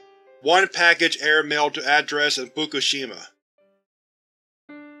 Note: 1 package air-mailed to address in Fukushima.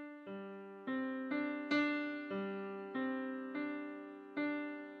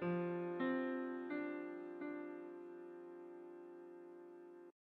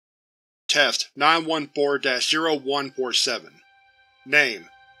 Test 914-0147. Name: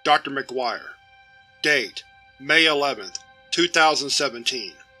 Dr. McGuire. Date: May 11th,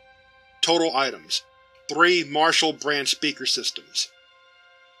 2017. Total items: 3 Marshall brand speaker systems.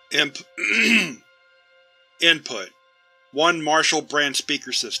 Input: 1 Marshall brand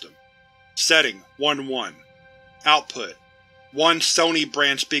speaker system. Setting: 1-1. Output: 1 Sony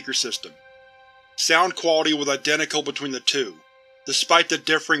brand speaker system. Sound quality was identical between the two, despite the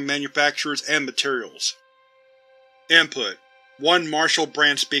differing manufacturers and materials. Input: 1 Marshall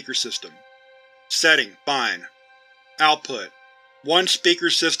brand speaker system. Setting: Fine. Output: 1 speaker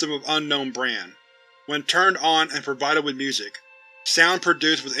system of unknown brand. When turned on and provided with music, sound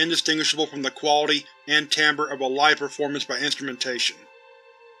produced was indistinguishable from the quality and timbre of a live performance by instrumentation.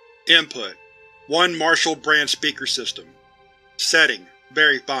 Input: 1 Marshall brand speaker system. Setting: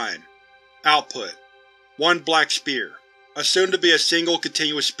 Very fine. Output: 1 Black Spear, assumed to be a single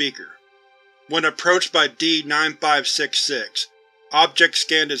continuous speaker. When approached by D-9566, object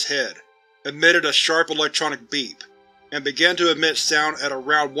scanned his head, emitted a sharp electronic beep, and began to emit sound at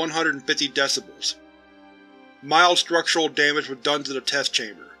around 150 decibels. Mild structural damage was done to the test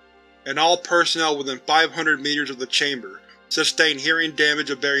chamber, and all personnel within 500 meters of the chamber sustained hearing damage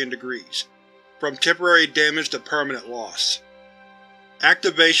of varying degrees, from temporary damage to permanent loss.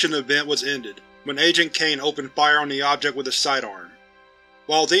 Activation event was ended when Agent Kane opened fire on the object with his sidearm.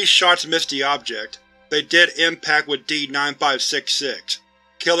 While these shots missed the object, they did impact with D-9566,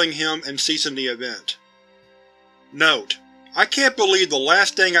 killing him and ceasing the event. Note: I can't believe the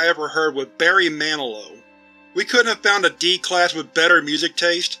last thing I ever heard was Barry Manilow. We couldn't have found a D-class with better music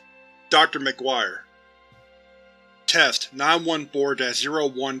taste? Dr. McGuire. Test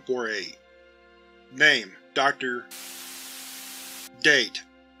 914-0148. Name: Dr. Date: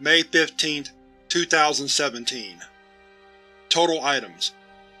 May 15, 2017. Total items: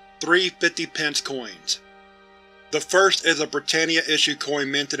 3 50-pence coins. The first is a Britannia-issued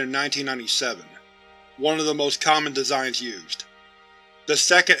coin minted in 1997, one of the most common designs used. The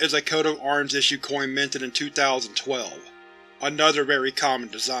second is a coat of arms issued coin minted in 2012, another very common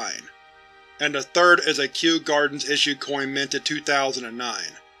design. And the third is a Kew Gardens issued coin minted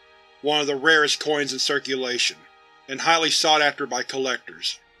 2009, one of the rarest coins in circulation, and highly sought after by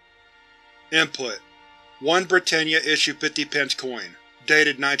collectors. Input: 1 Britannia issued 50-pence coin,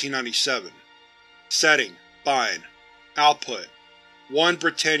 dated 1997. Setting: Fine. Output: 1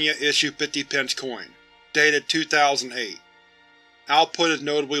 Britannia issued 50-pence coin, dated 2008. Output is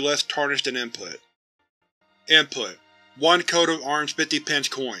notably less tarnished than input. Input: 1 coat of arms 50-pence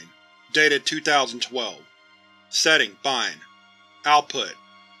coin, dated 2012. Setting: Fine. Output: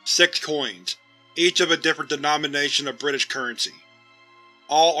 6 coins, each of a different denomination of British currency.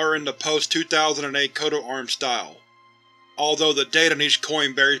 All are in the post-2008 coat of arms style, although the date on each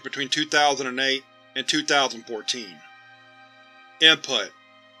coin varies between 2008 and 2014. Input: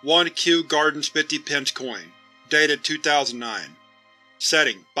 1 Kew Gardens 50-pence coin, dated 2009.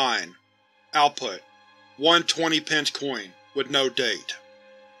 Setting: Fine. Output: 1 20-pence coin, with no date.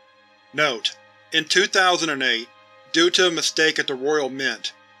 Note: in 2008, due to a mistake at the Royal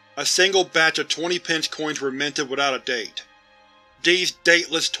Mint, a single batch of 20-pence coins were minted without a date. These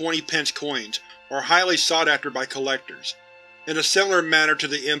dateless 20-pence coins are highly sought after by collectors, in a similar manner to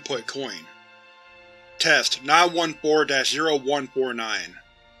the input coin. Test 914-0149.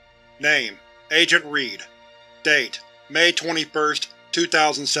 Name: Agent Reed. Date: May 21st,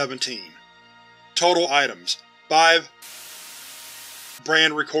 2017. Total items: 5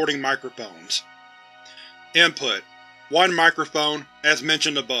 brand recording microphones. Input: 1 microphone, as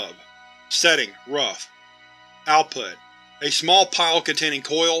mentioned above. Setting: Rough. Output: a small pile containing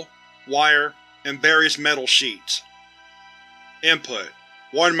coil, wire, and various metal sheets. Input: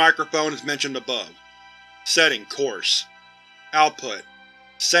 1 microphone as mentioned above. Setting: Coarse. Output: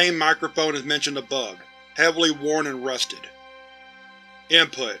 same microphone as mentioned above, heavily worn and rusted.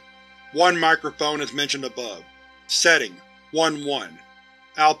 Input: 1 microphone as mentioned above. Setting: 1-1.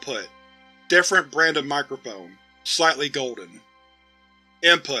 Output: different brand of microphone, slightly golden.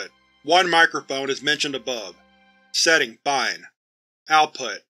 Input: one microphone as mentioned above. Setting: fine.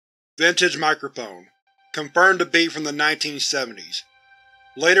 Output: vintage microphone, confirmed to be from the 1970s.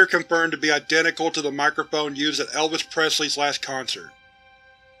 Later confirmed to be identical to the microphone used at Elvis Presley's last concert.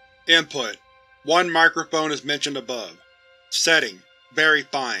 Input: one microphone as mentioned above. Setting: very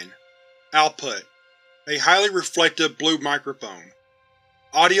fine. Output: a highly reflective blue microphone.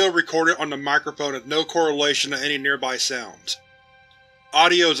 Audio recorded on the microphone has no correlation to any nearby sounds.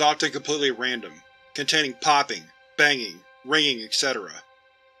 Audio is often completely random, containing popping, banging, ringing, etc.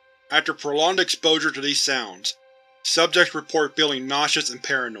 After prolonged exposure to these sounds, subjects report feeling nauseous and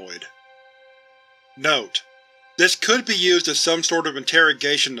paranoid. Note: this could be used as some sort of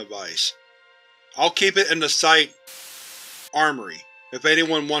interrogation device. I'll keep it in the Site Armory if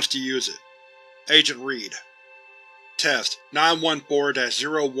anyone wants to use it. Agent Reed. Test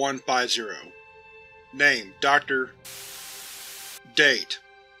 914-0150. Name: Dr. Date: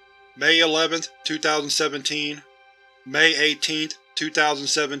 May 11th, 2017, May 18th,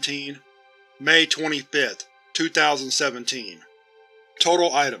 2017, May 25th, 2017.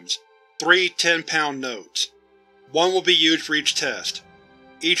 Total items: 3 10-pound notes. One will be used for each test.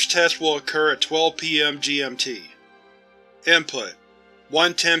 Each test will occur at 12 p.m. GMT. Input: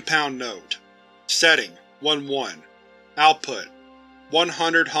 one 10-pound note. Setting: 1-1. Output: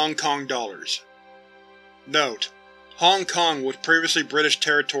 100 Hong Kong dollars. Note: Hong Kong was previously British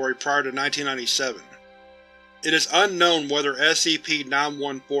territory prior to 1997. It is unknown whether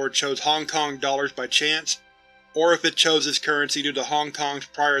SCP-914 chose Hong Kong dollars by chance, or if it chose this currency due to Hong Kong's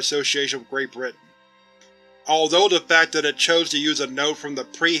prior association with Great Britain. Although the fact that it chose to use a note from the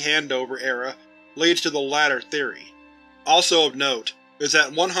pre-handover era leads to the latter theory. Also of note is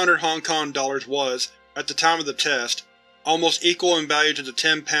that 100 Hong Kong dollars was, at the time of the test, almost equal in value to the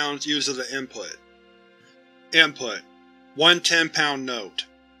 10 pounds used as the input. Input: one 10-pound note.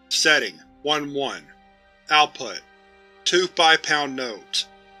 Setting: 1-1. Output: two 5-pound notes,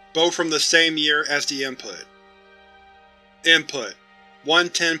 both from the same year as the input. Input: one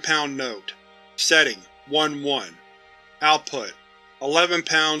 10-pound note. Setting: 1-1. Output: 11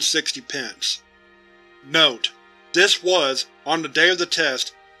 pounds 60 pence. Note: this was, on the day of the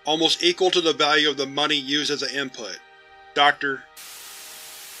test, almost equal to the value of the money used as the input. Dr.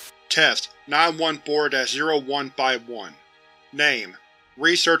 Test 914-0151. Name: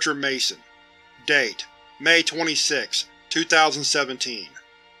 Researcher Mason. Date: May 26, 2017.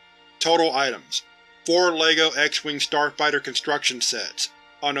 Total items: 4 LEGO X-Wing Starfighter construction sets,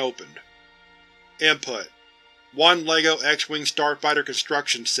 unopened. Input: 1 LEGO X-Wing Starfighter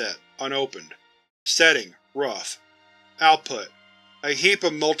construction set, unopened. Setting: rough. Output: a heap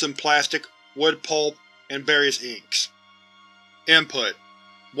of molten plastic, wood pulp, and various inks. Input: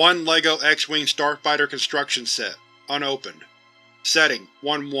 1 LEGO X-Wing Starfighter construction set, unopened. Setting: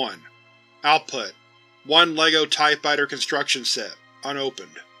 1-1. Output: 1 LEGO TIE Fighter construction set,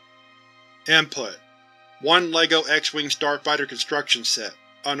 unopened. Input: 1 LEGO X-Wing Starfighter construction set,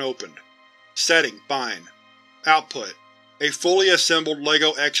 unopened. Setting: fine. Output: a fully assembled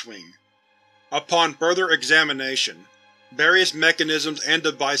LEGO X-Wing. Upon further examination, various mechanisms and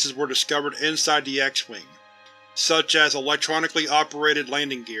devices were discovered inside the X-Wing, such as electronically operated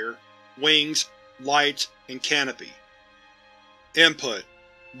landing gear, wings, lights, and canopy. Input: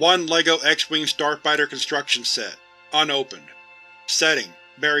 1 LEGO X-Wing Starfighter construction set, unopened. Setting: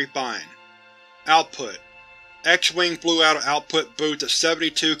 very fine. Output: X-Wing flew out of output booth at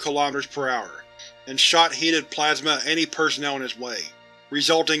 72 km/h and shot heated plasma at any personnel in his way,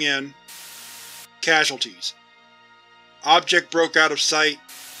 resulting in casualties. Object broke out of sight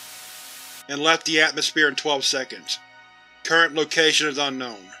and left the atmosphere in 12 seconds. Current location is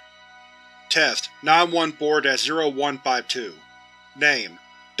unknown. Test 914-0152. Name: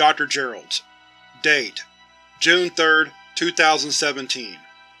 Dr. Geralds. Date: June 3, 2017.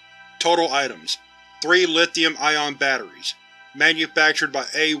 Total items: 3 lithium-ion batteries, manufactured by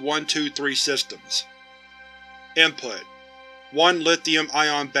A123 Systems. Input: 1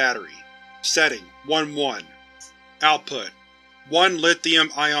 lithium-ion battery. Setting: 1-1. Output: 1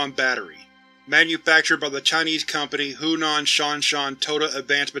 lithium-ion battery, manufactured by the Chinese company Hunan Shanshan Toda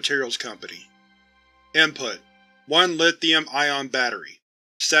Advanced Materials Company. Input: 1 lithium-ion battery.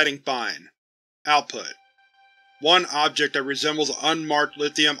 Setting: fine. Output: 1 object that resembles an unmarked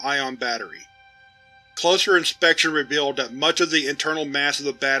lithium-ion battery. Closer inspection revealed that much of the internal mass of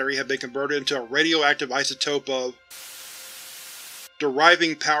the battery had been converted into a radioactive isotope of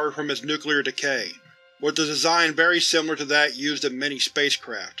deriving power from its nuclear decay, with a design very similar to that used in many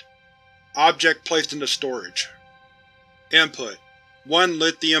spacecraft. Object placed into storage. Input: 1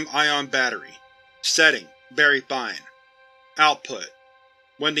 lithium-ion battery. Setting: very fine. Output: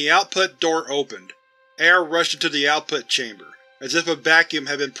 when the output door opened, air rushed into the output chamber, as if a vacuum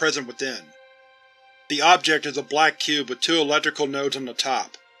had been present within. The object is a black cube with 2 electrical nodes on the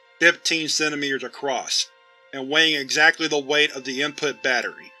top, 15 cm across, and weighing exactly the weight of the input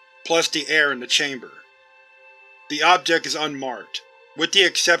battery, plus the air in the chamber. The object is unmarked, with the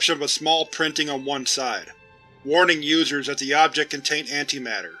exception of a small printing on one side, warning users that the object contained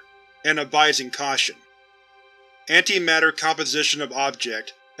antimatter, and advising caution. Antimatter composition of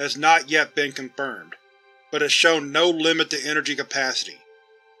object has not yet been confirmed, but has shown no limit to energy capacity.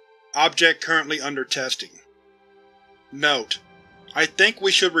 Object currently under testing. Note: I think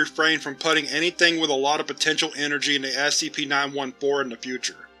we should refrain from putting anything with a lot of potential energy into SCP-914 in the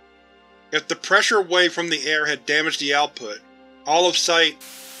future. If the pressure wave from the air had damaged the output, all of Site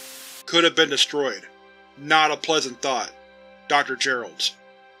could have been destroyed. Not a pleasant thought. Dr. Geralds.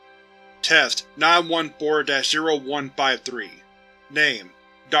 Test 914-0153. Name: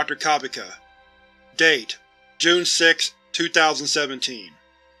 Dr. Kapika. Date: June 6, 2017.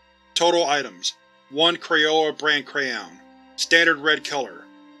 Total items: 1 Crayola brand crayon, standard red color.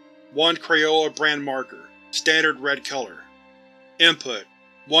 1 Crayola brand marker, standard red color. Input: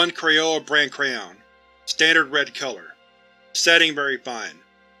 1 Crayola brand crayon, standard red color. Setting: very fine.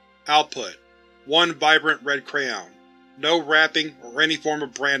 Output: 1 vibrant red crayon, no wrapping or any form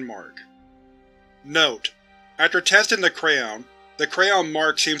of brand mark. Note: after testing the crayon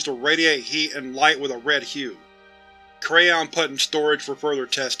mark seems to radiate heat and light with a red hue. Crayon put in storage for further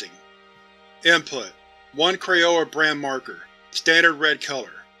testing. Input: 1 Crayola brand marker, standard red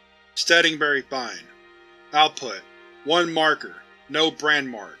color. Setting: very fine. Output: 1 marker, no brand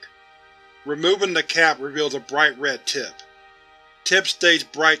mark. Removing the cap reveals a bright red tip. Tip stays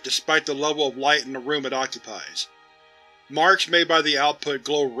bright despite the level of light in the room it occupies. Marks made by the output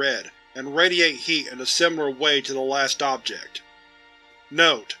glow red and radiate heat in a similar way to the last object.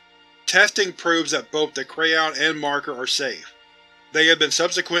 Note: testing proves that both the crayon and marker are safe. They have been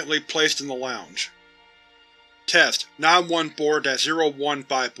subsequently placed in the lounge. Test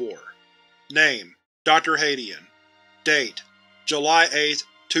 914-0154. Name: Dr. Hadian. Date: July 8,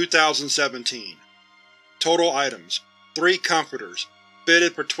 2017. Total items: 3 comforters,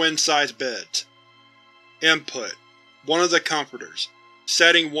 fitted for twin-size beds. Input: 1 of the comforters.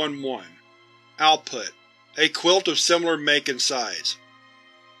 Setting: 1-1. Output: a quilt of similar make and size.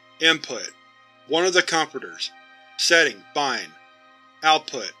 Input: 1 of the comforters. Setting: fine.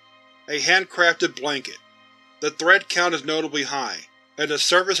 Output: a handcrafted blanket. The thread count is notably high, and the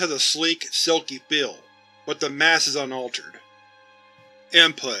surface has a sleek, silky feel, but the mass is unaltered.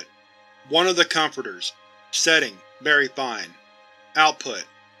 Input: 1 of the comforters. Setting: very fine. Output: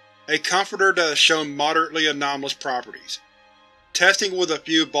 a comforter that has shown moderately anomalous properties. Testing with a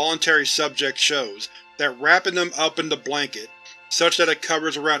few voluntary subjects shows that wrapping them up in the blanket, such that it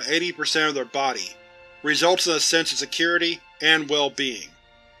covers around 80% of their body, results in a sense of security and well-being.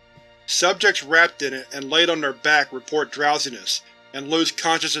 Subjects wrapped in it and laid on their back report drowsiness and lose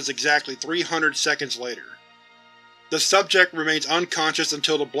consciousness exactly 300 seconds later. The subject remains unconscious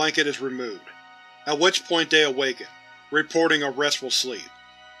until the blanket is removed, at which point they awaken, reporting a restful sleep.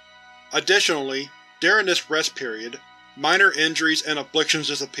 Additionally, during this rest period, minor injuries and afflictions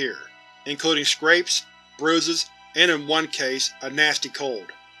disappear, including scrapes, bruises, and in one case, a nasty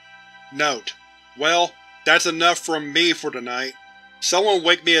cold. Note: well, that's enough from me for tonight. Someone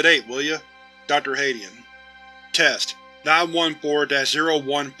wake me at 8, will ya? Dr. Hadian. Test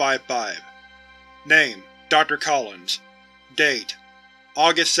 914-0155. Name: Dr. Collins. Date: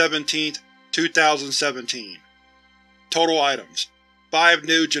 August 17, 2017. Total items: 5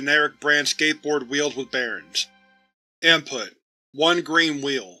 new generic brand skateboard wheels with bearings. Input: 1 green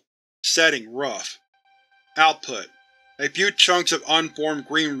wheel. Setting: rough. Output: a few chunks of unformed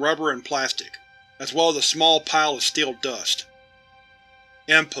green rubber and plastic, as well as a small pile of steel dust.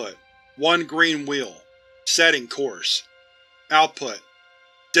 Input: 1 green wheel. Setting: coarse. Output: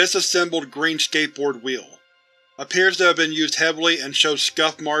 disassembled green skateboard wheel. Appears to have been used heavily and shows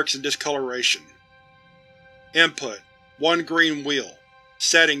scuff marks and discoloration. Input: 1 green wheel.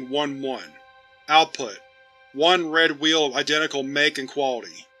 Setting: 1-1. Output: 1 red wheel of identical make and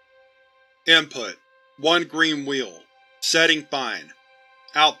quality. Input: 1 green wheel. Setting: fine.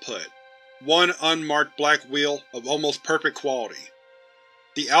 Output: 1 unmarked black wheel of almost perfect quality.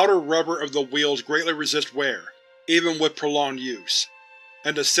 The outer rubber of the wheels greatly resists wear, even with prolonged use,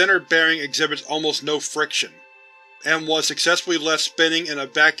 and the center bearing exhibits almost no friction, and was successfully left spinning in a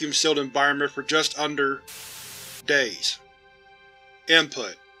vacuum-sealed environment for just under days.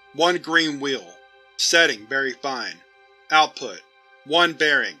 Input: 1 green wheel. Setting: very fine. Output: 1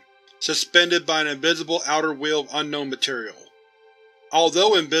 bearing, suspended by an invisible outer wheel of unknown material.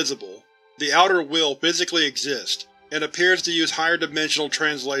 Although invisible, the outer wheel physically exists, and appears to use higher dimensional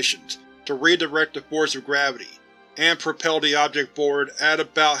translations to redirect the force of gravity, and propel the object forward at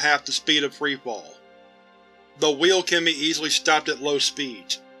about half the speed of freefall. The wheel can be easily stopped at low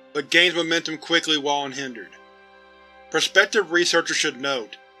speeds, but gains momentum quickly while unhindered. Prospective researchers should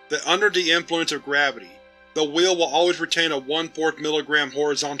note that under the influence of gravity, the wheel will always retain a 1/4 mg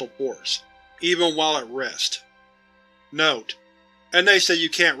horizontal force, even while at rest. Note: and they say you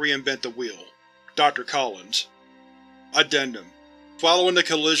can't reinvent the wheel. Dr. Collins. Addendum: following the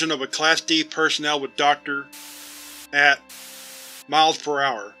collision of a Class D personnel with Dr. at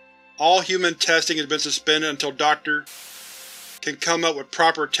mph, all human testing has been suspended until Dr. can come up with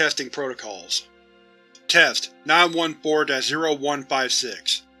proper testing protocols. Test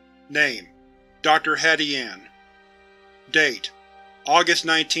 914-0156. Name: Dr. Hattie Ann. Date: August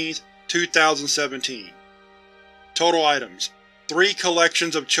 19, 2017. Total items: 3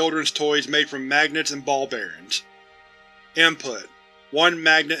 collections of children's toys made from magnets and ball bearings. Input: 1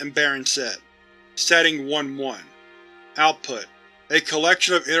 magnet and bearing set. Setting 1-1. Output: a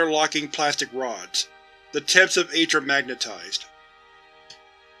collection of interlocking plastic rods. The tips of each are magnetized.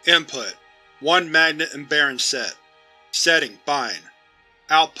 Input: 1 magnet and bearing set. Setting: fine.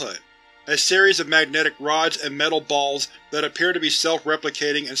 Output: a series of magnetic rods and metal balls that appear to be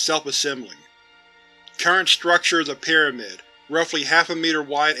self-replicating and self-assembling. Current structure is a pyramid, roughly half a meter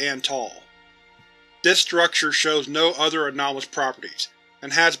wide and tall. This structure shows no other anomalous properties,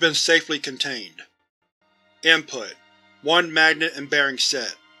 and has been safely contained. Input: 1 magnet and bearing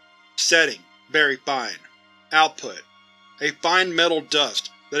set. Setting: very fine. Output: a fine metal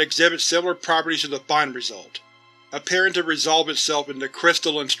dust that exhibits similar properties to the fine result, appearing to resolve itself into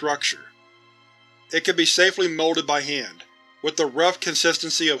crystalline structure. It can be safely molded by hand, with the rough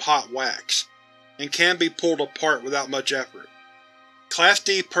consistency of hot wax, and can be pulled apart without much effort. Class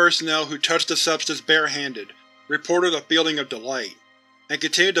D personnel who touched the substance barehanded reported a feeling of delight, and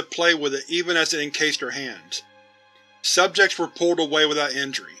continued to play with it even as it encased their hands. Subjects were pulled away without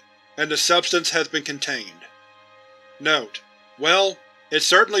injury, and the substance has been contained. Note: well, it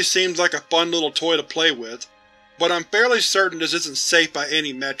certainly seems like a fun little toy to play with, but I'm fairly certain this isn't safe by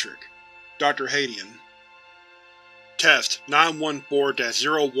any metric. Dr. Hadian. Test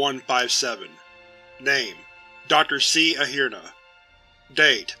 914-0157. Name: Dr. C. Ahirna.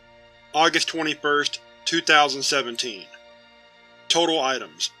 Date: August 21, 2017. Total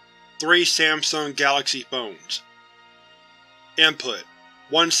items: 3 Samsung Galaxy phones. Input: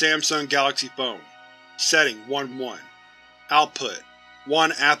 1 Samsung Galaxy phone. Setting: 1-1. Output: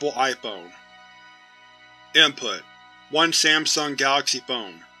 1 Apple iPhone. Input: 1 Samsung Galaxy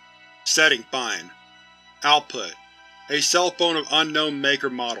phone. Setting: fine. Output: a cell phone of unknown make or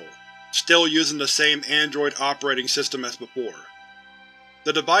model, still using the same Android operating system as before.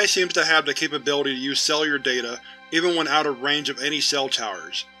 The device seems to have the capability to use cellular data even when out of range of any cell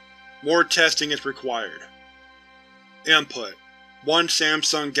towers. More testing is required. Input: 1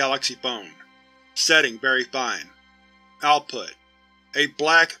 Samsung Galaxy phone. Setting: very fine. Output: a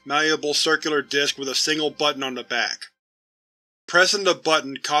black, malleable circular disc with a single button on the back. Pressing the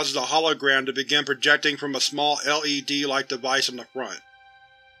button causes a hologram to begin projecting from a small LED-like device on the front.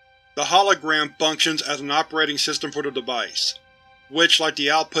 The hologram functions as an operating system for the device, which, like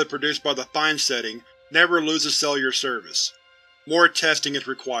the output produced by the fine setting, never loses cellular service. More testing is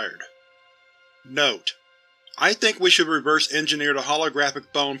required. Note: I think we should reverse engineer the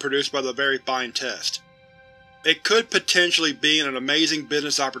holographic phone produced by the very fine test. It could potentially be an amazing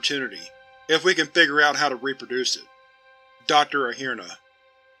business opportunity, if we can figure out how to reproduce it. Dr. Ahirna.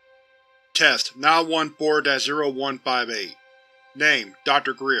 Test 914-0158. Name: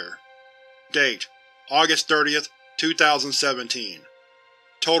 Dr. Greer. Date: August 30, 2017.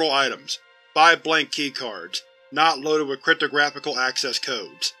 Total items: 5 blank keycards, not loaded with cryptographical access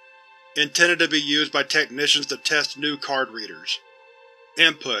codes. Intended to be used by technicians to test new card readers.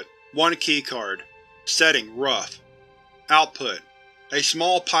 Input: 1 keycard. Setting: rough. Output: a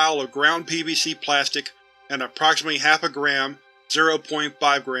small pile of ground PVC plastic and approximately half a gram,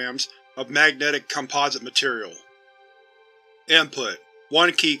 0.5 grams, of magnetic composite material. Input: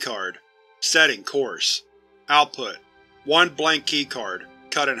 1 keycard. Setting: coarse. Output: 1 blank keycard,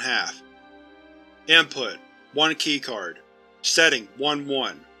 cut in half. Input: 1 keycard. Setting: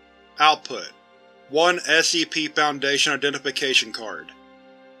 1-1. Output: 1 SCP Foundation identification card.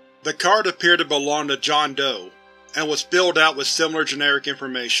 The card appeared to belong to John Doe, and was filled out with similar generic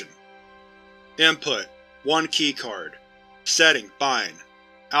information. Input: 1 keycard. Setting: fine.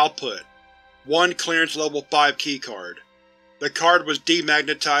 Output: 1 Clearance Level 5 keycard. The card was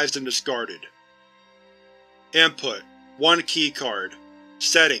demagnetized and discarded. Input: 1 keycard.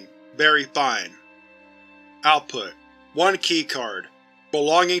 Setting: very fine. Output: 1 keycard,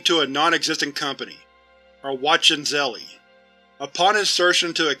 belonging to a non-existent company, or Wachinzelli. Upon insertion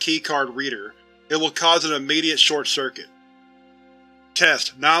into a keycard reader, it will cause an immediate short circuit.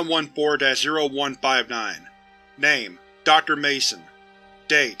 Test 914-0159. Name: Dr. Mason.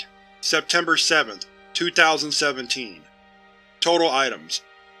 Date: September 7th, 2017. Total items: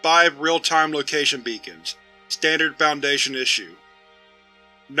 5 real-time location beacons. Standard Foundation issue.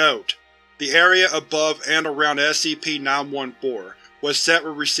 Note: the area above and around SCP-914 was set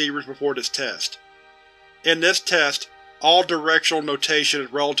with receivers before this test. In this test, all directional notation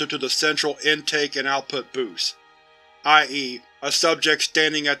is relative to the central intake and output booths, i.e., a subject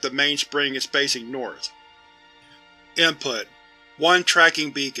standing at the mainspring is facing north. Input: 1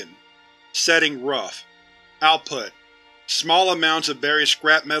 tracking beacon. Setting: rough. Output: small amounts of various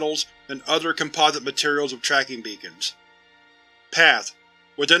scrap metals and other composite materials of tracking beacons. Path: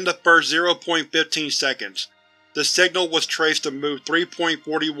 within the first 0.15 seconds, the signal was traced to move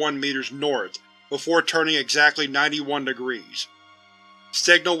 3.41 meters north before turning exactly 91 degrees.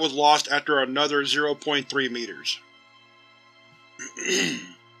 Signal was lost after another 0.3 meters.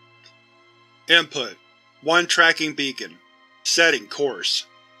 Input: 1 tracking beacon. Setting: coarse.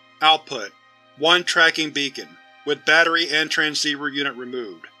 Output: 1 tracking beacon, with battery and transceiver unit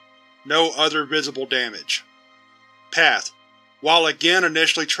removed. No other visible damage. Path: while again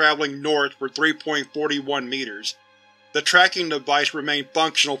initially traveling north for 3.41 meters, the tracking device remained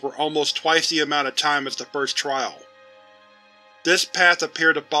functional for almost twice the amount of time as the first trial. This path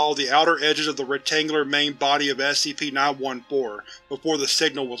appeared to follow the outer edges of the rectangular main body of SCP-914 before the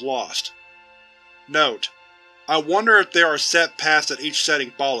signal was lost. Note: I wonder if there are set paths that each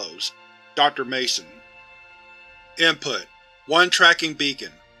setting follows. Dr. Mason. Input: 1 tracking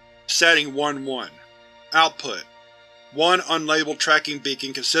beacon. Setting: 1-1. Output: 1 unlabeled tracking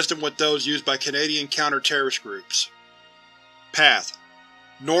beacon consistent with those used by Canadian counter-terrorist groups. Path: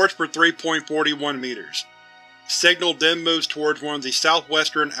 north for 3.41 meters. Signal then moves towards one of the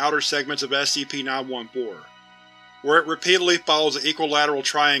southwestern outer segments of SCP-914, where it repeatedly follows the equilateral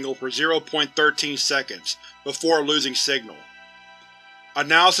triangle for 0.13 seconds before losing signal.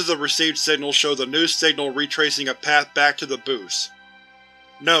 Analysis of received signal shows a new signal retracing a path back to the booths.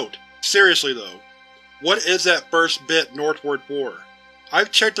 Note: seriously though, what is that first bit northward for?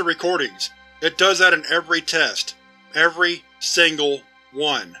 I've checked the recordings. It does that in every test. Every single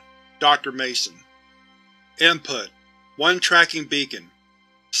one. Dr. Mason. Input: 1 tracking beacon.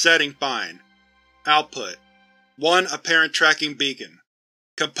 Setting: fine. Output: 1 apparent tracking beacon.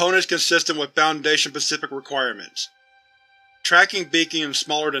 Components consistent with Foundation-specific requirements. Tracking beacon is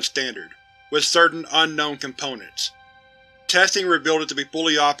smaller than standard, with certain unknown components. Testing revealed it to be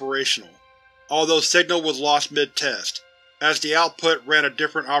fully operational, although signal was lost mid-test, as the output ran a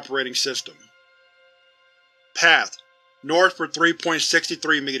different operating system. Path: north for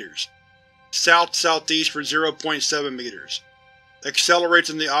 3.63 meters. South-southeast for 0.7 meters. Accelerates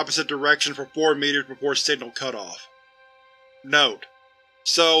in the opposite direction for 4 meters before signal cutoff. Note: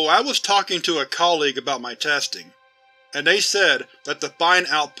 so I was talking to a colleague about my testing, and they said that the fine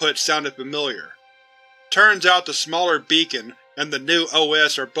output sounded familiar. Turns out the smaller beacon and the new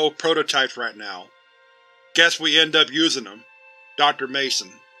OS are both prototypes right now. Guess we end up using them. Dr.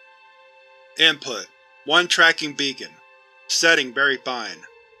 Mason. Input: 1 tracking beacon. Setting: very fine.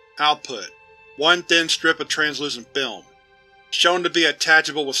 Output: 1 thin strip of translucent film, shown to be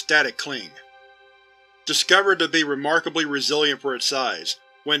attachable with static cling. Discovered to be remarkably resilient for its size,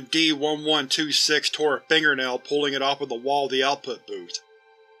 when D-1126 tore a fingernail pulling it off of the wall of the output booth.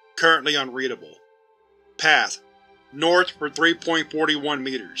 Currently unreadable. Path: north for 3.41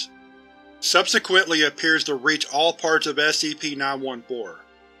 meters. Subsequently appears to reach all parts of SCP-914,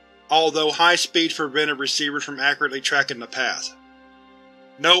 although high speeds prevented receivers from accurately tracking the path.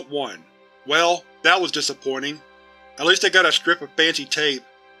 Note 1. Well, that was disappointing. At least I got a strip of fancy tape.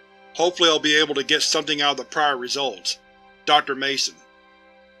 Hopefully I'll be able to get something out of the prior results. Dr. Mason.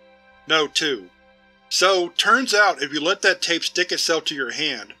 Note 2. So, turns out if you let that tape stick itself to your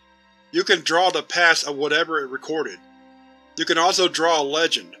hand, you can draw the past of whatever it recorded. You can also draw a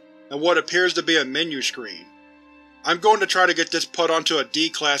legend, and what appears to be a menu screen. I'm going to try to get this put onto a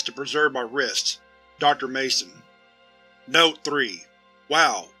D-class to preserve my wrists. Dr. Mason. Note 3.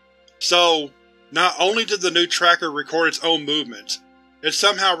 Wow. So, not only did the new tracker record its own movements, it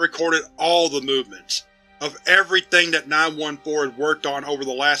somehow recorded all the movements of everything that 914 has worked on over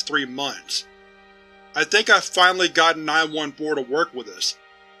the last 3 months. I think I've finally gotten 914 to work with us,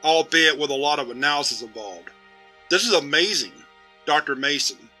 albeit with a lot of analysis involved. This is amazing. Dr.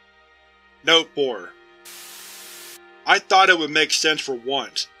 Mason. Note 4. I thought it would make sense for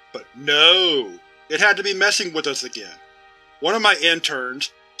once, but no! It had to be messing with us again. One of my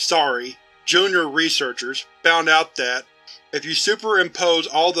interns, junior researchers, found out that if you superimpose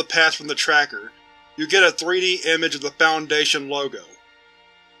all the paths from the tracker, you get a 3D image of the Foundation logo.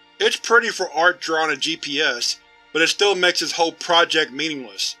 It's pretty for art drawn in GPS, but it still makes this whole project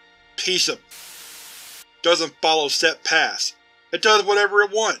meaningless. Piece of doesn't follow set paths. It does whatever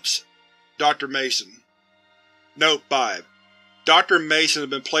it wants. Dr. Mason. Note 5. Dr. Mason has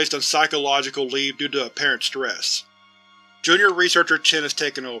been placed on psychological leave due to apparent stress. Junior Researcher Chen has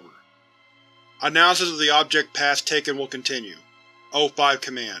taken over. Analysis of the object paths taken will continue. O5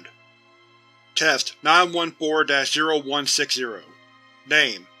 Command. Test 914-0160.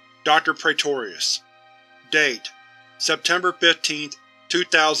 Name: Dr. Praetorius. Date: September 15,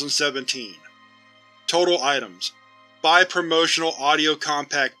 2017. Total items: 5 promotional audio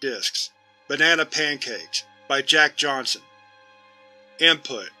compact discs. Banana Pancakes by Jack Johnson.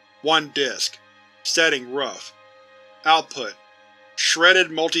 Input: 1 disc. Setting: rough. Output: shredded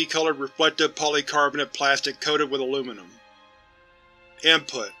multicolored reflective polycarbonate plastic coated with aluminum.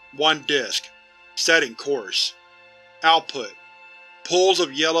 Input: 1 disc. Setting: coarse. Output: pools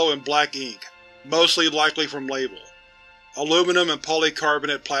of yellow and black ink, mostly likely from label. Aluminum and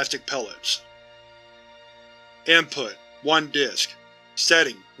polycarbonate plastic pellets. Input: 1 disc.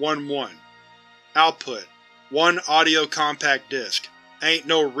 Setting: 1-1. Output: 1 audio compact disc. Ain't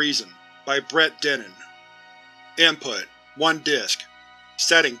No Reason by Brett Denon. Input: 1 disc.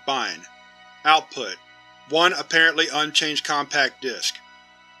 Setting: fine. Output: 1 apparently unchanged compact disc.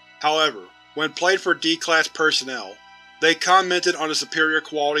 However, when played for D-Class personnel, they commented on the superior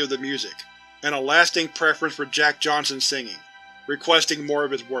quality of the music, and a lasting preference for Jack Johnson's singing, requesting more of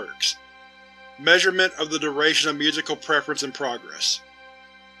his works. Measurement of the duration of musical preference in progress.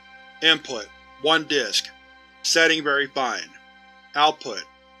 Input: 1 disc. Setting: very fine. Output: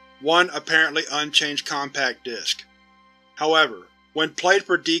 1 apparently unchanged compact disc. However, when played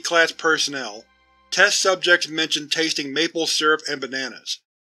for D-Class personnel, test subjects mentioned tasting maple syrup and bananas,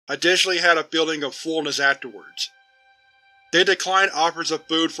 additionally had a feeling of fullness afterwards. They declined offers of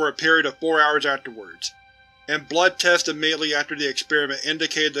food for a period of 4 hours afterwards, and blood tests immediately after the experiment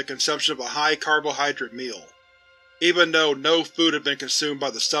indicated the consumption of a high-carbohydrate meal, even though no food had been consumed by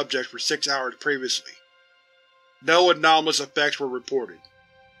the subjects for 6 hours previously. No anomalous effects were reported.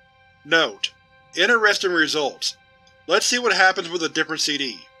 Note: interesting results. Let's see what happens with a different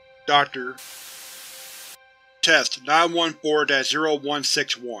CD. Dr. Test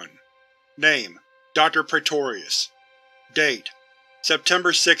 914-0161. Name: Dr. Praetorius. Date: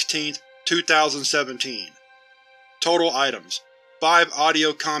 September 16, 2017. Total items: 5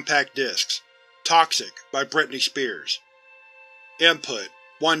 audio compact discs. Toxic by Britney Spears. Input: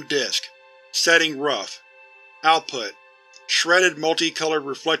 1 disc. Setting: rough. Output: shredded multicolored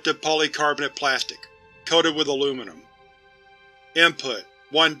reflective polycarbonate plastic, coated with aluminum. Input: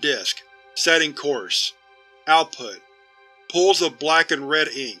 1 disc. Setting: coarse. Output: pools of black and red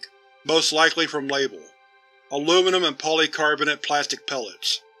ink, most likely from label. Aluminum and polycarbonate plastic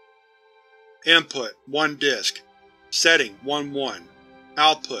pellets. Input: 1 disc. Setting: 1-1.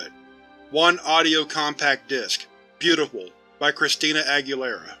 Output: 1 audio compact disc. Beautiful by Christina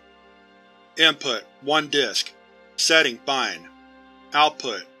Aguilera. Input: 1 disc. Setting: fine.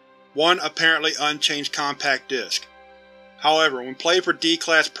 Output: 1 apparently unchanged compact disc. However, when played for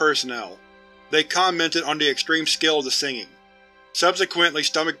D-Class personnel, they commented on the extreme skill of the singing. Subsequently,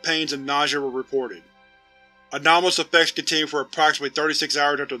 stomach pains and nausea were reported. Anomalous effects continued for approximately 36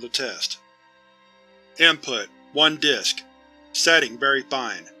 hours after the test. Input: 1 disc. Setting: very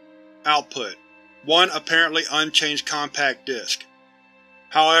fine. Output: 1 apparently unchanged compact disc.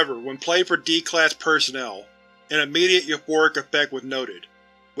 However, when played for D-Class personnel, an immediate euphoric effect was noted,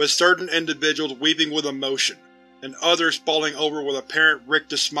 with certain individuals weeping with emotion, and others falling over with apparent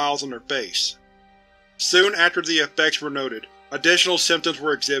rictus smiles on their face. Soon after the effects were noted, additional symptoms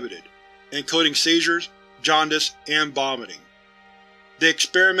were exhibited, including seizures, jaundice, and vomiting. The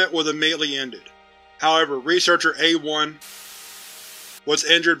experiment was immediately ended. However, researcher A1 was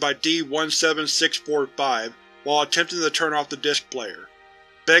injured by D-17645 while attempting to turn off the disc player,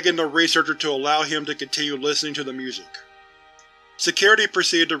 begging the researcher to allow him to continue listening to the music. Security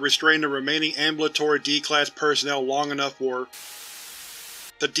proceeded to restrain the remaining ambulatory D-Class personnel long enough to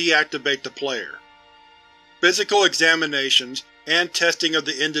deactivate the player. Physical examinations and testing of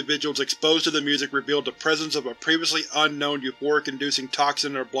the individuals exposed to the music revealed the presence of a previously unknown euphoric-inducing toxin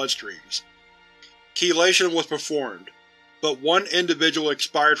in their bloodstreams. Chelation was performed, but 1 individual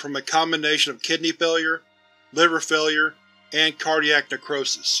expired from a combination of kidney failure, liver failure, and cardiac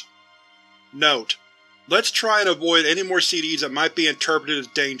necrosis. Note: let's try and avoid any more CDs that might be interpreted as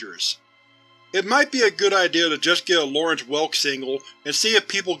dangerous. It might be a good idea to just get a Lawrence Welk single and see if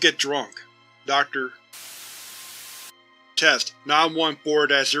people get drunk. Dr. Test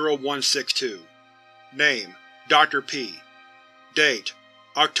 914-0162 Name: Dr. P. Date: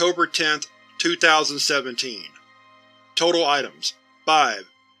 October 10th, 2017. Total items: 5.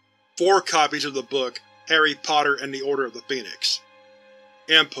 4 copies of the book Harry Potter and the Order of the Phoenix.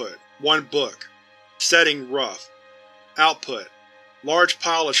 Input: 1 book. Setting: rough. Output: large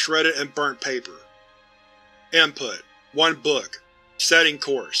pile of shredded and burnt paper. Input: 1 book. Setting: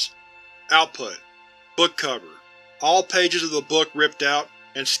 coarse. Output: book cover. All pages of the book ripped out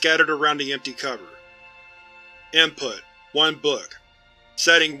and scattered around the empty cover. Input: 1 book.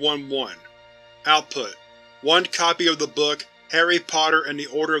 Setting: 1-1. Output: 1 copy of the book Harry Potter and the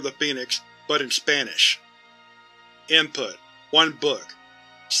Order of the Phoenix, but in Spanish. Input: 1 book.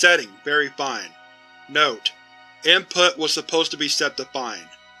 Setting: very fine. Note: input was supposed to be set to fine.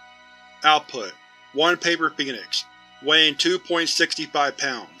 Output: 1 paper phoenix, weighing 2.65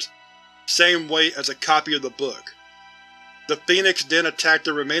 pounds. Same weight as a copy of the book. The phoenix then attacked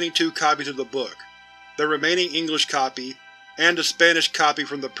the remaining 2 copies of the book, the remaining English copy, and the Spanish copy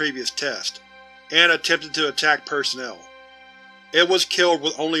from the previous test, and attempted to attack personnel. It was killed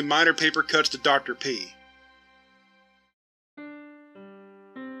with only minor paper cuts to Dr. P.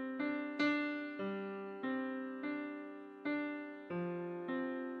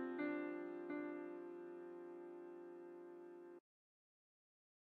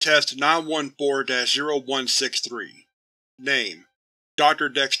 Test 914-0163 Name: Dr.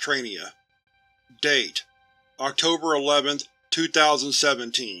 Dextrania. Date: October 11th,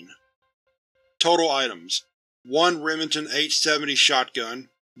 2017. Total items: 1 Remington 870 shotgun,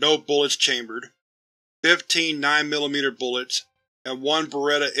 no bullets chambered, 15 9mm bullets, and 1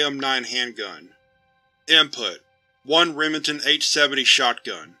 Beretta M9 handgun. Input: 1 Remington 870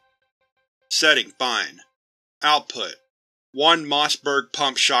 shotgun. Setting: fine. Output: 1 Mossberg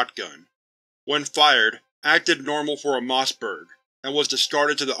pump shotgun. When fired, acted normal for a Mossberg, and was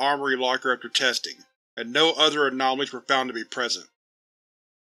discarded to the armory locker after testing, and no other anomalies were found to be present.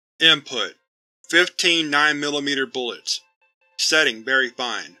 Input: 15 9mm bullets. Setting: very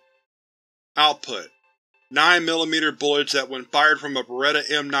fine. Output: 9mm bullets that when fired from a Beretta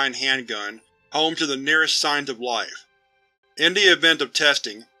M9 handgun home to the nearest signs of life. In the event of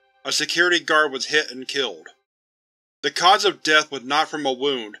testing, a security guard was hit and killed. The cause of death was not from a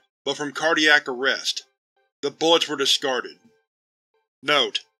wound, but from cardiac arrest. The bullets were discarded.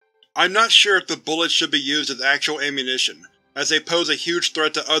 Note: I'm not sure if the bullets should be used as actual ammunition, as they pose a huge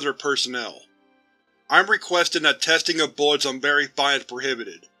threat to other personnel. I'm requesting that testing of bullets on very fine is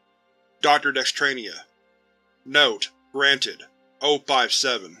prohibited. Dr. Dextrania. Note: granted.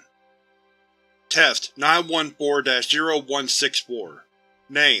 057. Test 914-0164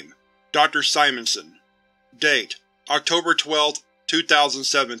 Name: Dr. Simonson. Date: October 12th,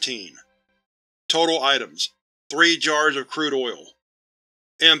 2017. Total items: 3 jars of crude oil.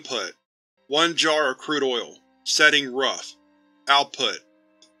 Input: 1 jar of crude oil. Setting: rough. Output: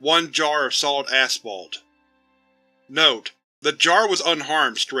 1 jar of solid asphalt. Note: the jar was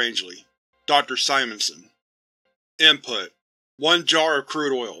unharmed, strangely. Dr. Simonson. Input: 1 jar of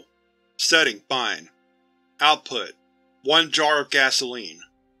crude oil. Setting: fine. Output: 1 jar of gasoline.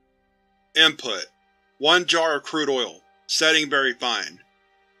 Input: 1 jar of crude oil. Setting: very fine.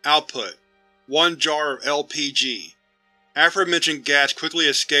 Output: 1 jar of LPG. Aforementioned gas quickly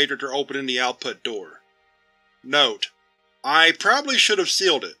escaped after opening the output door. Note: I probably should have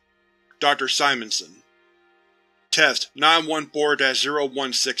sealed it. Dr. Simonson. Test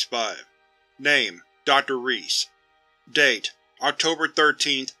 914-0165 Name: Dr. Reese. Date: October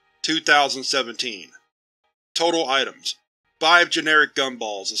 13th, 2017. Total items: 5 generic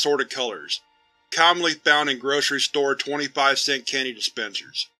gumballs, assorted colors, commonly found in grocery store 25-cent candy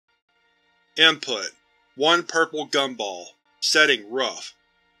dispensers. Input: 1 purple gumball. Setting: rough.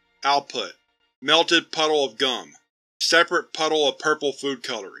 Output: melted puddle of gum. Separate puddle of purple food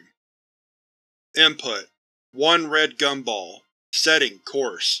coloring. Input: 1 red gumball. Setting: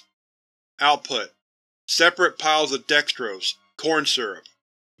 coarse. Output: separate piles of dextrose, corn syrup,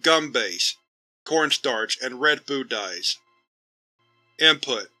 gum base, cornstarch, and red food dyes.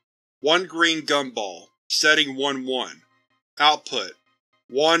 Input: 1 green gumball. Setting: 1-1. Output: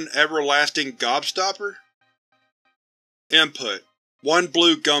 1 everlasting gobstopper? Input: 1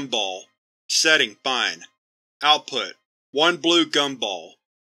 blue gumball. Setting: fine. Output: 1 blue gumball.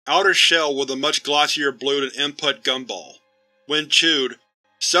 Outer shell with a much glossier blue than input gumball. When chewed,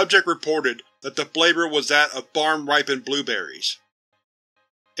 subject reported that the flavor was that of farm-ripened blueberries.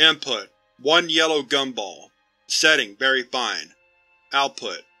 Input: 1 yellow gumball. Setting: very fine.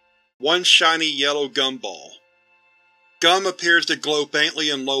 Output: 1 shiny yellow gumball. Gum appears to glow faintly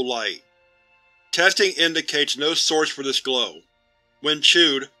in low light. Testing indicates no source for this glow. When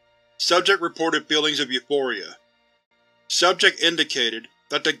chewed, subject reported feelings of euphoria. Subject indicated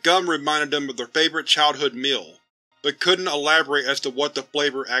that the gum reminded them of their favorite childhood meal, but couldn't elaborate as to what the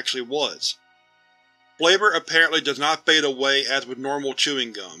flavor actually was. Flavor apparently does not fade away as with normal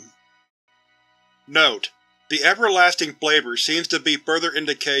chewing gum. Note: the everlasting flavor seems to be further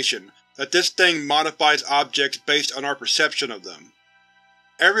indication that this thing modifies objects based on our perception of them.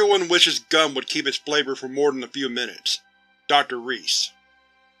 Everyone wishes gum would keep its flavor for more than a few minutes. Dr. Reese.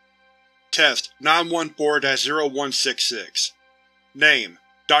 Test 914-0166. Name: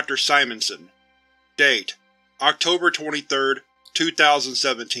 Dr. Simonson. Date: October 23,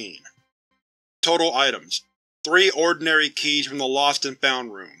 2017. Total items: 3 ordinary keys from the Lost and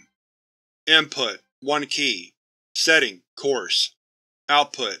Found room. Input: 1 key. Setting: coarse.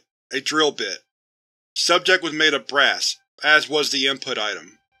 Output: a drill bit. Subject was made of brass, as was the input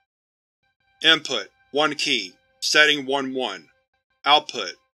item. Input: 1 key. Setting: 1-1.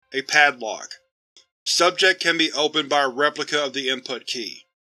 Output: a padlock. Subject can be opened by a replica of the input key.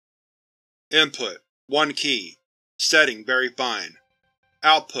 Input: 1 key. Setting: very fine.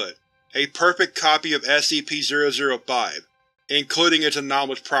 Output: a perfect copy of SCP-005, including its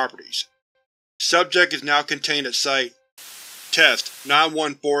anomalous properties. Subject is now contained at Site. Test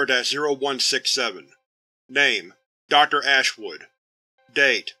 914-0167. Name: Dr. Ashwood.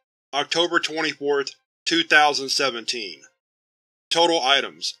 Date: October 24, 2017. Total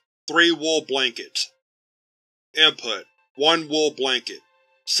items: 3 wool blankets. Input: 1 wool blanket.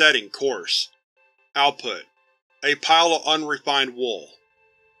 Setting: coarse. Output: a pile of unrefined wool.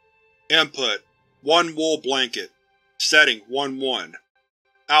 Input: 1 wool blanket. Setting: 1-1.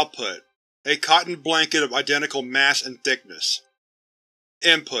 Output: a cotton blanket of identical mass and thickness.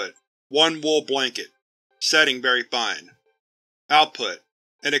 Input: 1 wool blanket. Setting: very fine. Output: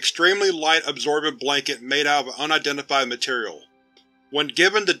 an extremely light absorbent blanket made out of an unidentified material. When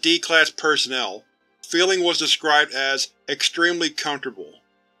given to D-Class personnel, feeling was described as extremely comfortable.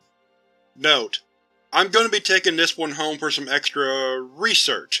 Note: I'm going to be taking this one home for some extra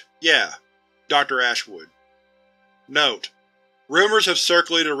research. Yeah. Dr. Ashwood. Note: rumors have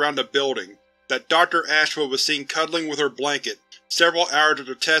circulated around the building that Dr. Ashwood was seen cuddling with her blanket several hours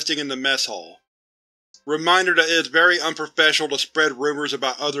after testing in the mess hall. Reminder that it is very unprofessional to spread rumors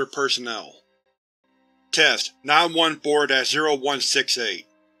about other personnel. Test 914-0168.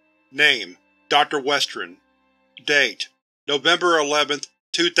 Name: Dr. Westron. Date: November 11,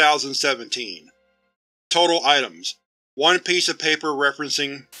 2017. Total items: 1 piece of paper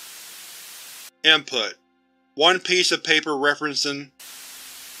referencing. Input: 1 piece of paper referencing.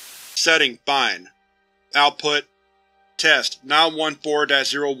 Setting: fine. Output: Test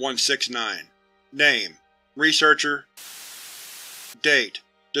 914-0169. Name: Researcher. Date: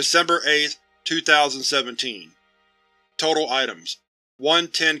 December 8, 2017. Total items: 1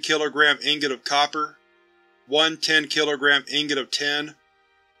 10-kilogram ingot of copper, 1 10-kilogram ingot of tin,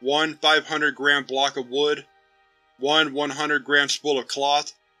 1 500-gram block of wood, 1 100-gram spool of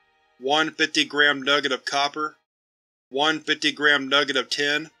cloth, 1 50-gram nugget of copper, 1 50-gram nugget of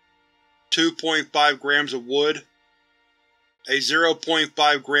tin, 2.5 grams of wood, a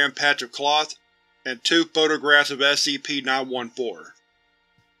 0.5-gram patch of cloth, and 2 photographs of SCP-914.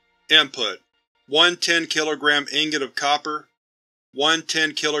 Input: 1 10-kilogram ingot of copper, 1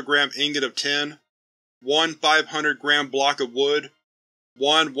 10-kilogram ingot of tin, 1 500-gram block of wood,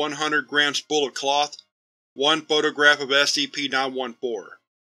 1 100-gram spool of cloth, 1 photograph of SCP-914.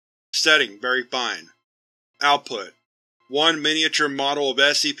 Setting: very fine. Output: 1 miniature model of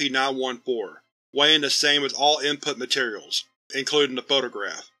SCP-914, weighing the same as all input materials, including the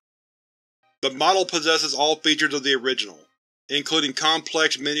photograph. The model possesses all features of the original, including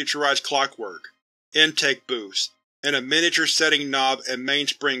complex miniaturized clockwork, intake booths, and a miniature setting knob and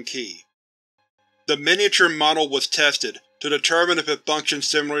mainspring key. The miniature model was tested to determine if it functions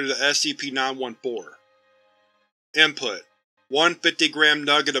similarly to SCP-914. Input: 1 50-gram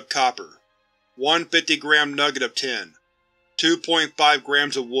nugget of copper, 1 50-gram nugget of tin, 2.5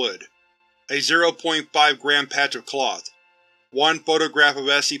 grams of wood, a 0.5-gram patch of cloth, 1 photograph of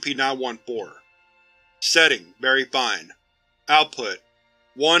SCP-914. Setting: very fine. Output: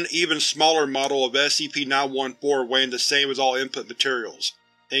 1 even smaller model of SCP-914 weighing the same as all input materials,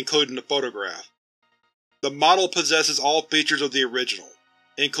 including the photograph. The model possesses all features of the original,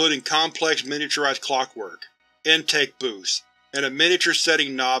 including complex miniaturized clockwork, intake booths, and a miniature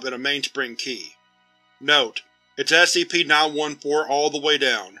setting knob and a mainspring key. Note: it's SCP-914 all the way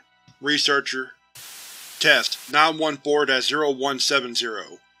down. Researcher. Test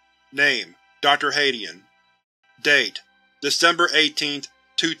 914-0170. Name: Dr. Hadian. Date: December 18,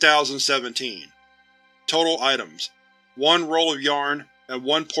 2017. Total items: 1 roll of yarn and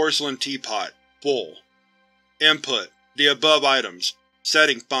 1 porcelain teapot, full. Input: the above items.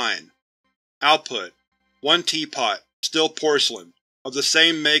 Setting: fine. Output: 1 teapot, still porcelain, of the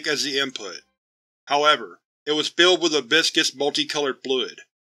same make as the input. However, it was filled with a viscous, multicolored fluid.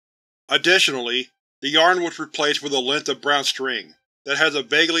 Additionally, the yarn was replaced with a length of brown string that has a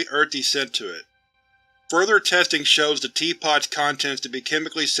vaguely earthy scent to it. Further testing shows the teapot's contents to be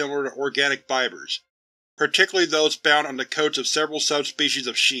chemically similar to organic fibers, particularly those found on the coats of several subspecies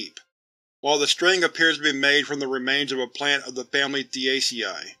of sheep, while the string appears to be made from the remains of a plant of the family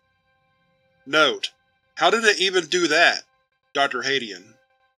Diaceae. Note: how did it even do that? Dr. Hadian.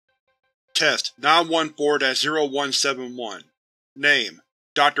 Test 914-0171. Name: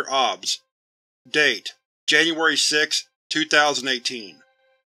 Dr. Obbs. Date: January 6, 2018.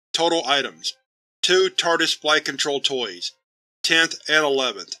 Total items: 2 TARDIS flight control toys, 10th and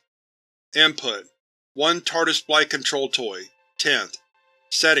 11th. Input: 1 TARDIS flight control toy, 10th.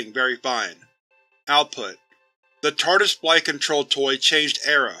 Setting: very fine. Output: the TARDIS flight control toy changed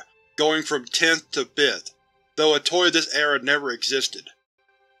era, going from 10th to 5th, though a toy of this era never existed.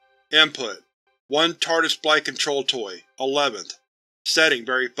 Input: 1 TARDIS flight control toy, 11th. Setting: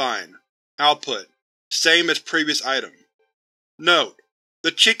 very fine. Output: same as previous item. Note: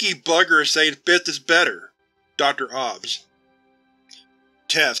 the cheeky bugger is saying 5th is better. Dr. Obbs.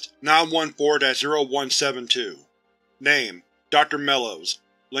 Test 914-0172. Name: Dr. Mellows.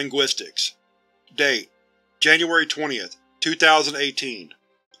 Linguistics. Date: January 20th, 2018.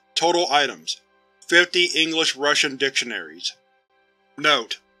 Total items: 50 English-Russian dictionaries.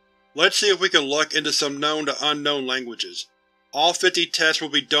 Note: let's see if we can luck into some known to unknown languages. All 50 tests will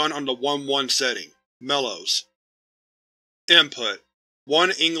be done on the 1-1 setting. Mellows. Input: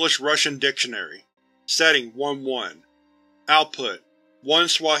 1 English-Russian dictionary. Setting: 1-1. Output: 1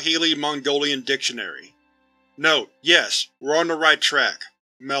 Swahili-Mongolian dictionary. Note: yes, we're on the right track.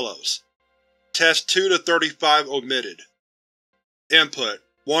 Mellows. Test 2-35 omitted. Input: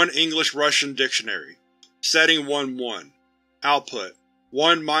 1 English-Russian dictionary. Setting: 1-1. Output: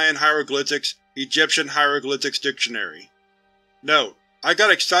 1 Mayan hieroglyphics, Egyptian hieroglyphics dictionary. Note: I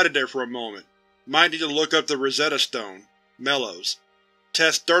got excited there for a moment. Might need to look up the Rosetta Stone. Mellows.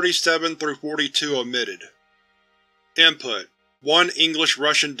 Test 37-42 omitted. Input: 1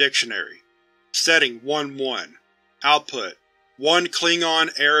 English-Russian dictionary. Setting: 1-1. Output: 1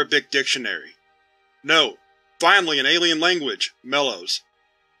 Klingon-Arabic dictionary. Note: finally an alien language. Mellows.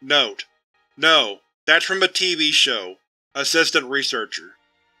 Note: no, that's from a TV show. Assistant Researcher.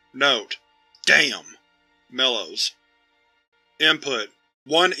 Note: damn. Mellows. Input: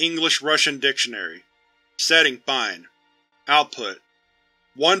 1 English-Russian dictionary. Setting: fine. Output: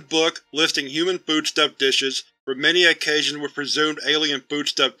 1 book listing human foodstuff dishes for many occasions with presumed alien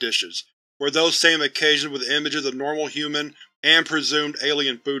foodstuff dishes, for those same occasions with images of normal human and presumed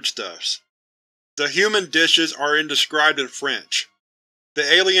alien foodstuffs. The human dishes are described in French. The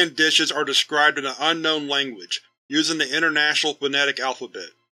alien dishes are described in an unknown language, using the International Phonetic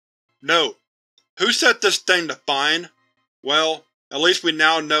Alphabet. Note: who set this thing to fine? Well, at least we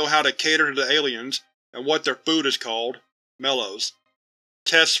now know how to cater to the aliens, and what their food is called. Mellows.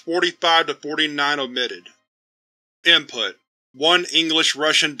 Tests 45-49 omitted. Input: 1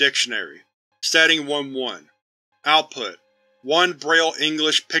 English-Russian dictionary. Setting: 1-1. Output: 1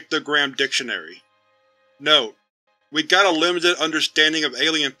 Braille-English pictogram dictionary. Note: we got a limited understanding of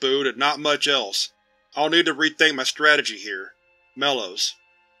alien food and not much else. I'll need to rethink my strategy here. Mellows.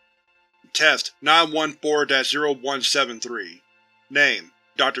 Test 914-0173. Name: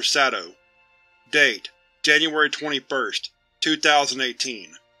 Dr. Sato. Date: January 21st,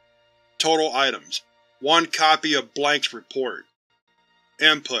 2018. Total items: 1 copy of Blank's report.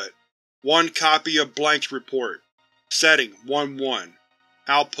 Input: 1 copy of Blank's report. Setting: 1-1.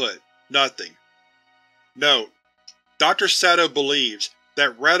 Output: nothing. Note: Dr. Sato believes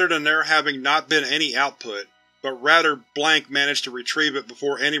that rather than there having not been any output, but rather Blank managed to retrieve it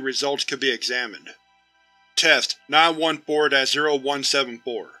before any results could be examined. Test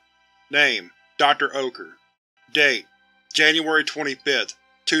 914-0174. Name: Dr. Oker. Date: January 25th,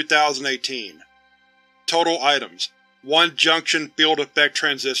 2018. Total items: 1 junction field effect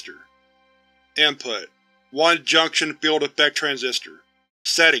transistor. Input: 1 junction field effect transistor.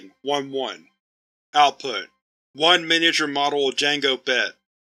 Setting: 1-1. Output: 1 miniature model of Jango Fett.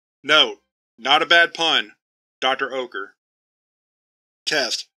 Note: not a bad pun. Dr. Oker.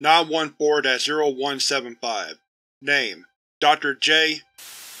 Test 914-0175 Name: Dr. J.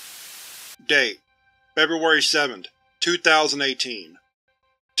 Date: February 7, 2018.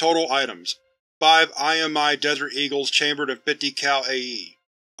 Total items: 5 IMI Desert Eagles chambered in 50 cal AE.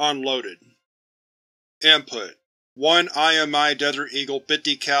 Unloaded. Input: 1 IMI Desert Eagle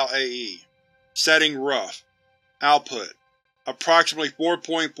 50 cal AE. Setting: rough. Output: approximately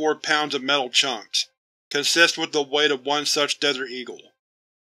 4.4 pounds of metal chunks. Consists with the weight of one such Desert Eagle.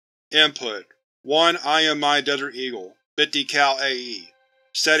 Input: 1 IMI Desert Eagle 50 cal AE.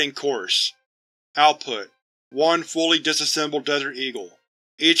 Setting: coarse. Output: 1 fully disassembled Desert Eagle,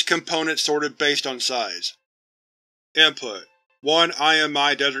 each component sorted based on size. Input: 1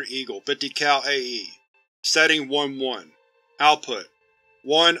 IMI Desert Eagle 50 cal AE. Setting: 1-1. Output: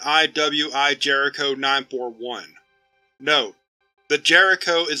 1 IWI Jericho 941. Note: the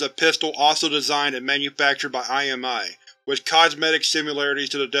Jericho is a pistol also designed and manufactured by IMI, with cosmetic similarities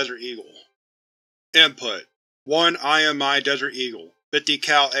to the Desert Eagle. Input: 1 IMI Desert Eagle 50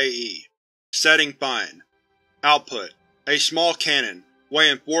 cal AE. Setting: fine. Output: a small cannon,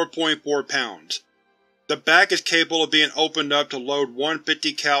 weighing 4.4 pounds. The back is capable of being opened up to load one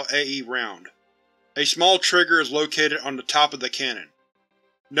 50 cal AE round. A small trigger is located on the top of the cannon.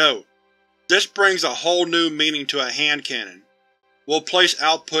 Note: this brings a whole new meaning to a hand cannon. Will place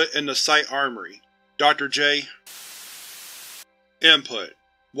output in the site armory. Dr. J. Input: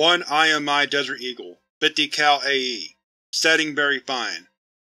 1 IMI Desert Eagle 50 cal AE. Setting: very fine.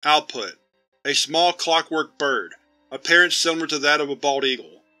 Output: a small clockwork bird, appearance similar to that of a bald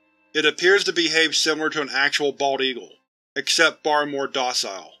eagle. It appears to behave similar to an actual bald eagle, except far more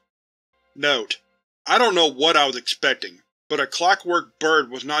docile. Note: I don't know what I was expecting, but a clockwork bird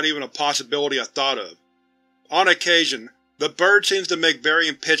was not even a possibility I thought of. On occasion, the bird seems to make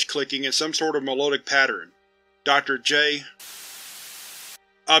varying pitch clicking in some sort of melodic pattern. Dr. J.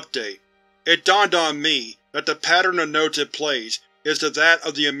 Update: it dawned on me that the pattern of notes it plays is to that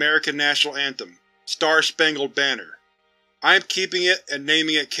of the American National Anthem, Star Spangled Banner. I am keeping it and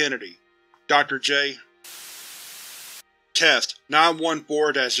naming it Kennedy. Dr. J. Test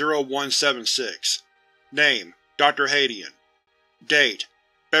 914-0176 Name: Dr. Hadian. Date: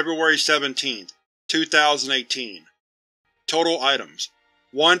 February 17, 2018. Total items: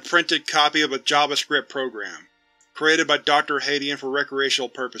 1 printed copy of a JavaScript program, created by Dr. Hadian for recreational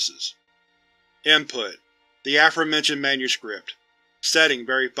purposes. Input: the aforementioned manuscript. Setting: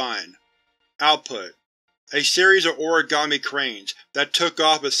 very fine. Output: a series of origami cranes that took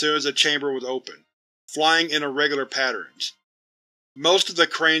off as soon as the chamber was opened, flying in irregular patterns. Most of the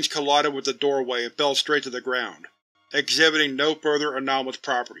cranes collided with the doorway and fell straight to the ground, exhibiting no further anomalous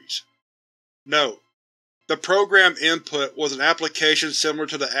properties. Note: the program input was an application similar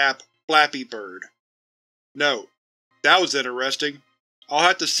to the app Flappy Bird. Note: that was interesting. I'll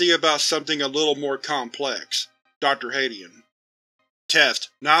have to see about something a little more complex. Dr. Hadian. Test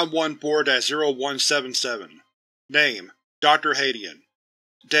 914-0177 Name: Dr. Hadian.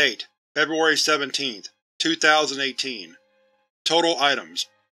 Date: February 17, 2018. Total items: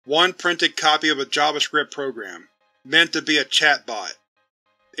 1 printed copy of a JavaScript program, meant to be a chatbot.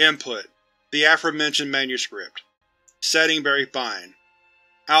 Input: the aforementioned manuscript. Setting: very fine.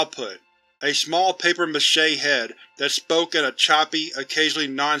 Output: a small papier-mâché head that spoke in a choppy, occasionally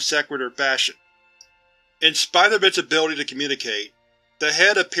non-sequitur fashion. In spite of its ability to communicate, the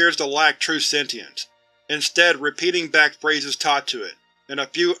head appears to lack true sentience, instead repeating back phrases taught to it, and a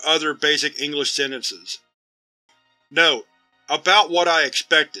few other basic English sentences. Note: about what I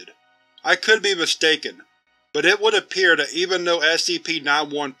expected. I could be mistaken, but it would appear that even though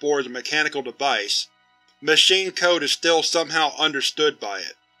SCP-914 is a mechanical device, machine code is still somehow understood by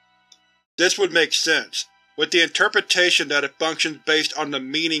it. This would make sense, with the interpretation that it functions based on the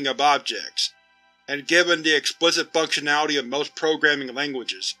meaning of objects, and given the explicit functionality of most programming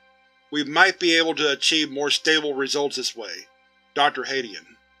languages, we might be able to achieve more stable results this way. Dr.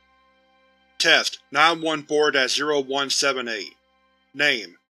 Hadian. Test 914-0178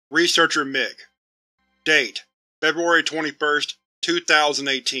 Name: Researcher Mick. Date: February 21,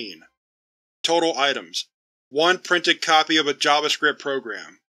 2018. Total items: 1 printed copy of a JavaScript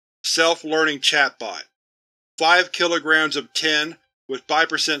program, self-learning chatbot, 5 kilograms of tin with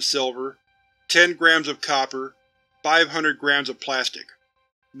 5% silver, 10 grams of copper, 500 grams of plastic.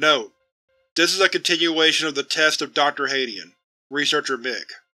 Note: this is a continuation of the test of Dr. Hadian, Researcher Mick.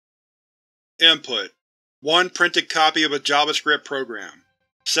 Input: 1 printed copy of a JavaScript program,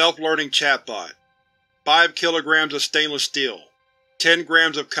 self-learning chatbot, 5 kilograms of stainless steel, 10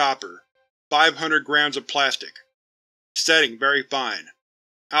 grams of copper, 500 grams of plastic. Setting: very fine.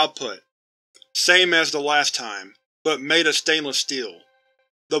 Output: same as the last time, but made of stainless steel,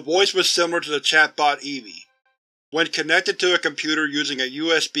 The voice was similar to the chatbot Evie. When connected to a computer using a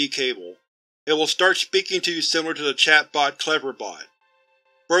USB cable, it will start speaking to you similar to the chatbot Cleverbot.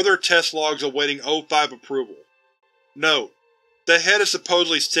 Further test logs awaiting O5 approval. Note: the head is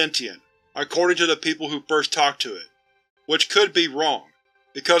supposedly sentient, according to the people who first talked to it, which could be wrong,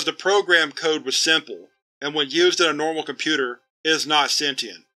 because the program code was simple, and when used in a normal computer, is not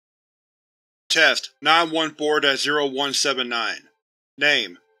sentient. Test 914-0179.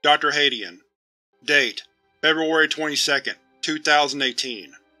 Name: Dr. Hadian. Date: February 22,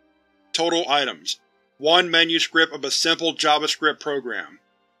 2018. Total items: 1 manuscript of a simple JavaScript program.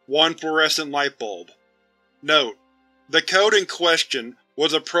 1 fluorescent light bulb. Note: the code in question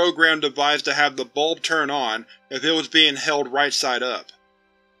was a program devised to have the bulb turn on if it was being held right side up.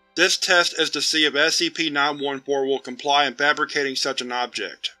 This test is to see if SCP-914 will comply in fabricating such an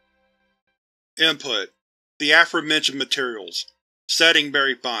object. Input: the aforementioned materials. Setting: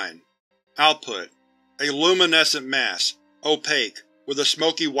 very fine. Output: a luminescent mass, opaque, with a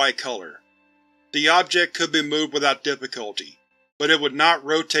smoky white color. The object could be moved without difficulty, but it would not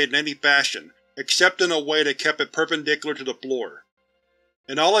rotate in any fashion except in a way that kept it perpendicular to the floor.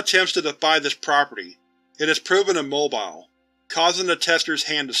 In all attempts to defy this property, it has proven immobile, causing the tester's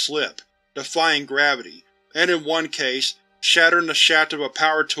hand to slip, defying gravity, and in one case, shattering the shaft of a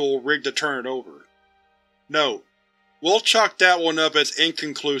power tool rigged to turn it over. Note: we'll chalk that one up as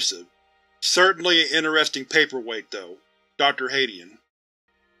inconclusive. Certainly an interesting paperweight, though. Dr. Hadian.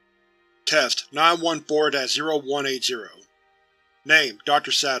 Test 914-0180. Name: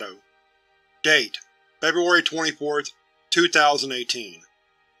 Dr. Sato. Date: February 24, 2018.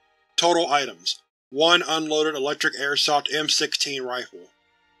 Total items: 1 unloaded electric airsoft M16 rifle.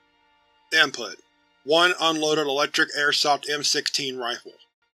 Input: 1 unloaded electric airsoft M16 rifle.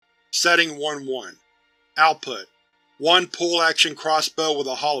 Setting: 1-1. Output: 1 pull-action crossbow with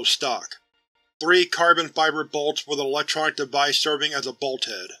a hollow stock. 3 carbon fiber bolts with an electronic device serving as a bolt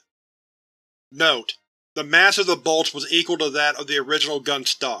head. Note: the mass of the bolts was equal to that of the original gun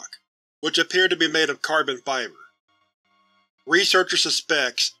stock, which appeared to be made of carbon fiber. Researcher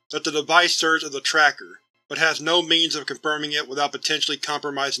suspects that the device serves as a tracker, but has no means of confirming it without potentially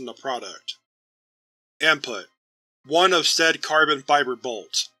compromising the product. Input: 1 of said carbon fiber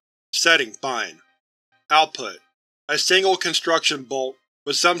bolts. Setting: fine. Output: a single construction bolt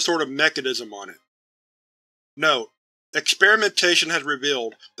with some sort of mechanism on it. Note: experimentation has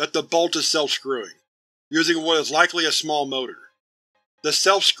revealed that the bolt is self-screwing, using what is likely a small motor. The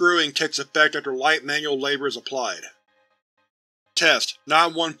self-screwing takes effect after light manual labor is applied. Test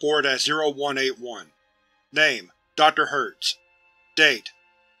 914-0181. Name: Dr. Hertz. Date: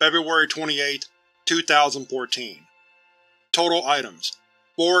 February 28, 2014. Total items: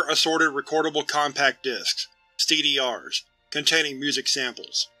 4 assorted recordable compact discs, CDRs, containing music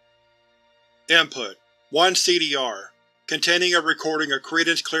samples. Input: 1 CDR, containing a recording of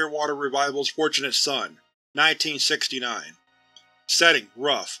Creedence Clearwater Revival's Fortunate Son, 1969. Setting: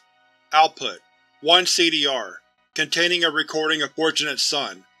 rough. Output: 1 CDR, containing a recording of Fortunate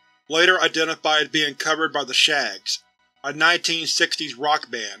Son, later identified as being covered by the Shags, a 1960s rock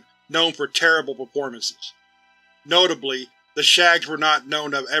band known for terrible performances. Notably, the Shags were not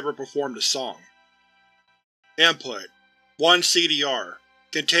known to have ever performed a song. Input: 1 CDR,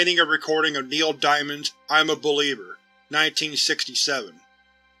 containing a recording of Neil Diamond's I'm a Believer, 1967.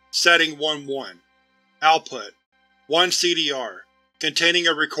 Setting: 1-1. Output: 1 CDR, containing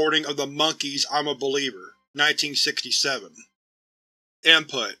a recording of the Monkees' I'm a Believer, 1967.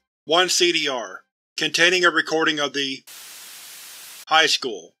 Input: 1 CDR, containing a recording of the High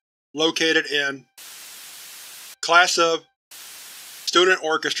School, located in Class of Student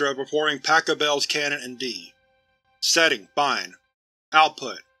Orchestra performing Pachelbel's Canon in D. Setting: fine.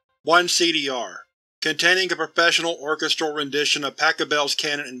 Output: 1 CDR, containing a professional orchestral rendition of Pachelbel's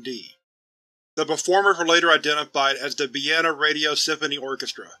Canon in D. The performers were later identified as the Vienna Radio Symphony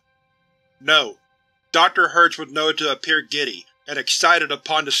Orchestra. Note: Dr. Hertz was noted to appear giddy and excited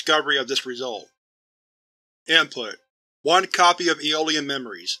upon discovery of this result. Input: 1 copy of Aeolian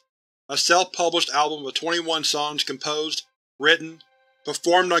Memories, a self-published album with 21 songs composed, written,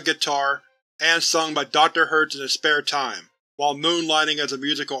 performed on guitar, and sung by Dr. Hertz in his spare time, while moonlighting as a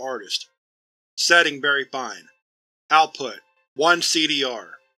musical artist. Setting: very fine. Output: 1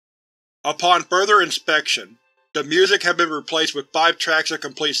 CDR. Upon further inspection, the music had been replaced with 5 tracks of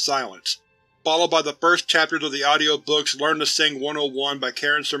complete silence, followed by the first chapters of the audiobooks Learn to Sing 101 by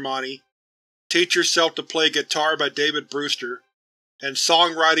Karen Sermani, Teach Yourself to Play Guitar by David Brewster, and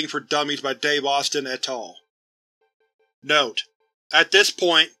Songwriting for Dummies by Dave Austin et al. Note: at this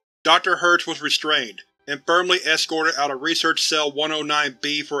point, Dr. Hertz was restrained and firmly escorted out of Research Cell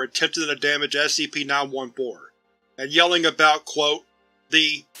 109-B for attempting to damage SCP-914, and yelling about, quote,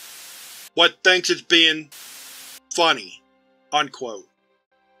 the what thinks it's being funny, unquote.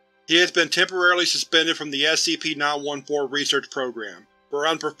 He has been temporarily suspended from the SCP-914 research program for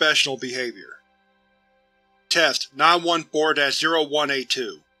unprofessional behavior. Test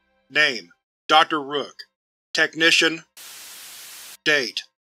 914-0182 Name: Dr. Rook. Technician. Date: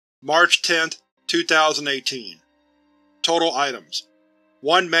 March 10, 2018. Total items: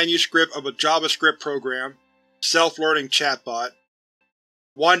 1 manuscript of a JavaScript program, self-learning chatbot.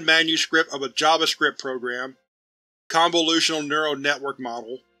 1 manuscript of a JavaScript program, convolutional neural network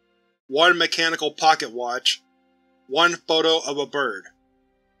model. 1 mechanical pocket watch. 1 photo of a bird.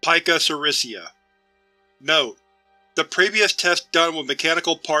 Pica sericea. Note: the previous test done with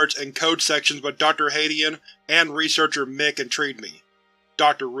mechanical parts and code sections by Dr. Hadian and researcher Mick intrigued me.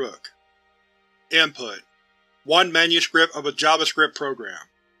 Dr. Rook. Input: 1 manuscript of a JavaScript program,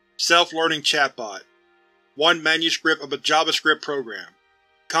 self-learning chatbot. 1 manuscript of a JavaScript program,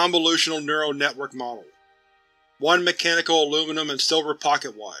 convolutional neural network model. 1 mechanical aluminum and silver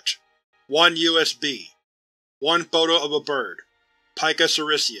pocket watch. 1 USB. 1 photo of a bird. Pica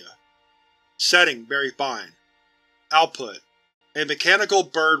sericea. Setting: very fine. Output: a mechanical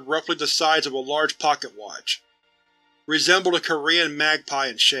bird roughly the size of a large pocket watch. Resembled a Korean magpie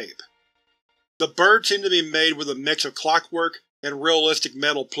in shape. The bird seemed to be made with a mix of clockwork and realistic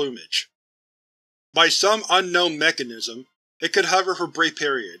metal plumage. By some unknown mechanism, it could hover for brief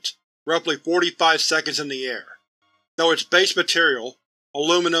periods, roughly 45 seconds in the air, though its base material,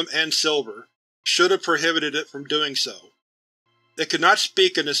 aluminum and silver, should have prohibited it from doing so. It could not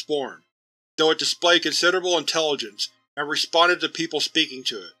speak in this form, though it displayed considerable intelligence and responded to people speaking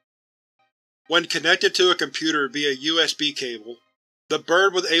to it. When connected to a computer via USB cable, the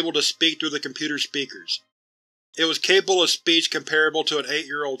bird was able to speak through the computer's speakers. It was capable of speech comparable to an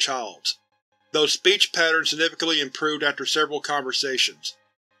 8-year-old child's, though speech patterns significantly improved after several conversations.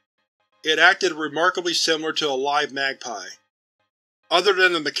 It acted remarkably similar to a live magpie. Other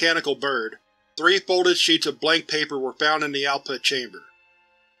than the mechanical bird, 3 folded sheets of blank paper were found in the output chamber.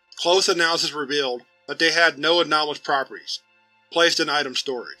 Close analysis revealed that they had no anomalous properties, placed in item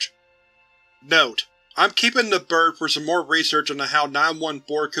storage. Note: I'm keeping the bird for some more research on how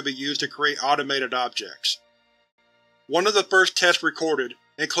 914 could be used to create automated objects. One of the first tests recorded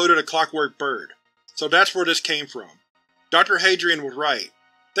included a clockwork bird, so that's where this came from. Dr. Hadrian was right.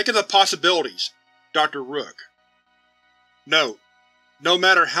 Think of the possibilities, Dr. Rook. Note: no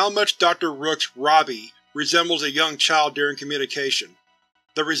matter how much Dr. Rook's Robbie resembles a young child during communication,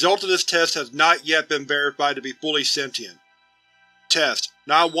 the result of this test has not yet been verified to be fully sentient. Test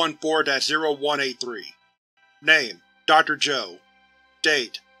 914-0183 Name: Dr. Joe.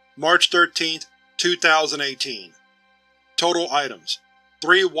 Date: March 13, 2018. Total items: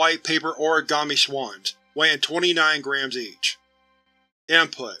 3 white paper origami swans, weighing 29 grams each.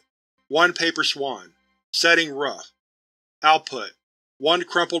 Input: 1 paper swan. Setting: rough. Output: 1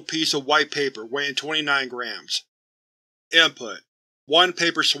 crumpled piece of white paper weighing 29 grams. Input: 1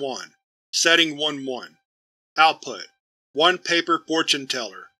 paper swan. Setting: 1-1. Output: 1 paper fortune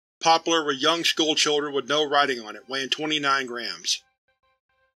teller, popular with young schoolchildren with no writing on it, weighing 29 grams.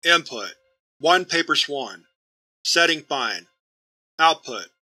 Input: 1 paper swan. Setting: fine. Output: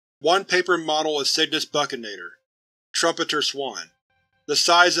 1 paper model of Cygnus buccinator, trumpeter swan, the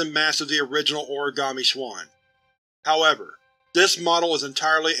size and mass of the original origami swan. However, this model is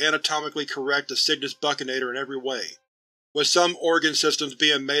entirely anatomically correct to Cygnus buccinator in every way, with some organ systems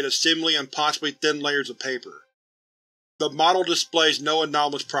being made of seemingly impossibly thin layers of paper. The model displays no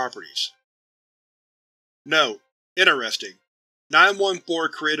anomalous properties. Note: interesting. 914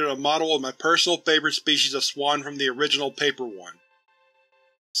 created a model of my personal favorite species of swan from the original paper one.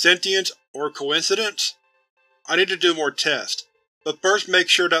 Sentience or coincidence? I need to do more tests, but first make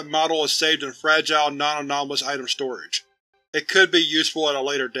sure that model is saved in fragile, non-anomalous item storage. It could be useful at a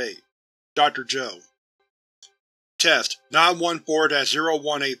later date. Dr. Joe. Test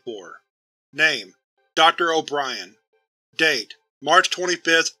 914-0184 Name: Dr. O'Brien. Date: March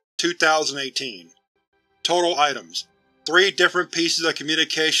 25, 2018. Total items: 3 different pieces of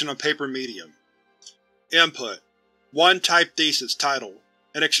communication on paper medium. Input: 1 typed thesis titled,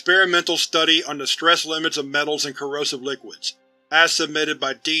 An Experimental Study on the Stress Limits of Metals and Corrosive Liquids, as submitted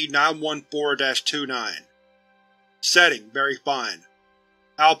by D-914-29. Setting: very fine.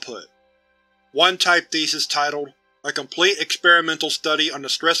 Output: 1 typed thesis titled, A Complete Experimental Study on the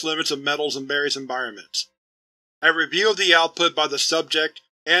Stress Limits of Metals in Various Environments. A review of the output by the subject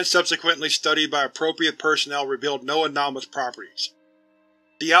and subsequently studied by appropriate personnel revealed no anomalous properties.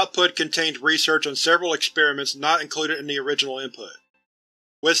 The output contains research on several experiments not included in the original input,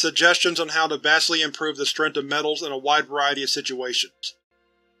 with suggestions on how to vastly improve the strength of metals in a wide variety of situations.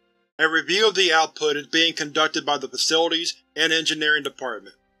 A review of the output is being conducted by the Facilities and Engineering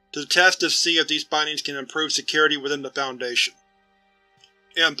Department to test to see if these findings can improve security within the Foundation.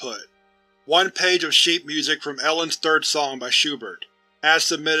 Input: 1 page of sheet music from Ellen's Third Song by Schubert, as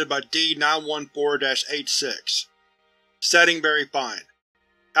submitted by D-914-86. Setting very fine.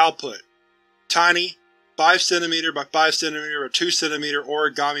 Output: tiny, 5 cm by 5 cm or 2 cm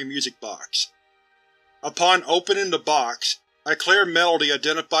origami music box. Upon opening the box, a clear melody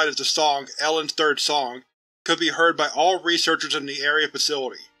identified as the song Ellen's Third Song could be heard by all researchers in the area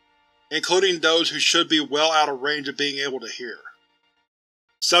facility, including those who should be well out of range of being able to hear.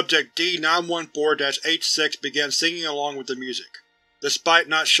 Subject D-914-86 began singing along with the music, despite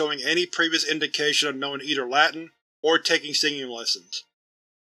not showing any previous indication of knowing either Latin or taking singing lessons.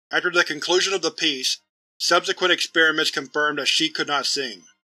 After the conclusion of the piece, subsequent experiments confirmed that she could not sing.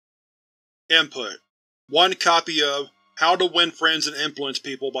 Input: 1 copy of How to Win Friends and Influence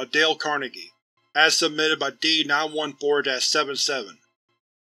People by Dale Carnegie, as submitted by D-914-77.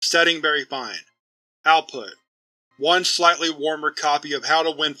 Setting very fine. Output: 1 slightly warmer copy of How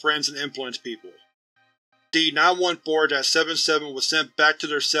to Win Friends and Influence People. D-914-77 was sent back to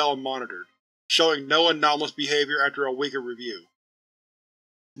their cell and monitored, showing no anomalous behavior after a week of review.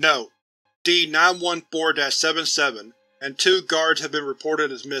 Note: D-914-77 and 2 guards have been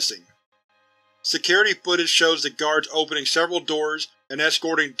reported as missing. Security footage shows the guards opening several doors and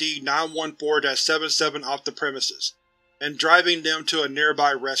escorting D-914-77 off the premises, and driving them to a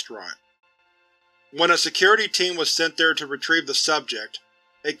nearby restaurant. When a security team was sent there to retrieve the subject,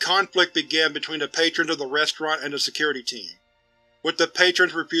 a conflict began between the patrons of the restaurant and the security team, with the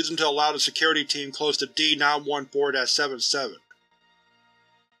patrons refusing to allow the security team close to D-914-77.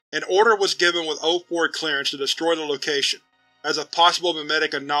 An order was given with O4 clearance to destroy the location, as a possible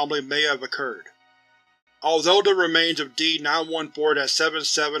mimetic anomaly may have occurred. Although the remains of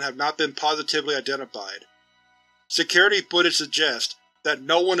D-914-77 have not been positively identified, security footage suggests that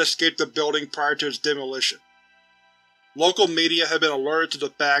no one escaped the building prior to its demolition. Local media have been alerted to the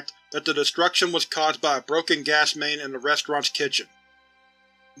fact that the destruction was caused by a broken gas main in the restaurant's kitchen.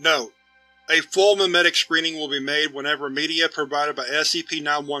 Note: a full mimetic screening will be made whenever media provided by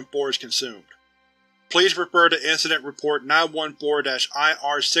SCP-914 is consumed. Please refer to Incident Report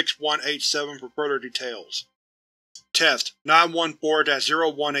 914-IR6187 for further details. Test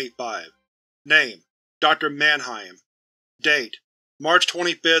 914-0185. Name: Dr. Mannheim. Date: March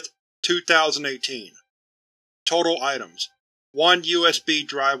 25, 2018. Total items: 1 USB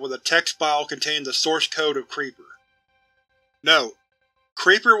drive with a text file containing the source code of Creeper. Note: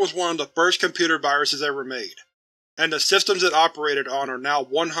 Creeper was one of the first computer viruses ever made, and the systems it operated on are now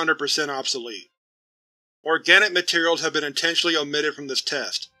 100% obsolete. Organic materials have been intentionally omitted from this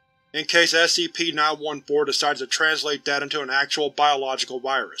test, in case SCP-914 decides to translate that into an actual biological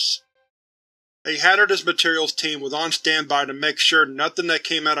virus. A hazardous materials team was on standby to make sure nothing that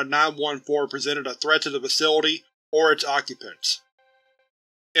came out of 914 presented a threat to the facility or its occupants.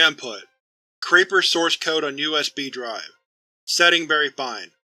 Input: Creeper source code on USB drive. Setting very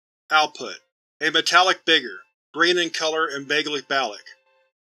fine. Output: a metallic figure, green in color and vaguely phallic.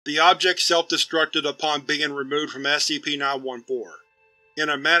 The object self-destructed upon being removed from SCP-914, in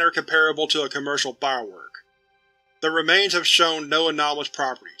a manner comparable to a commercial firework. The remains have shown no anomalous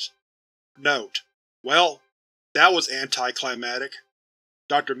properties. Note: well, that was anticlimactic.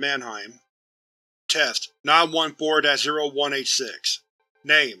 Dr. Mannheim. Test 914-0186.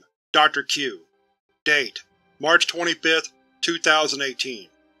 Name: Dr. Q. Date: March 25, 2018.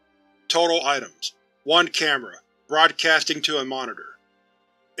 Total items: 1 camera, broadcasting to a monitor.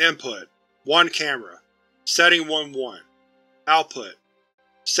 Input: 1 camera. Setting 1-1. Output: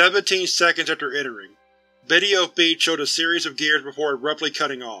 17 seconds after entering, video feed showed a series of gears before abruptly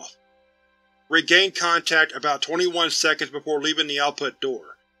cutting off. Regained contact about 21 seconds before leaving the output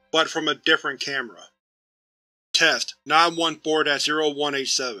door, but from a different camera. Test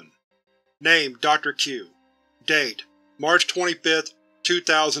 914-0187. Name: Dr. Q. Date: March 25,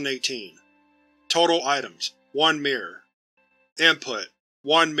 2018. Total items: 1 mirror. Input: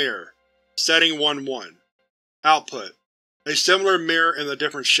 1 mirror. Setting 1-1. Output: a similar mirror in a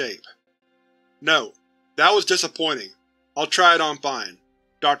different shape. Note: that was disappointing. I'll try it on fine.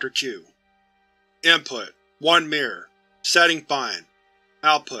 Dr. Q. Input: 1 mirror. Setting fine.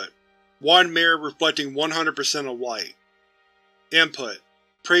 Output: 1 mirror reflecting 100% of light. Input: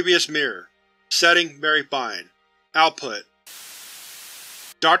 previous mirror. Setting very fine. Output: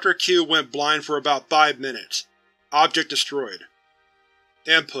 Dr. Q went blind for about 5 minutes. Object destroyed.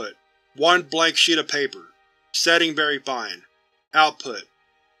 Input: 1 blank sheet of paper. Setting very fine. Output: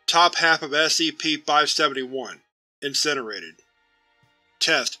 top half of SCP-571. Incinerated.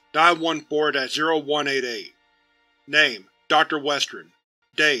 Test 914-0188. Name: Dr. Western.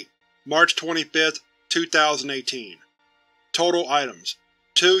 Date: March 25, 2018. Total items: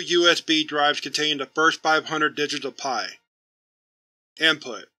 2 USB drives containing the first 500 digits of Pi.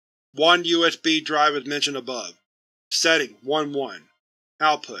 Input: 1 USB drive as mentioned above. Setting: 1-1.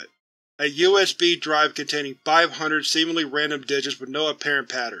 Output: a USB drive containing 500 seemingly random digits with no apparent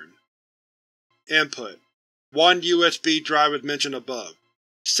pattern. Input: 1 USB drive as mentioned above.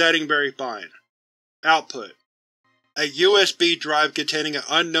 Setting very fine. Output: a USB drive containing an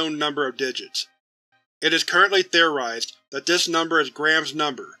unknown number of digits. It is currently theorized that this number is Graham's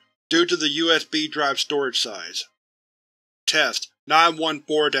number, due to the USB drive storage size. Test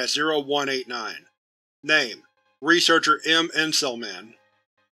 914-0189. Name: Researcher M. Incelman.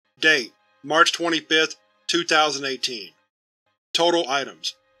 Date: March 25, 2018. Total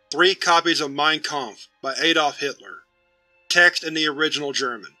items: 3 copies of Mein Kampf by Adolf Hitler. Text in the original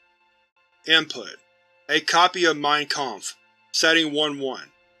German. Input: a copy of Mein Kampf. Setting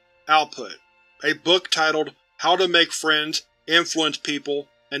 1-1. Output: a book titled How to Make Friends, Influence People,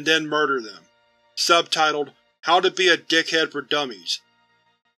 and Then Murder Them. Subtitled How to Be a Dickhead for Dummies.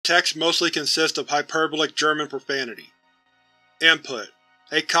 Text mostly consists of hyperbolic German profanity. Input: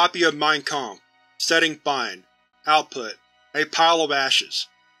 a copy of Mein Kampf. Setting fine. Output: a pile of ashes.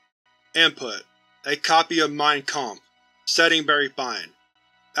 Input: a copy of Mein Kampf. Setting very fine.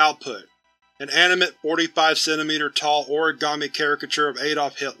 Output: an animate 45 cm tall origami caricature of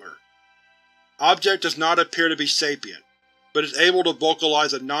Adolf Hitler. Object does not appear to be sapient, but is able to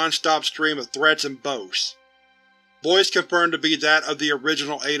vocalize a non-stop stream of threats and boasts. Voice confirmed to be that of the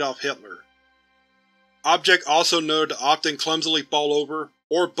original Adolf Hitler. Object also noted to often clumsily fall over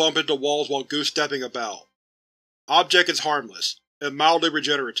or bump into walls while goose-stepping about. Object is harmless, and mildly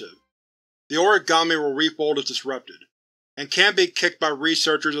regenerative. The origami will refold if disrupted, and can be kicked by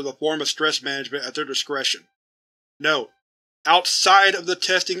researchers as a form of stress management at their discretion. Note: outside of the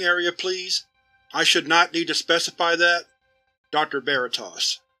testing area, please. I should not need to specify that. Dr.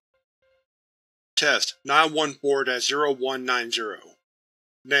 Veritas. Test 914-0190.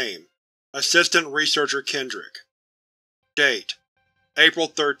 Name: Assistant Researcher Kendrick. Date: April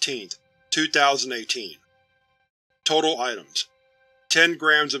 13, 2018. Total items: 10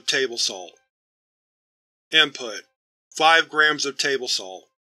 grams of table salt. Input: 5 grams of table salt.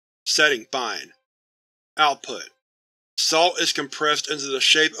 Setting fine. Output: salt is compressed into the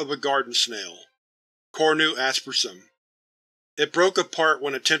shape of a garden snail. Cornu aspersum. It broke apart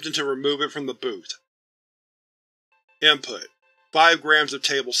when attempting to remove it from the booth. Input: 5 grams of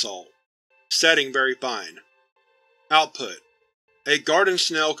table salt. Setting very fine. Output: a garden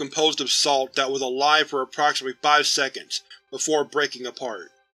snail composed of salt that was alive for approximately 5 seconds before breaking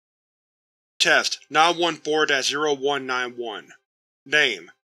apart. Test 914-0191.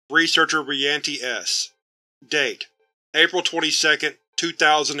 Name: Researcher Rianti S. Date: April 22,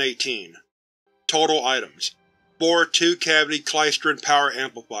 2018. Total items: 4 2-cavity Klystron power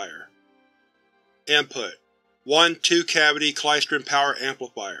amplifier. Input: 1 2-cavity Klystron power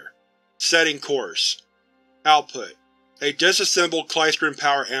amplifier. Setting coarse. Output: a disassembled Klystron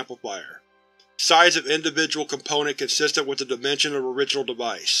power amplifier. Size of individual component consistent with the dimension of original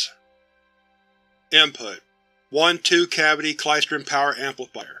device. Input: 1 2-cavity Klystron power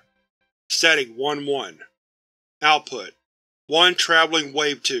amplifier. Setting 1-1. Output: 1 traveling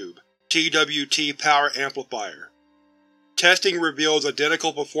wave tube, TWT power amplifier. Testing reveals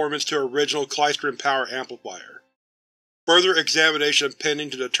identical performance to original Klystron power amplifier. Further examination pending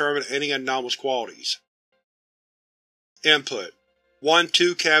to determine any anomalous qualities. Input: 1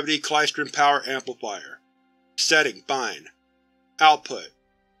 2-cavity Klystron power amplifier. Setting fine. Output: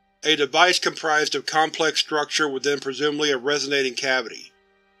 a device comprised of complex structure within presumably a resonating cavity,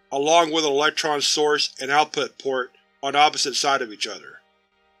 along with an electron source and output port on opposite sides of each other.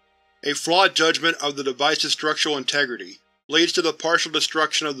 A flawed judgment of the device's structural integrity leads to the partial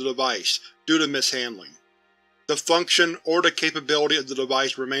destruction of the device due to mishandling. The function or the capability of the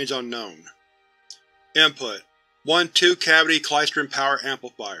device remains unknown. Input: 1 2-cavity Klystron power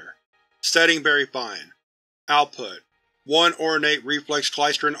amplifier. Setting very fine. Output: 1 ornate reflex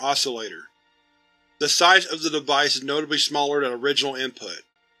Klystron oscillator. The size of the device is notably smaller than original input.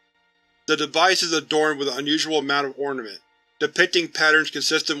 The device is adorned with an unusual amount of ornament, depicting patterns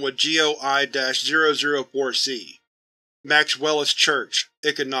consistent with GOI-004-C, Maxwell's Church,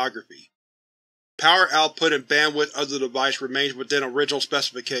 iconography. Power output and bandwidth of the device remains within original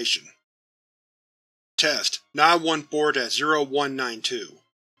specification. Test 914-0192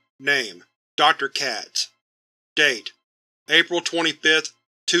 Name: Dr. Katz. Date: April 25,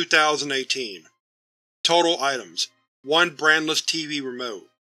 2018. Total items: 1 brandless TV remote.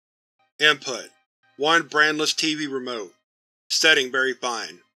 Input: 1 brandless TV remote. Setting very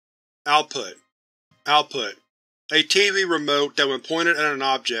fine. Output: a TV remote that when pointed at an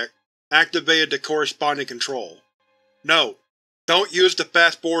object, activated the corresponding control. Note: don't use the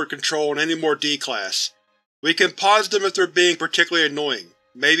fast-forward control in any more D-Class. We can pause them if they're being particularly annoying.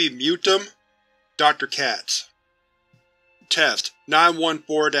 Maybe mute them? Dr. Katz. Test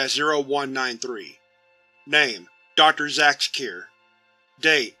 914-0193 Name: Dr. Zaxkier.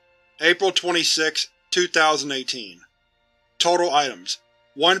 Date: April 26, 2018. Total items: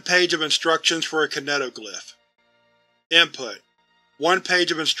 1 page of instructions for a kinetoglyph. Input: 1 page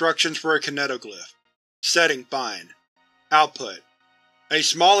of instructions for a kinetoglyph. Setting fine. Output: a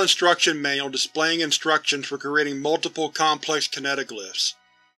small instruction manual displaying instructions for creating multiple complex kinetoglyphs.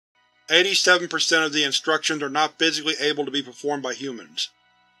 87% of the instructions are not physically able to be performed by humans.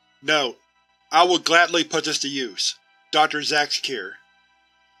 Note: I will gladly put this to use. Dr. Zaxkier.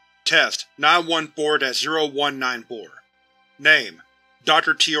 Test 914-0194 Name: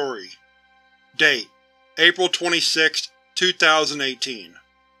 Dr. Tiori. Date: April 26, 2018.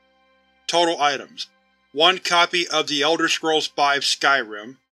 Total items: 1 copy of the Elder Scrolls V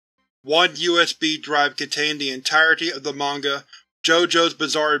Skyrim, 1 USB drive containing the entirety of the manga JoJo's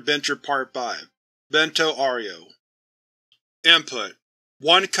Bizarre Adventure Part 5, Bento Ario. Input: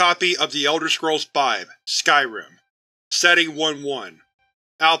 1 copy of the Elder Scrolls V Skyrim. Setting 1-1.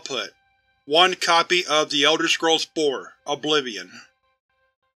 Output: 1 copy of the Elder Scrolls IV Oblivion.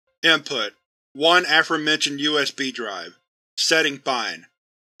 Input: 1 aforementioned USB drive. Setting fine.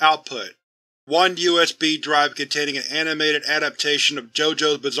 Output: 1 USB drive containing an animated adaptation of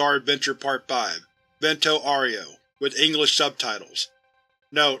JoJo's Bizarre Adventure Part 5, Bento Ario, with English subtitles.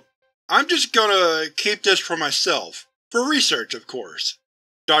 Note: I'm just gonna keep this for myself. For research, of course.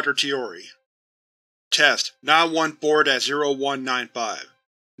 Dr. Tiori. Test 914-0195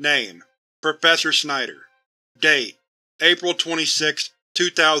 Name: Professor Snyder. Date: April 26,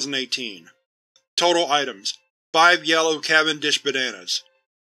 2018. Total items: 5 yellow Cavendish bananas.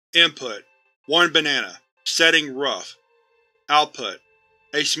 Input: 1 banana. Setting rough. Output: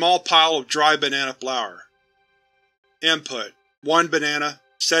 a small pile of dry banana flour. Input: 1 banana.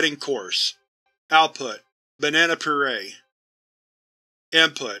 Setting coarse. Output: banana puree.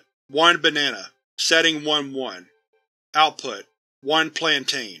 Input: 1 banana. Setting 1-1. Output: 1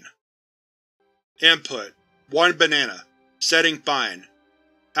 plantain. Input: 1 banana. Setting fine.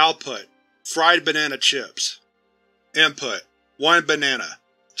 Output: fried banana chips. Input: 1 banana.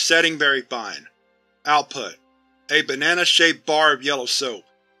 Setting very fine. Output: a banana-shaped bar of yellow soap.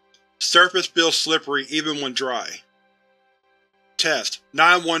 Surface feels slippery even when dry. Test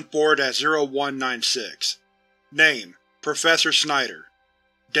 914-0196 Name: Professor Snyder.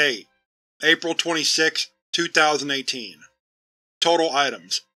 Date: April 26, 2018. Total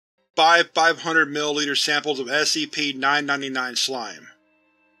items: 5 500ml samples of SCP-999 slime.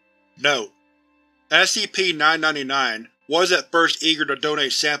 Note: SCP-999 was at first eager to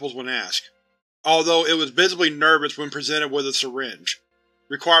donate samples when asked, although it was visibly nervous when presented with a syringe,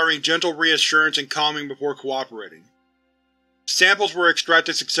 requiring gentle reassurance and calming before cooperating. Samples were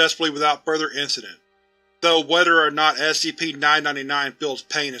extracted successfully without further incident, though whether or not SCP-999 feels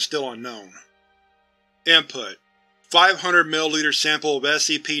pain is still unknown. Input: 500ml sample of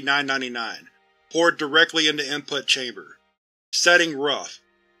SCP-999, poured directly into input chamber. Setting rough.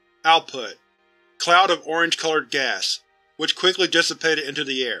 Output: cloud of orange-colored gas, which quickly dissipated into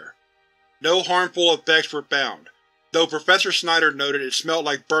the air. No harmful effects were found, though Professor Snyder noted it smelled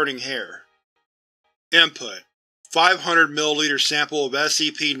like burning hair. Input: 500ml sample of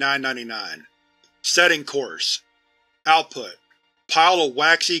SCP-999. Setting coarse. Output: pile of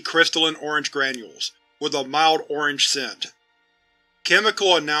waxy, crystalline orange granules, with a mild orange scent.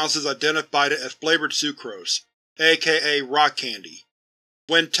 Chemical analysis identified it as flavored sucrose, aka rock candy.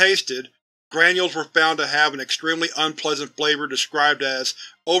 When tasted, granules were found to have an extremely unpleasant flavor described as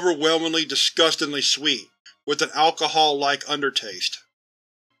overwhelmingly disgustingly sweet, with an alcohol-like undertaste.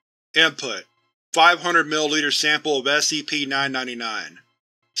 Input: 500ml sample of SCP-999.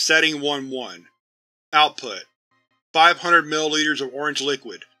 Setting 1-1. Output: 500ml of orange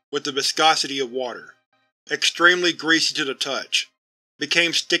liquid, with the viscosity of water. Extremely greasy to the touch.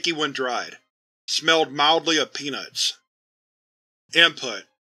 Became sticky when dried. Smelled mildly of peanuts. Input: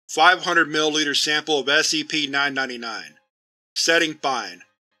 500ml sample of SCP-999. Setting fine.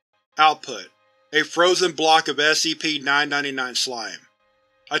 Output: a frozen block of SCP-999 slime.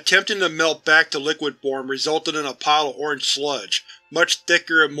 Attempting to melt back to liquid form resulted in a pile of orange sludge, much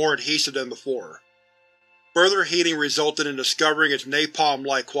thicker and more adhesive than before. Further heating resulted in discovering its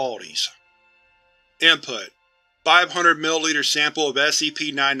napalm-like qualities. Input: 500 ml sample of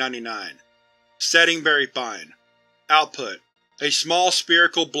SCP-999. Setting very fine. Output: a small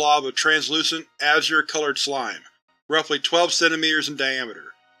spherical blob of translucent, azure-colored slime, roughly 12 cm in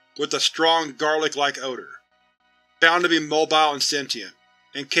diameter, with a strong garlic-like odor. Found to be mobile and sentient,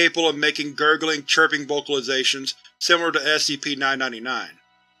 and capable of making gurgling, chirping vocalizations similar to SCP-999,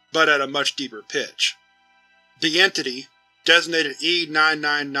 but at a much deeper pitch. The entity, designated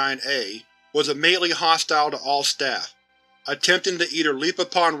E-999-A, was immediately hostile to all staff, attempting to either leap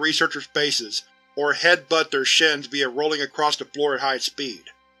upon researchers' faces or headbutt their shins via rolling across the floor at high speed,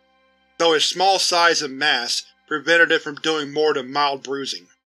 though its small size and mass prevented it from doing more than mild bruising.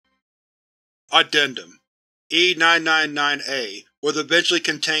 Addendum: E-999-A was eventually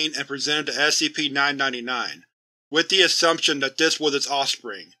contained and presented to SCP-999, with the assumption that this was its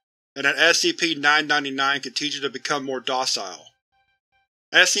offspring, and that SCP-999 could teach it to become more docile.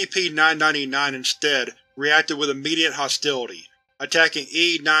 SCP-999 instead reacted with immediate hostility, attacking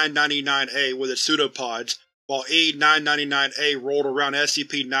E-999-A with its pseudopods while E-999-A rolled around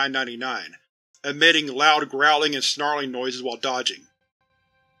SCP-999, emitting loud growling and snarling noises while dodging.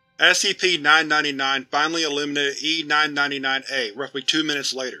 SCP-999 finally eliminated E-999-A roughly 2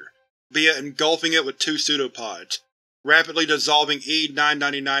 minutes later, via engulfing it with 2 pseudopods, rapidly dissolving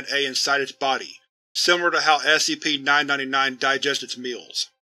E-999-A inside its body, similar to how SCP-999 digests its meals.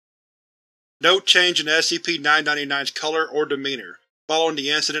 No change in SCP-999's color or demeanor following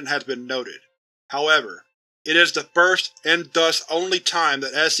the incident has been noted. However, it is the first, and thus only time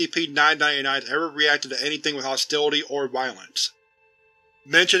that SCP-999 has ever reacted to anything with hostility or violence.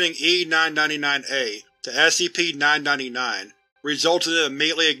 Mentioning E-999-A to SCP-999 results in it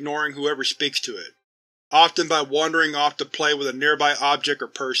immediately ignoring whoever speaks to it, often by wandering off to play with a nearby object or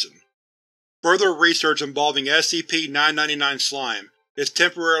person. Further research involving SCP-999 slime is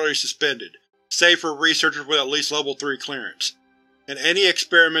temporarily suspended, save for researchers with at least Level 3 clearance, and any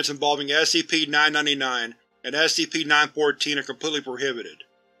experiments involving SCP-999 and SCP-914 are completely prohibited.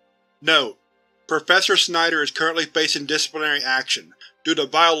 Note: Professor Snyder is currently facing disciplinary action due to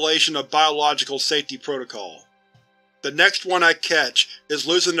violation of biological safety protocol. The next one I catch is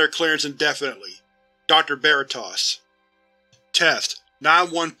losing their clearance indefinitely. Dr. Veritas. Test: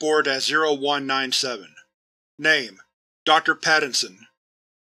 914-0197. Name: Dr. Pattinson.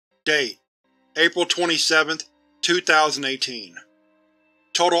 Date: April 27, 2018.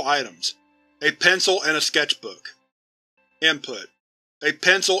 Total items: a pencil and a sketchbook. Input: a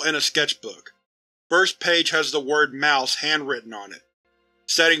pencil and a sketchbook. First page has the word mouse handwritten on it.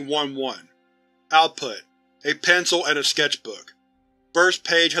 Setting 1-1. Output: a pencil and a sketchbook. First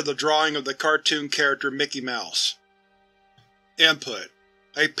page has a drawing of the cartoon character Mickey Mouse. Input: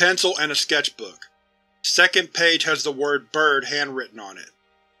 a pencil and a sketchbook. Second page has the word bird handwritten on it.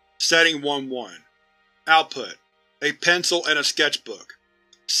 Setting 1-1. Output: a pencil and a sketchbook.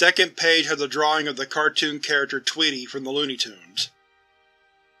 Second page has a drawing of the cartoon character Tweety from the Looney Tunes.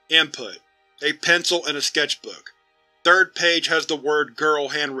 Input: a pencil and a sketchbook. Third page has the word girl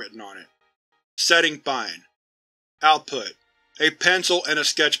handwritten on it. Setting fine. Output: a pencil and a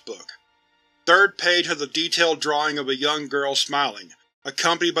sketchbook. Third page has a detailed drawing of a young girl smiling,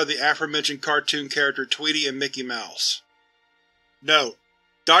 accompanied by the aforementioned cartoon character Tweety and Mickey Mouse. Note: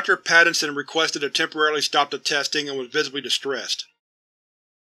 Dr. Pattinson requested to temporarily stop the testing and was visibly distressed.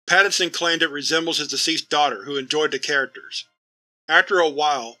 Pattinson claimed it resembles his deceased daughter, who enjoyed the characters. After a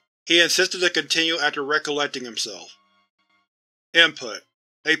while, he insisted to continue after recollecting himself. Input: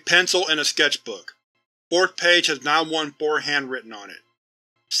 a pencil and a sketchbook. Fourth page has 914 handwritten on it.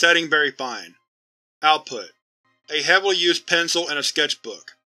 Setting very fine. Output: a heavily used pencil and a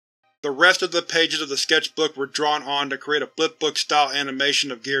sketchbook. The rest of the pages of the sketchbook were drawn on to create a flipbook-style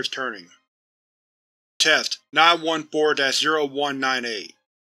animation of gears turning. Test: 914-0198.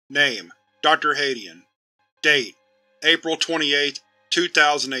 Name: Dr. Hadian. Date: April 28,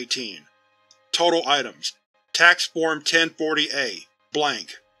 2018. Total items: Tax Form 1040-A,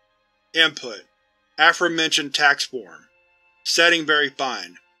 blank. Input: aforementioned tax form. Setting very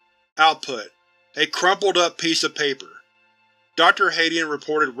fine. Output: a crumpled up piece of paper. Dr. Hadian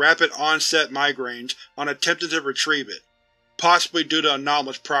reported rapid onset migraines on attempting to retrieve it, possibly due to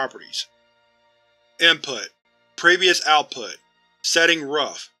anomalous properties. Input: previous output. Setting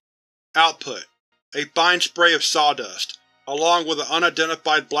rough. Output: a fine spray of sawdust, along with an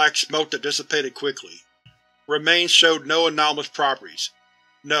unidentified black smoke that dissipated quickly. Remains showed no anomalous properties.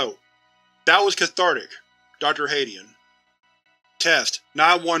 Note: that was cathartic, Dr. Hadian. Test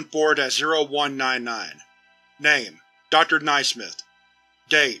 914-0199 Name: Dr. Naismith.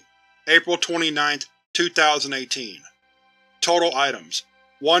 Date: April 29, 2018. Total items: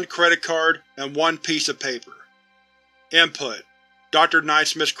 1 credit card and 1 piece of paper. Input: Dr.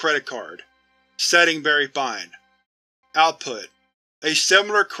 Naismith's credit card. Setting very fine. Output: a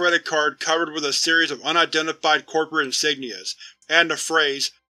similar credit card covered with a series of unidentified corporate insignias and the phrase,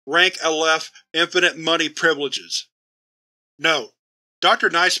 "Rank Aleph Infinite Money Privileges." Note: Dr.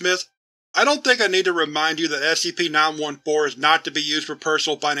 Naismith, I don't think I need to remind you that SCP-914 is not to be used for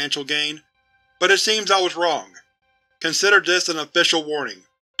personal financial gain, but it seems I was wrong. Consider this an official warning.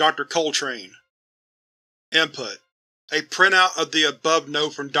 Dr. Coltrane. Input: a printout of the above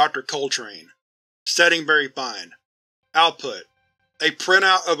note from Dr. Coltrane. Setting very fine. Output: a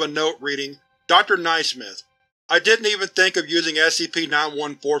printout of a note reading, Dr. Naismith, I didn't even think of using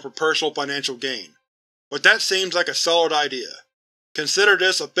SCP-914 for personal financial gain, but that seems like a solid idea. Consider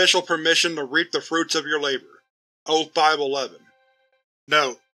this official permission to reap the fruits of your labor. 0511.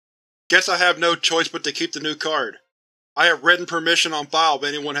 Note: guess I have no choice but to keep the new card. I have written permission on file if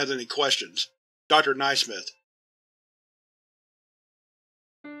anyone has any questions. Dr. Naismith.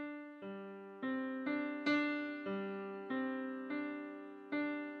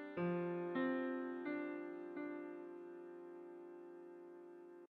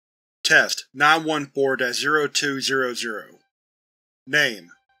 Test 914-0200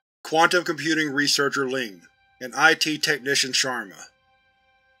 Name: Quantum Computing Researcher Ling and IT Technician Sharma.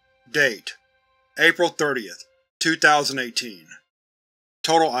 Date: April 30th, 2018.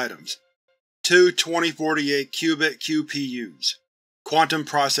 Total items: 2 2048-qubit QPUs, Quantum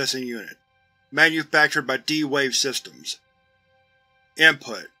Processing Unit, manufactured by D-Wave Systems.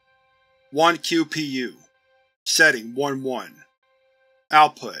 Input: 1 QPU. Setting 1-1.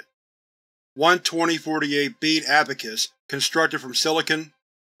 Output: 1 2048 bead abacus constructed from silicon,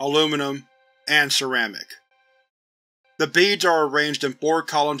 aluminum, and ceramic. The beads are arranged in 4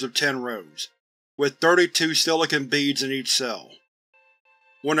 columns of 10 rows, with 32 silicon beads in each cell.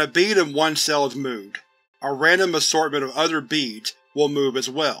 When a bead in one cell is moved, a random assortment of other beads will move as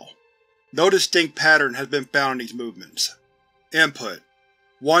well. No distinct pattern has been found in these movements. Input: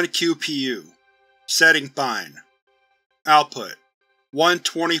 1 QPU. Setting fine. Output: 1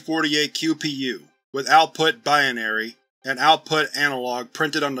 2048 QPU, with output binary and output analog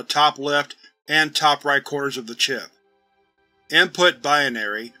printed on the top left and top right corners of the chip. Input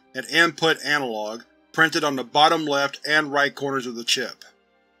binary and input analog printed on the bottom left and right corners of the chip.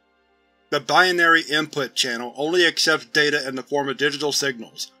 The binary input channel only accepts data in the form of digital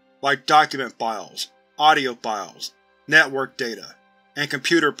signals, like document files, audio files, network data, and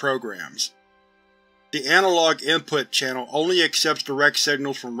computer programs. The analog input channel only accepts direct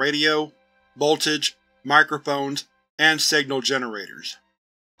signals from radio, voltage, microphones, and signal generators.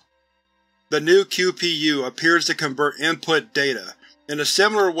 The new QPU appears to convert input data in a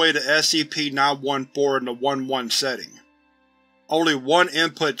similar way to SCP-914 in the 1-1 setting. Only one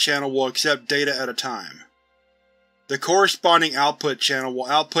input channel will accept data at a time. The corresponding output channel will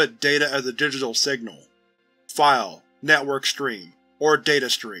output data as a digital signal, file, network stream, or data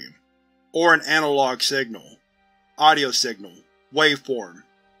stream, or an analog signal, audio signal, waveform,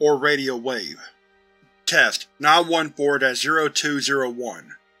 or radio wave. Test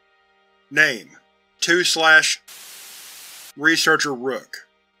 914-0201 Name: 2/Researcher Rook.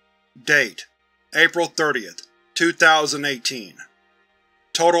 Date: April 30th, 2018.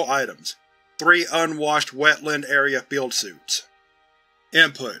 Total items: 3 unwashed wetland area field suits.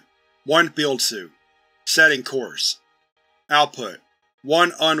 Input: 1 field suit. Setting coarse. Output: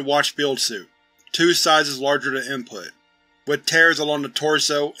 1 unwashed field suit, 2 sizes larger than input, with tears along the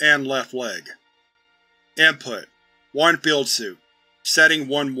torso and left leg. Input: 1 field suit. Setting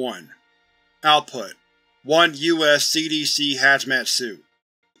 1-1. Output: 1 U.S. CDC hazmat suit.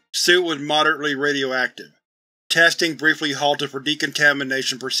 Suit was moderately radioactive. Testing briefly halted for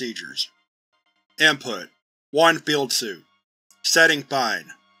decontamination procedures. Input: 1 field suit. Setting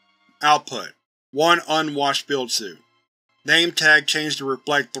fine. Output: 1 unwashed field suit. Name tag changed to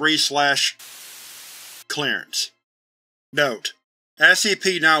reflect 3/clearance. Note: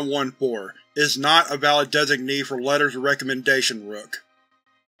 SCP-914 is not a valid designee for Letters of Recommendation Rook.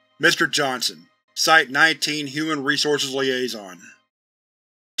 Mr. Johnson, Site-19 Human Resources Liaison.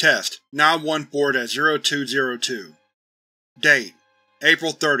 Test 914-0202 Date: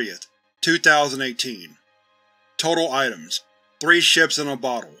 April 30th, 2018. Total items: 3 ships in a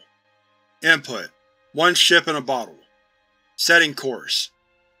bottle. Input: 1 ship in a bottle. Setting coarse.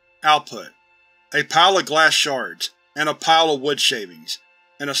 Output: a pile of glass shards, and a pile of wood shavings,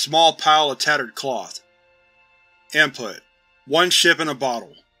 and a small pile of tattered cloth. Input: One ship in a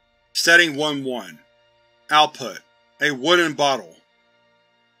bottle. Setting 1-1. Output: a wooden bottle.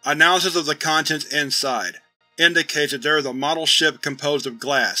 Analysis of the contents inside indicates that there is a model ship composed of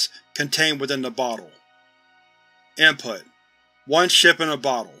glass contained within the bottle. Input: one ship in a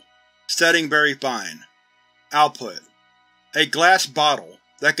bottle. Setting very fine. Output: a glass bottle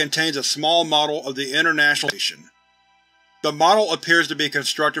that contains a small model of the International Station. The model appears to be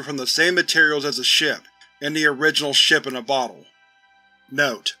constructed from the same materials as the ship in the original ship in a bottle.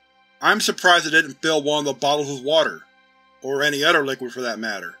 Note: I'm surprised it didn't fill one of the bottles with water, or any other liquid for that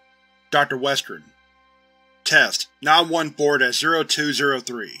matter. Dr. Western. Test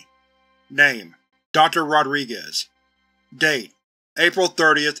 914-0203. Name: Dr. Rodriguez. Date: April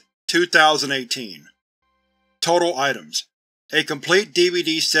 30th, 2018. Total items: a complete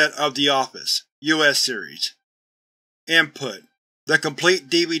DVD set of The Office, US Series. Input: the complete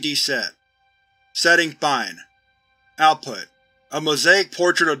DVD set. Setting fine. Output: a mosaic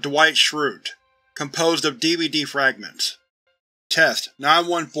portrait of Dwight Schrute, composed of DVD fragments. Test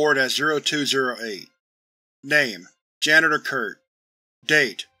 914-0208. Name: Janitor Kurt.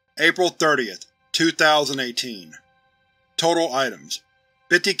 Date: April 30th, 2018. Total items: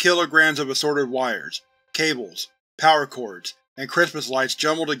 50 kilograms of assorted wires, cables, power cords, and Christmas lights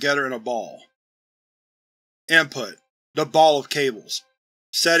jumbled together in a ball. Input: the ball of cables.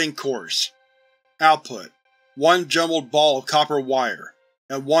 Setting coarse. Output: one jumbled ball of copper wire,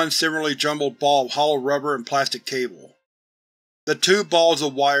 and one similarly jumbled ball of hollow rubber and plastic cable. The two balls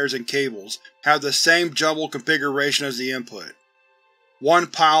of wires and cables have the same jumbled configuration as the input. One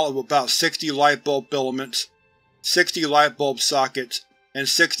pile of about 60 light bulb filaments, 60 light bulb sockets, and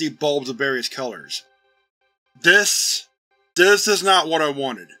 60 bulbs of various colors. This is not what I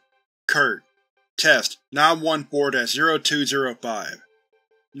wanted. Kurt. Test 914-0205.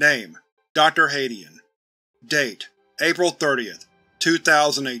 Name: Dr. Hadian. Date: April 30th,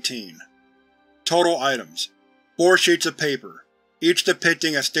 2018. Total items: 4 sheets of paper, each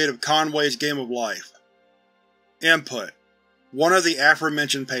depicting a state of Conway's Game of Life. Input: one of the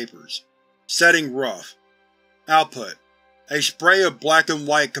aforementioned papers. Setting rough. Output: a spray of black and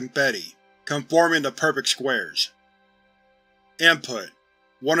white confetti, conforming to perfect squares. Input: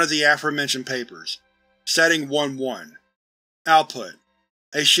 one of the aforementioned papers. Setting 1-1. Output: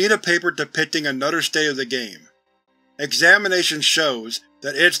 a sheet of paper depicting another state of the game. Examination shows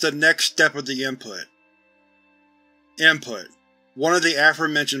that it's the next step of the input. Input: one of the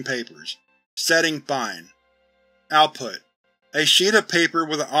aforementioned papers. Setting fine. Output: a sheet of paper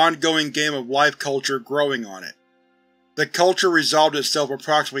with an ongoing Game of Life culture growing on it. The culture resolved itself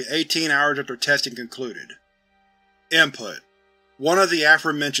approximately 18 hours after testing concluded. Input: one of the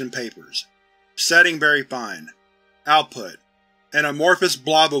aforementioned papers. Setting very fine. Output: an amorphous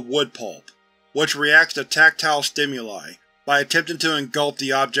blob of wood pulp, which reacts to tactile stimuli by attempting to engulf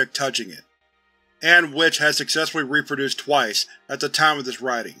the object touching it, and which has successfully reproduced twice at the time of this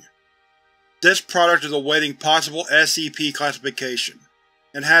writing. This product is awaiting possible SCP classification,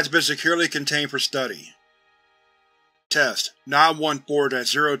 and has been securely contained for study. Test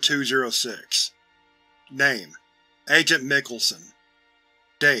 914-0206. Name: Agent Mickelson.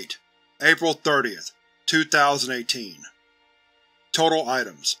 Date: April 30th, 2018. Total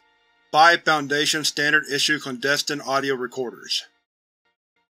items: 5 Foundation Standard Issue clandestine audio recorders.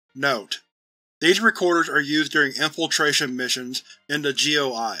 Note: these recorders are used during infiltration missions into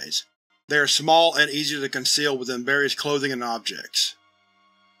GOIs. They are small and easy to conceal within various clothing and objects.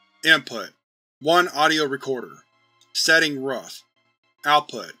 Input: 1 audio recorder. Setting rough.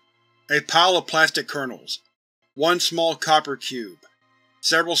 Output: a pile of plastic kernels, 1 small copper cube,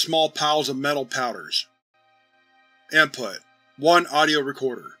 several small piles of metal powders. Input: 1 audio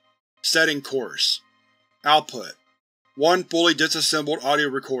recorder. Setting coarse. Output: 1 fully disassembled audio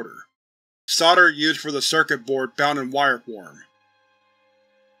recorder. Solder used for the circuit board found in wire form.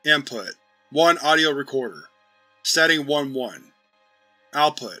 Input: 1 audio recorder. Setting 1-1.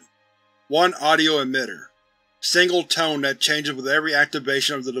 Output: 1 audio emitter. Single tone that changes with every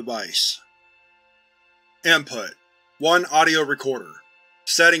activation of the device. Input: 1 audio recorder.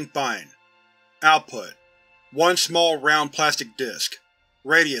 Setting fine. Output: 1 small round plastic disc,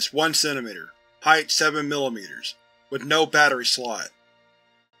 radius 1 cm, height 7 mm, with no battery slot.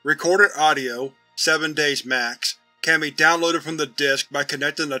 Recorded audio, 7 days max, can be downloaded from the disc by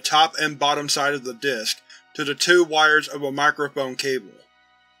connecting the top and bottom side of the disc to the 2 wires of a microphone cable.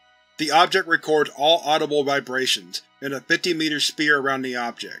 The object records all audible vibrations in a 50-meter sphere around the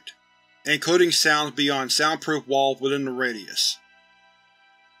object, including sounds beyond soundproof walls within the radius.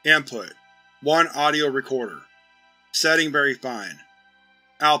 Input: 1 audio recorder. Setting very fine.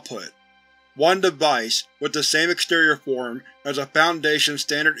 Output: one device with the same exterior form as a Foundation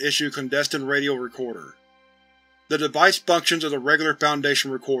standard-issue clandestine radio recorder. The device functions as a regular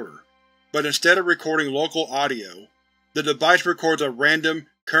Foundation recorder, but instead of recording local audio, the device records a random,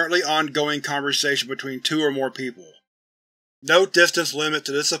 currently ongoing conversation between two or more people. No distance limit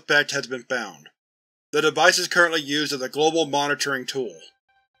to this effect has been found. The device is currently used as a global monitoring tool.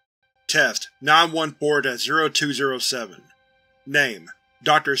 Test 914-0207 Name: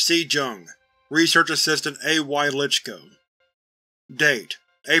 Dr. C. Jung, Research Assistant A.Y. Lichko. Date: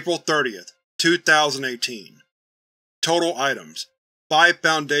 April 30th, 2018. Total items: 5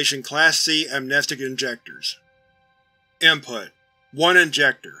 Foundation Class C amnestic injectors. Input: 1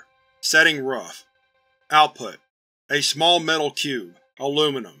 injector. Setting rough. Output: a small metal cube,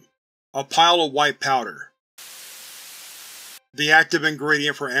 aluminum. A pile of white powder, the active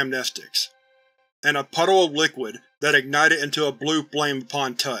ingredient for amnestics, and a puddle of liquid that ignited into a blue flame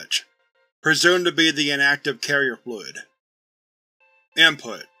upon touch, presumed to be the inactive carrier fluid.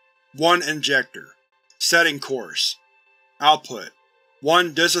 Input: 1 injector. Setting coarse. Output: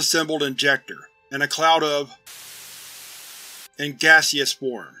 1 disassembled injector, and a cloud of in gaseous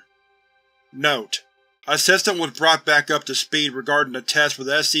form. Note: Assistant was brought back up to speed regarding the test with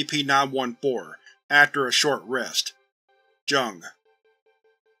SCP-914 after a short rest. Jung.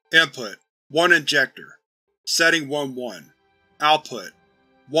 Input: 1 injector. Setting 1-1. Output: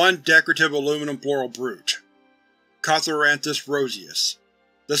 1 decorative aluminum floral brooch. Cothoranthus roseus,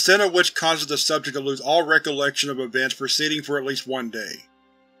 the scent of which causes the subject to lose all recollection of events preceding for at least 1 day.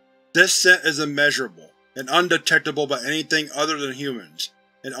 This scent is immeasurable and undetectable by anything other than humans,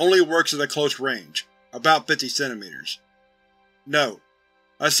 and only works at a close range, about 50 cm. Note: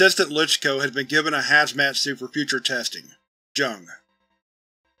 Assistant Lichko has been given a hazmat suit for future testing. Jung.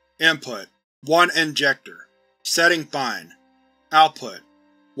 Input: 1 injector. Setting fine. Output: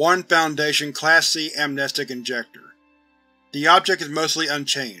 1 Foundation Class C amnestic injector. The object is mostly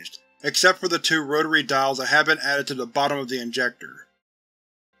unchanged, except for the 2 rotary dials that have been added to the bottom of the injector.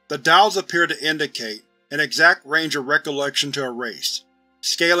 The dials appear to indicate an exact range of recollection to erase,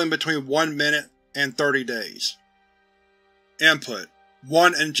 scaling between 1 minute and 30 days. Input: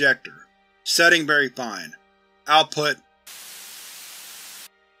 1 injector. Setting very fine. Output.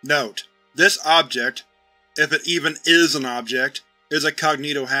 Note: This object, if it even is an object, is a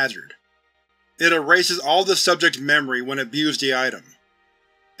cognitohazard. It erases all the subject's memory when it views the item.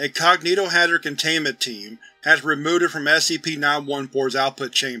 A cognitohazard containment team has removed it from SCP-914's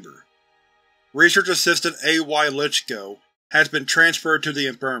output chamber. Research Assistant A.Y. Lichko has been transferred to the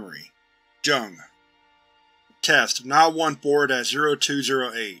infirmary. Jung. Test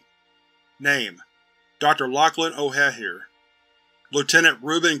 914-0208 Name: Dr. Lachlan O'Hahir. Lieutenant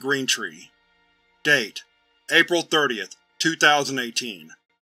Reuben Greentree. Date: April 30th, 2018.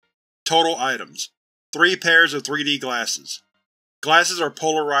 Total items: 3 pairs of 3D glasses. Glasses are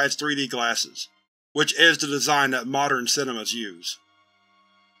polarized 3D glasses, which is the design that modern cinemas use.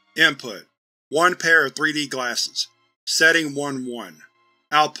 Input: 1 pair of 3D glasses. Setting 1-1.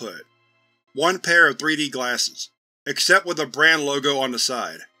 Output: 1 pair of 3D glasses, except with a brand logo on the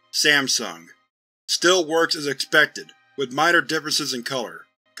side, Samsung. Still works as expected, with minor differences in color,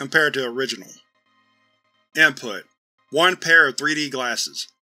 compared to original. Input: 1 pair of 3D glasses.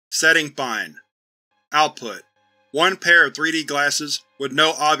 Setting fine. Output: 1 pair of 3D glasses with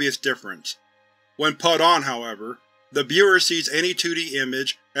no obvious difference. When put on, however, the viewer sees any 2D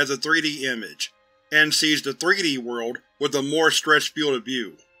image as a 3D image, and sees the 3D world with a more stretched field of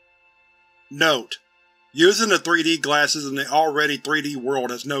view. Note: Using the 3D glasses in the already 3D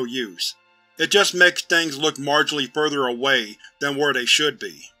world has no use. It just makes things look marginally further away than where they should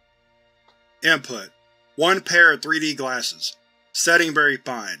be. Input: 1 pair of 3D glasses. Setting very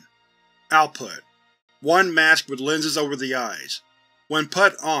fine. Output: 1 mask with lenses over the eyes. When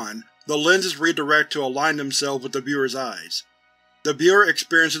put on, the lenses redirect to align themselves with the viewer's eyes. The viewer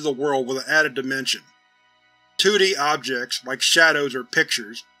experiences the world with an added dimension. 2D objects, like shadows or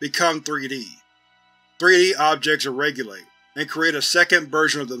pictures, become 3D. 3D objects irregulate, and create a second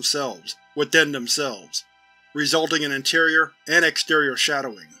version of themselves within themselves, resulting in interior and exterior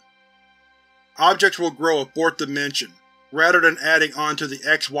shadowing. Objects will grow a 4th dimension, rather than adding onto the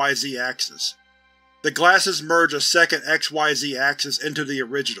XYZ axis. The glasses merge a second XYZ axis into the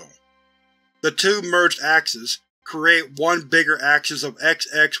original. The 2 merged axes create one bigger axis of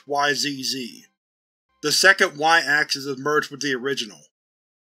XXYZZ. The second Y-axis is merged with the original,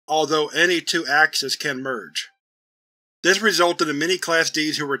 although any 2 axes can merge. This resulted in many Class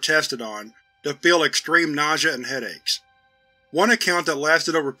Ds who were tested on to feel extreme nausea and headaches. One account that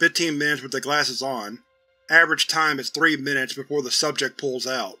lasted over 15 minutes with the glasses on, average time is 3 minutes before the subject pulls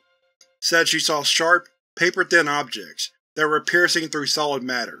out. said she saw sharp, paper-thin objects that were piercing through solid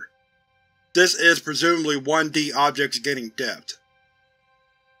matter. This is presumably 1D objects gaining depth.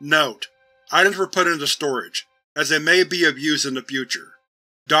 Note: items were put into storage, as they may be of use in the future.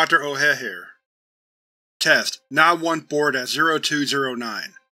 Dr. O'Hare. Test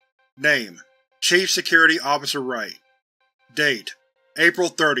 914-0209. Name: Chief Security Officer Wright. Date: April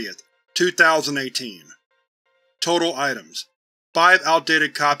 30th, 2018. Total items: 5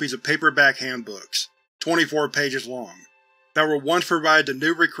 outdated copies of paperback handbooks, 24 pages long, that were once provided to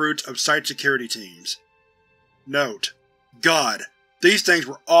new recruits of site security teams. Note: God, these things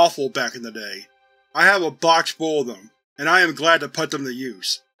were awful back in the day. I have a box full of them, and I am glad to put them to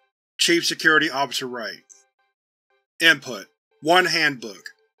use. Chief Security Officer Wright. Input: 1 Handbook.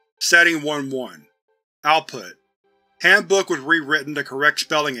 Setting 1-1. Output: Handbook was rewritten to correct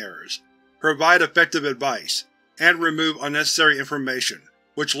spelling errors, provide effective advice, and remove unnecessary information,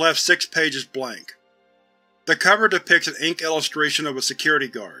 which left 6 pages blank. The cover depicts an ink illustration of a security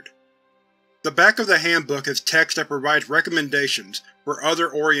guard. The back of the handbook has text that provides recommendations for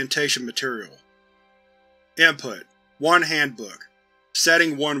other orientation material. Input: 1 Handbook.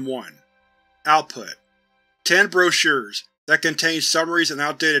 Setting 1-1. Output: 10 brochures that contain summaries and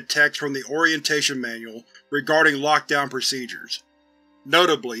outdated text from the orientation manual regarding lockdown procedures.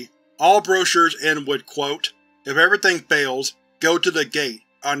 Notably, all brochures end with, quote, "If everything fails, go to the gate,"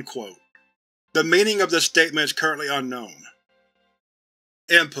 unquote. The meaning of this statement is currently unknown.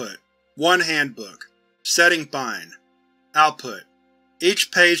 Input: 1 Handbook. Setting fine. Output: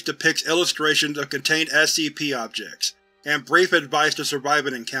 each page depicts illustrations of contained SCP objects, and brief advice to survive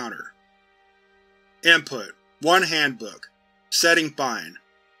an encounter. Input: 1 Handbook. Setting fine.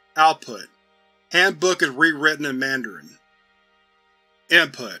 Output: Handbook is rewritten in Mandarin.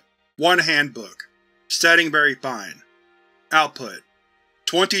 Input: 1 Handbook. Setting very fine. Output: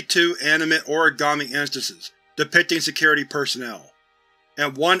 22 animate origami instances depicting security personnel,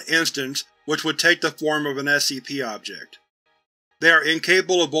 and 1 instance which would take the form of an SCP object. They are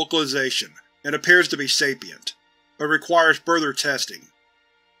incapable of vocalization and appears to be sapient, but requires further testing.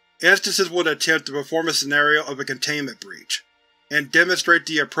 Instances would attempt to perform a scenario of a containment breach, and demonstrate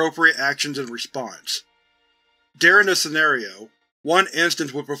the appropriate actions in response. During the scenario, 1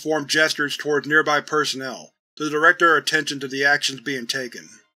 instance would perform gestures towards nearby personnel to direct their attention to the actions being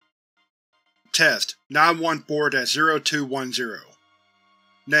taken. Test 914-0210.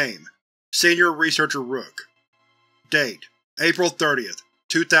 Name: Senior Researcher Rook. Date: April 30th,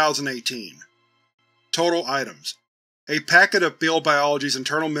 2018. Total items: a packet of Field Biology's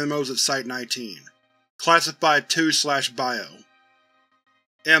internal memos at Site-19, classified 2/bio.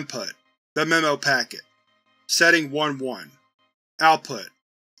 Input: the memo packet. Setting 1-1. Output: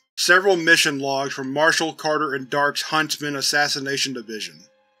 several mission logs from Marshall, Carter, and Dark's Huntsman Assassination Division.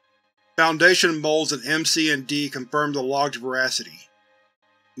 Foundation molds and MC and D confirm the log's veracity.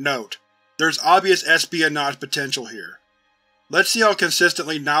 Note: there's obvious espionage potential here. Let's see how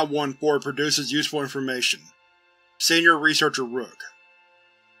consistently 914 produces useful information. Senior Researcher Rook.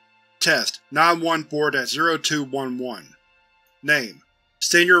 Test 914-0211. Name: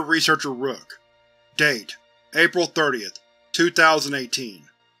 Senior Researcher Rook. Date: April 30th, 2018.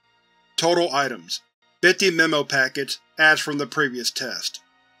 Total items: 50 memo packets, as from the previous test.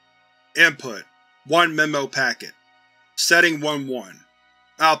 Input: 1 memo packet. Setting 1-1.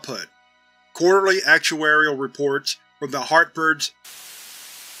 Output: quarterly actuarial reports from the Hartford's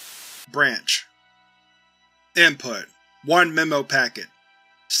branch. Input: 1 memo packet.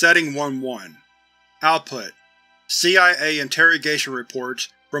 Setting 1-1. Output: CIA interrogation reports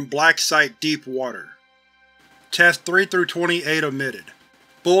from Black Site Deep Water. Test 3-28 omitted.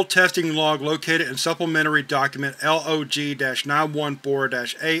 Full testing log located in Supplementary Document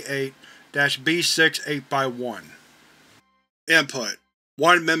LOG-914-AA-B6-8x1. Input: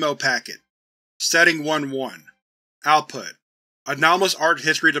 1 memo packet. Setting 1-1. Output: Anomalous Art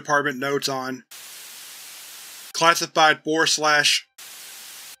History Department notes on Classified 4/.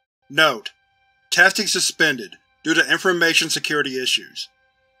 Note: testing suspended due to information security issues.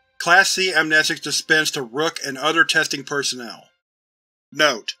 Class C amnestics dispensed to Rook and other testing personnel.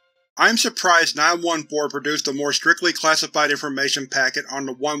 Note: I'm surprised 914 produced a more strictly classified information packet on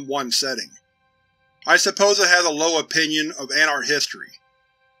the 1-1 setting. I suppose it has a low opinion of Anart history.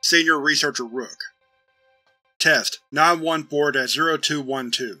 Senior Researcher Rook. Test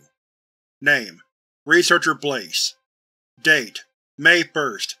 914-0212. Name: Researcher Blaze. Date: May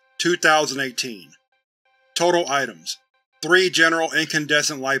 1st, 2018. Total items: 3 general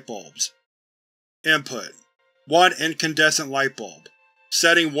incandescent light bulbs. Input: 1 incandescent light bulb.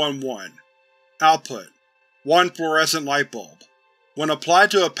 Setting 1-1. Output: 1 fluorescent light bulb. When applied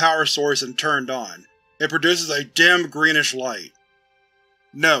to a power source and turned on, it produces a dim greenish light.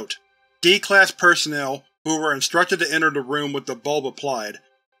 Note: D-Class personnel who were instructed to enter the room with the bulb applied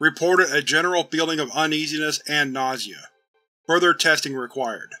reported a general feeling of uneasiness and nausea. Further testing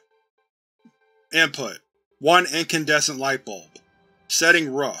required. Input: 1 incandescent light bulb.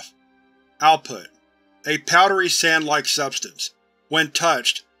 Setting rough. Output: a powdery sand-like substance. When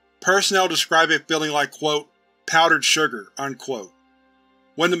touched, personnel describe it feeling like, quote, powdered sugar, unquote.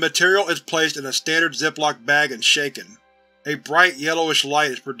 When the material is placed in a standard Ziploc bag and shaken, a bright yellowish light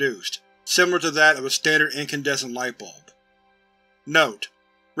is produced, similar to that of a standard incandescent light bulb. Note: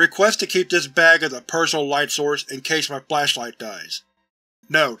 request to keep this bag as a personal light source in case my flashlight dies.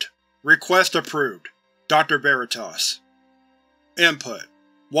 Note: request approved. Dr. Veritas. Input: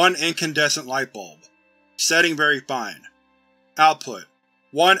 1 incandescent light bulb. Setting very fine. Output: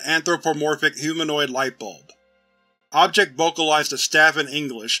 1 anthropomorphic humanoid light bulb. Object vocalized to staff in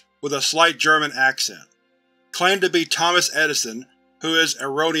English with a slight German accent. Claimed to be Thomas Edison, who is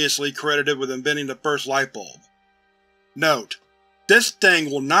erroneously credited with inventing the first light bulb. Note: this thing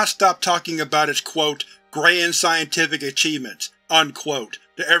will not stop talking about its, quote, grand scientific achievements, unquote,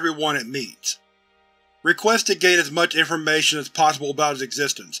 to everyone it meets. Request to gain as much information as possible about its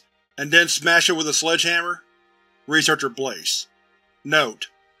existence, and then smash it with a sledgehammer? Researcher Blaze. Note: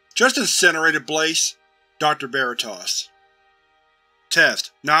 just incinerated, Blaze. Dr. Veritas.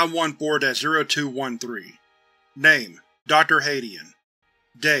 Test 914-0213. Name: Dr. Hadian.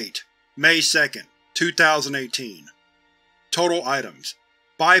 Date: May 2nd, 2018. Total items: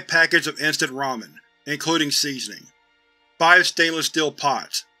 5 packets of instant ramen, including seasoning. 5 stainless steel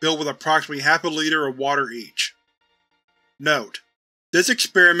pots, filled with approximately half a liter of water each. Note: this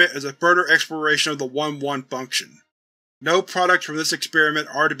experiment is a further exploration of the 1-1 function. No products from this experiment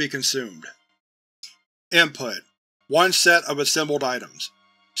are to be consumed. Input: 1 set of assembled items.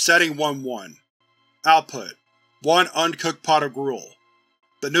 Setting 1-1. Output: 1 uncooked pot of gruel.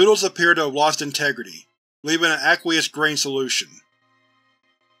 The noodles appear to have lost integrity, leaving an aqueous grain solution.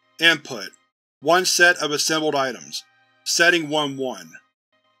 Input: 1 set of assembled items. Setting 1-1.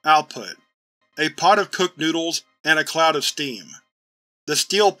 Output: a pot of cooked noodles and a cloud of steam. The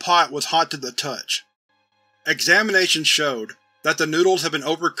steel pot was hot to the touch. Examination showed that the noodles had been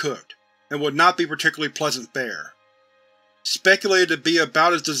overcooked and would not be particularly pleasant fare. Speculated to be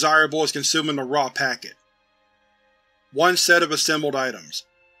about as desirable as consuming a raw packet. 1 set of assembled items.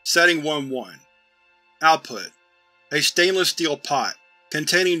 Setting 1-1. Output: a stainless steel pot,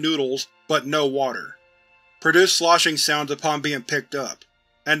 containing noodles but no water. Produced sloshing sounds upon being picked up,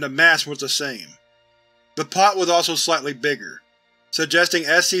 and the mass was the same. The pot was also slightly bigger, suggesting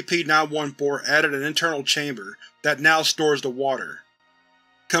SCP-914 added an internal chamber that now stores the water.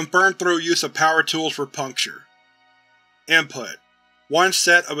 Confirmed through use of power tools for puncture. Input: 1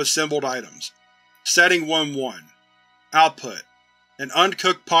 set of assembled items. Setting 1-1. Output: an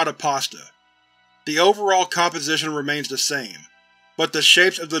uncooked pot of pasta. The overall composition remains the same, but the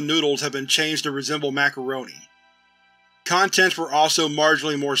shapes of the noodles have been changed to resemble macaroni. Contents were also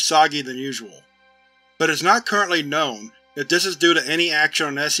marginally more soggy than usual, but it is not currently known if this is due to any action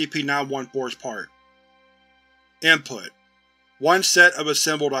on SCP-914's part. Input: 1 set of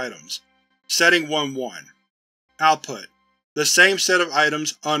assembled items. Setting 1-1. Output: the same set of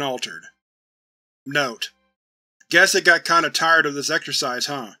items, unaltered. Note: guess it got kinda tired of this exercise,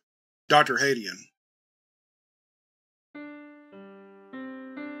 huh? Dr. Hadian.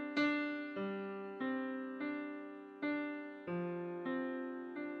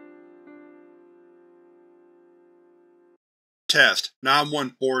 Test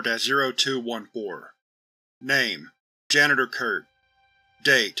 914-0214. Name: Janitor Kurt.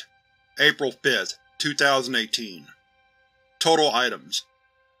 Date: April 5th, 2018. Total items: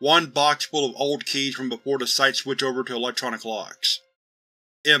 1 box full of old keys from before the site switched over to electronic locks.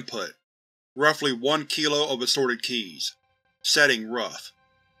 Input: roughly 1 kilo of assorted keys. Setting rough.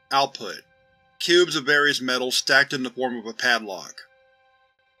 Output: cubes of various metals stacked in the form of a padlock.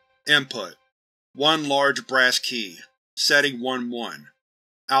 Input: 1 large brass key. Setting 1-1.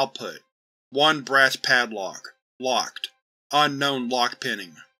 Output: 1 brass padlock. Locked. Unknown lock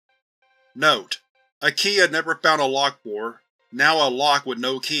pinning. Note: a key I'd never found a lock for, now a lock with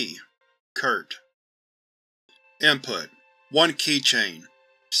no key. Kurt. Input: 1 keychain.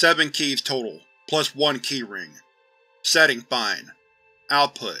 7 keys total, plus 1 keyring. Setting fine.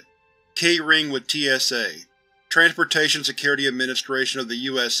 Output: keyring with TSA, Transportation Security Administration of the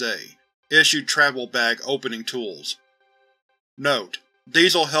USA, issued travel bag opening tools. Note: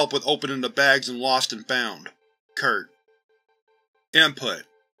 these'll help with opening the bags in Lost and Found. Kurt. Input: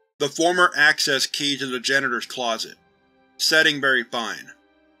 the former access key to the janitor's closet. Setting very fine.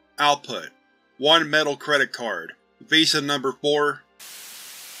 Output: 1 metal credit card, Visa number 4-8,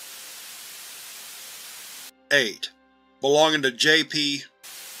 belonging to J.P.,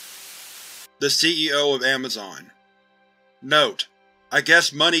 the CEO of Amazon. Note: I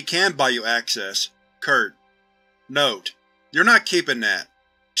guess money can buy you access. Kurt. Note: you're not keeping that.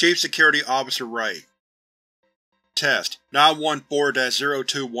 Chief Security Officer Wright. Test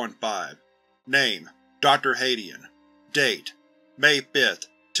 914-0215. Name: Dr. Hadian. Date: May 5th,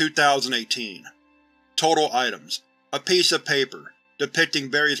 2018. Total items: a piece of paper, depicting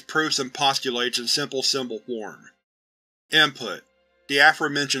various proofs and postulates in simple symbol form. Input: the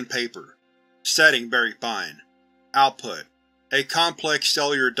aforementioned paper. Setting very fine. Output: a complex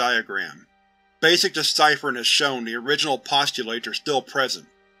cellular diagram. Basic deciphering has shown the original postulates are still present,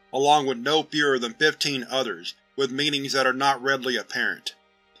 along with no fewer than 15 others with meanings that are not readily apparent.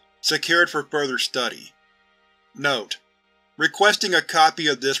 Secured for further study. Note: requesting a copy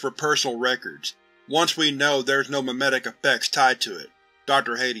of this for personal records, once we know there's no mimetic effects tied to it.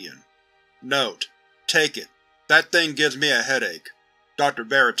 Dr. Hadian. Note: take it. That thing gives me a headache. Dr.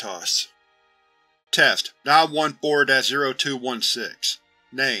 Veritas. Test 914-0216.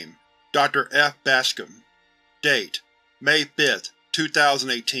 Name: Dr. F. Bascom. Date: May 5th,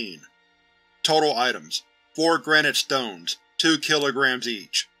 2018. Total items: 4 granite stones, 2 kilograms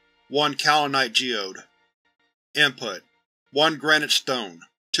each. 1 kaolinite geode. Input: 1 granite stone,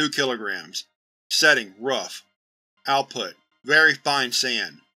 2 kilograms. Setting: rough. Output: very fine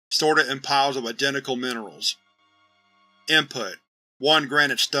sand, sorted in piles of identical minerals. Input: 1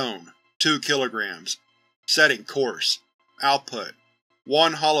 granite stone, 2 kilograms. Setting: coarse. Output: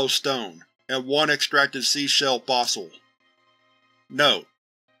 1 hollow stone and 1 extracted seashell fossil. Note: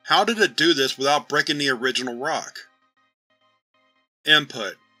 how did it do this without breaking the original rock?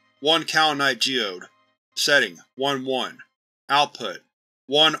 Input: 1 kaolinite geode. Setting: 1-1. Output: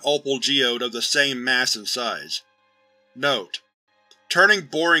 1 opal geode of the same mass and size. Note: turning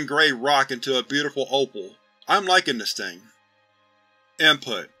boring gray rock into a beautiful opal. I'm liking this thing.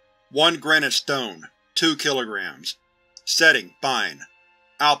 Input: 1 granite stone, 2 kilograms. Setting: fine.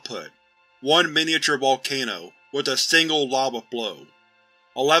 Output: 1 miniature volcano with a single lava flow.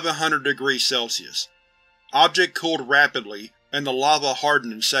 1100 degrees Celsius. Object cooled rapidly and the lava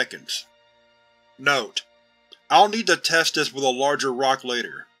hardened in seconds. Note: I'll need to test this with a larger rock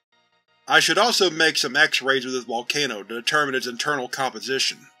later. I should also make some X-rays of this volcano to determine its internal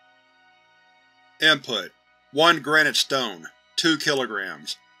composition. Input: 1 granite stone, 2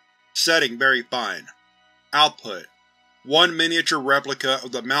 kilograms. Setting: very fine. Output: 1 miniature replica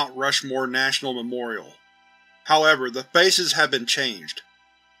of the Mount Rushmore National Memorial. However, the faces have been changed.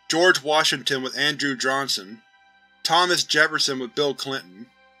 George Washington with Andrew Johnson, Thomas Jefferson with Bill Clinton,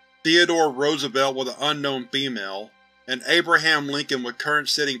 Theodore Roosevelt with an unknown female, and Abraham Lincoln with current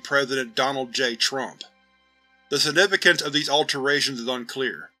sitting President Donald J. Trump. The significance of these alterations is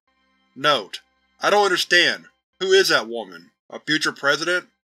unclear. Note: I don't understand. Who is that woman? A future president?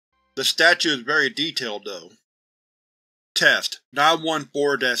 The statue is very detailed, though. Test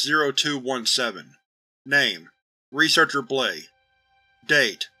 914-0217. Name: Researcher Blay.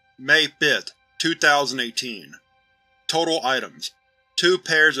 Date: May 5th, 2018. Total items: 2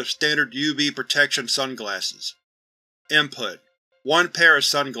 pairs of standard UV protection sunglasses. Input: 1 pair of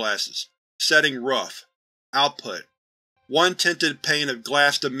sunglasses. Setting: rough. Output: 1 tinted pane of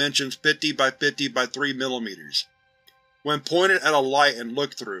glass dimensions 50 by 50 by 3 mm. When pointed at a light and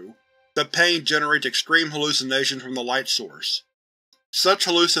looked through, the pane generates extreme hallucinations from the light source. Such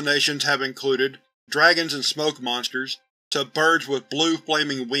hallucinations have included dragons and smoke monsters, to birds with blue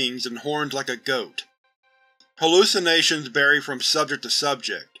flaming wings and horns like a goat. Hallucinations vary from subject to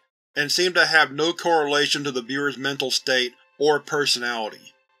subject, and seem to have no correlation to the viewer's mental state or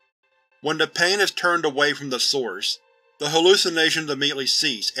personality. When the pane is turned away from the source, the hallucinations immediately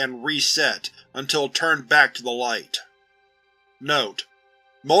cease and reset until turned back to the light. Note: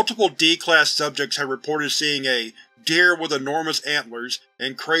 multiple D-Class subjects have reported seeing a deer with enormous antlers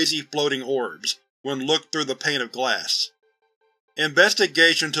and crazy floating orbs when looked through the pane of glass.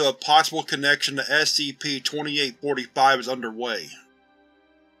 Investigation into a possible connection to SCP-2845 is underway.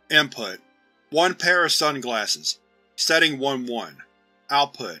 Input: 1 pair of sunglasses. Setting: 1-1.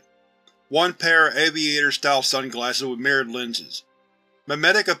 Output: 1 pair of aviator-style sunglasses with mirrored lenses.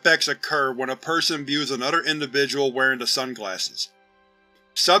 Mimetic effects occur when a person views another individual wearing the sunglasses.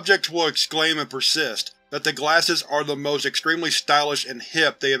 Subjects will exclaim and persist that the glasses are the most extremely stylish and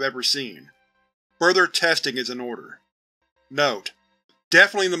hip they have ever seen. Further testing is in order. Note: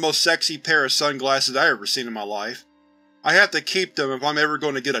 definitely the most sexy pair of sunglasses I've ever seen in my life. I have to keep them if I'm ever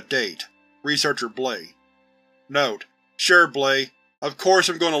going to get a date. Researcher Blay. Note: Sure, Blay. Of course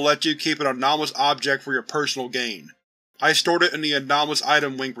I'm going to let you keep an anomalous object for your personal gain. I stored it in the anomalous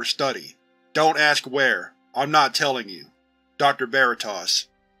item wing for study. Don't ask where. I'm not telling you. Dr. Veritas.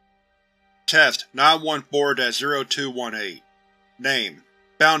 Test 914-0218 Name: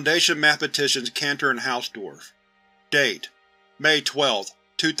 Foundation Mathematicians Cantor and Hausdorff. Date: May 12,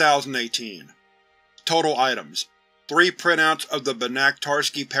 2018. Total items: 3 printouts of the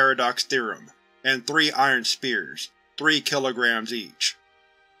Banach-Tarski Paradox Theorem, and 3 iron spheres, 3 kilograms each.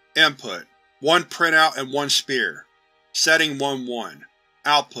 Input: 1 printout and 1 sphere. Setting 1-1.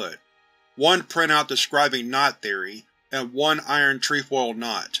 Output: 1 printout describing knot theory, and 1 iron trefoil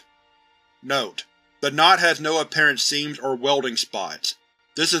knot. Note: the knot has no apparent seams or welding spots.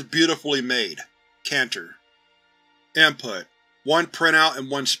 This is beautifully made. Cantor. Input: 1 printout and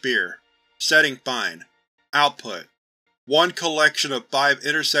 1 sphere. Setting fine. Output: 1 collection of 5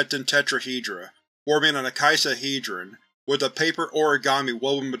 intersecting tetrahedra, forming an icosahedron, with a paper origami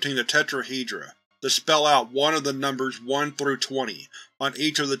woven between the tetrahedra, to spell out one of the numbers 1 through 20 on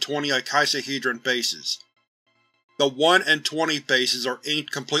each of the 20 icosahedron faces. The 1 and 20 faces are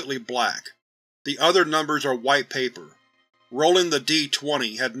inked completely black. The other numbers are white paper. Rolling the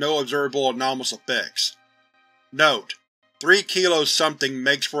D20 had no observable anomalous effects. Note: 3 kilos something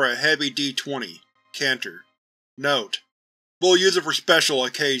makes for a heavy D20. Cantor. Note: we'll use it for special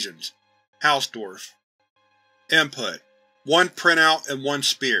occasions. Hausdorff. Input: 1 printout and 1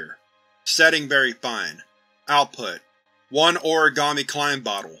 sphere. Setting very fine. Output: 1 origami Klein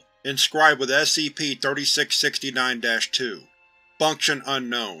bottle, inscribed with SCP-3669-2. Function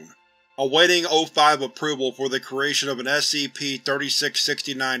unknown. Awaiting O5 approval for the creation of an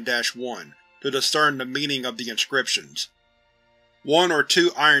SCP-3669-1 to discern the meaning of the inscriptions. 1 or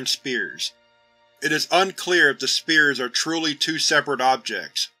 2 iron spheres. It is unclear if the spheres are truly 2 separate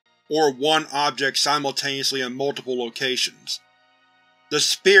objects, or 1 object simultaneously in multiple locations. The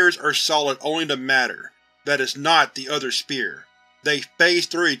spheres are solid only to matter, that is not the other sphere. They phase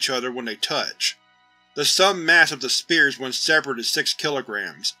through each other when they touch. The sum mass of the spheres when separate is 6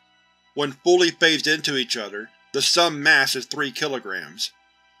 kilograms. When fully phased into each other, the sum mass is 3 kilograms.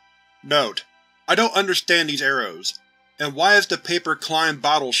 Note: I don't understand these arrows. And why is the paper Klein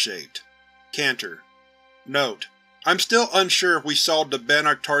bottle-shaped? Cantor. Note: I'm still unsure if we solved the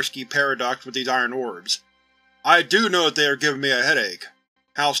Banach-Tarski paradox with these iron orbs. I do know that they are giving me a headache.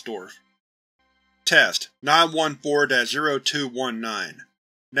 Hausdorff. Test 914-0219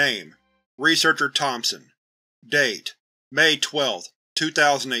 Name: Researcher Thompson. Date: May 12,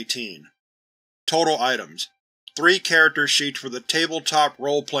 2018. Total items: 3 character sheets for the tabletop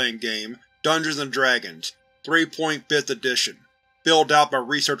role-playing game Dungeons & Dragons, 3.5th edition, filled out by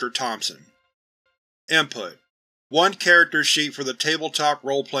Researcher Thompson. Input: 1 character sheet for the tabletop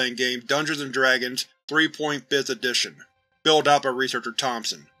role-playing game Dungeons & Dragons, 3.5th edition, filled out by Researcher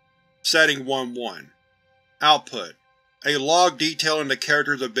Thompson. Setting 1-1. Output: a log detailing the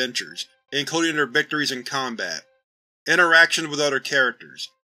characters' adventures, including their victories in combat, interactions with other characters,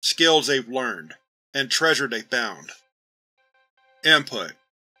 skills they've learned, and treasure they found. Input: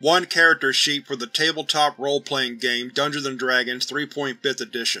 1 character sheet for the tabletop role-playing game Dungeons & Dragons 3.5th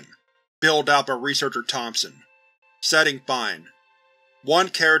edition, filled out by Researcher Thompson. Setting fine. 1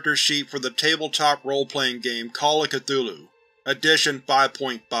 character sheet for the tabletop role-playing game Call of Cthulhu, Edition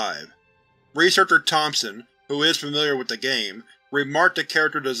 5.5. Researcher Thompson, who is familiar with the game, remarked the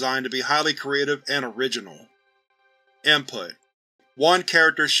character design to be highly creative and original. Input: 1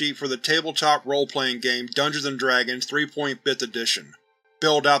 character sheet for the tabletop role-playing game Dungeons & Dragons 3.5th edition,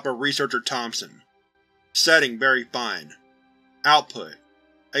 filled out by Researcher Thompson. Setting very fine. Output: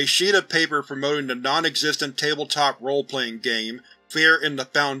 a sheet of paper promoting the non-existent tabletop role-playing game Fear in the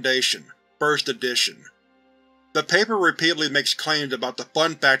Foundation, 1st edition. The paper repeatedly makes claims about the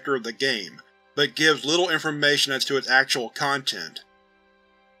fun factor of the game, but gives little information as to its actual content.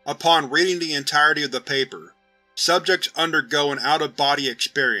 Upon reading the entirety of the paper, subjects undergo an out-of-body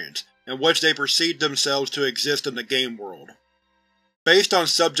experience in which they perceive themselves to exist in the game world. Based on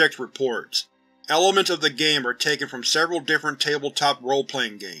subjects' reports, elements of the game are taken from several different tabletop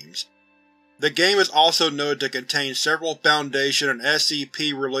role-playing games. The game is also noted to contain several Foundation and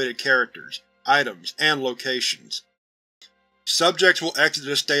SCP-related characters, items, and locations. Subjects will exit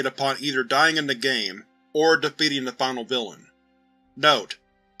this state upon either dying in the game, or defeating the final villain. Note: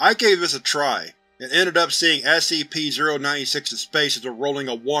 I gave this a try, and ended up seeing SCP-096's face as a rolling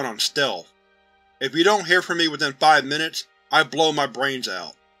a 1 on stealth. If you don't hear from me within 5 minutes, I blow my brains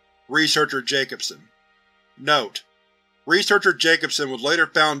out. Researcher Jacobson. Note: Researcher Jacobson was later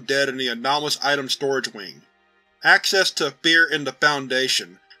found dead in the anomalous item storage wing. Access to Fear in the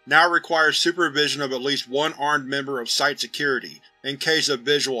Foundation Now requires supervision of at least one armed member of Site Security in case of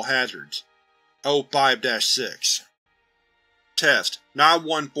visual hazards. O5-6. Test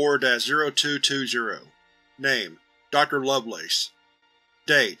 914-0220. Name: Dr. Lovelace.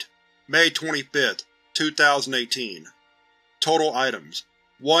 Date: May 25, 2018. Total items: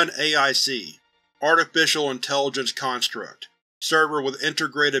 1 AIC, Artificial Intelligence Construct, server with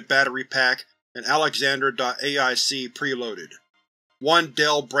integrated battery pack and Alexander.AIC preloaded. 1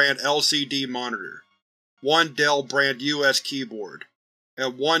 Dell brand LCD monitor, 1 Dell brand US keyboard,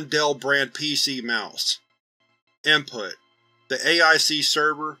 and 1 Dell brand PC mouse. Input: the AIC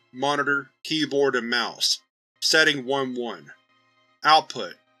server, monitor, keyboard, and mouse. Setting 1-1.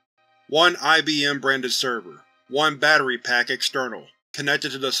 Output: 1 IBM branded server, 1 battery pack external,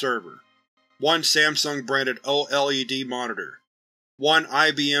 connected to the server, 1 Samsung branded OLED monitor, 1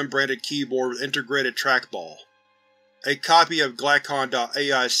 IBM branded keyboard with integrated trackball. A copy of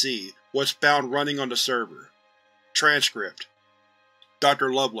Glacon.AIC was found running on the server. Transcript: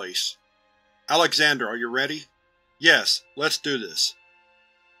 Dr. Lovelace. Alexander, are you ready? Yes, let's do this.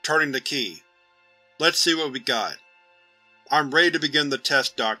 Turning the key. Let's see what we got. I'm ready to begin the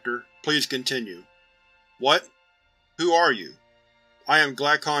test, Doctor. Please continue. What? Who are you? I am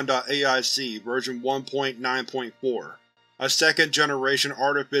Glacon.AIC version 1.9.4, a second-generation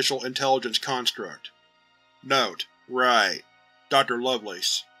artificial intelligence construct. Note: right. Dr.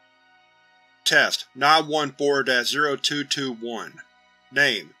 Lovelace. Test 914-0221.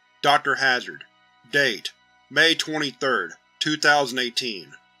 Name: Dr. Hazard. Date: May 23,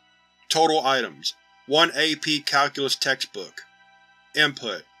 2018. Total items: 1 AP Calculus textbook.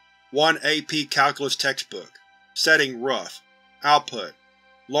 Input: 1 AP Calculus textbook. Setting: rough. Output: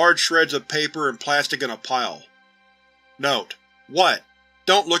 large shreds of paper and plastic in a pile. Note: what?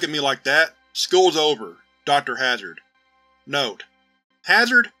 Don't look at me like that. School's over. Dr. Hazard. Note: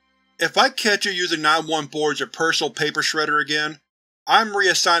 Hazard, if I catch you using 914 as your personal paper shredder again, I'm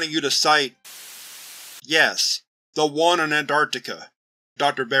reassigning you to Site… Yes, the one in Antarctica.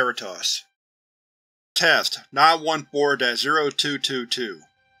 Dr. Veritas. Test 914-0222.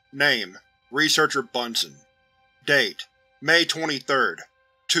 Name: Researcher Bunsen. Date: May 23,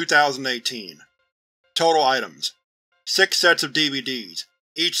 2018. Total items: 6 sets of DVDs,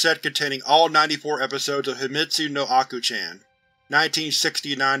 each set containing all 94 episodes of Himitsu no Aku-chan,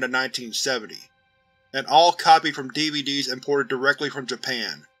 1969–1970, and all copied from DVDs imported directly from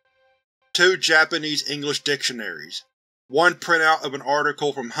Japan. 2 Japanese-English dictionaries, 1 printout of an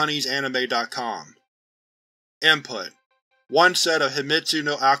article from honeysanime.com. Input: 1 set of Himitsu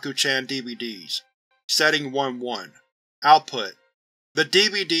no Aku-chan DVDs. Setting 1-1. Output: the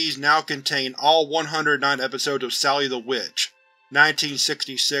DVDs now contain all 109 episodes of Sally the Witch,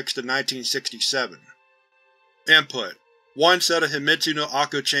 1966–1967. Input: 1 set of Himitsu no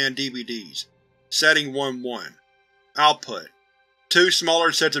Aku-chan DVDs. Setting 1-1. Output: 2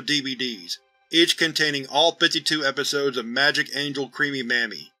 smaller sets of DVDs, each containing all 52 episodes of Magic Angel Creamy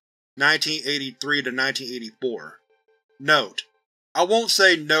Mammy, 1983–1984. Note: I won't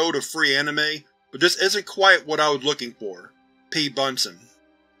say no to free anime, but this isn't quite what I was looking for. P. Bunsen.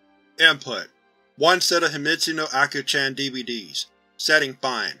 Input: 1 set of Himitsu no Aku-chan DVDs. Setting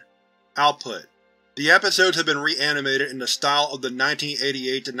fine. Output: the episodes have been reanimated in the style of the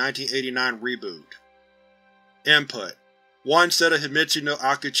 1988–1989 reboot. Input: 1 set of Himitsu no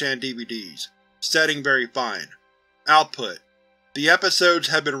Aku-chan DVDs. Setting very fine. Output: the episodes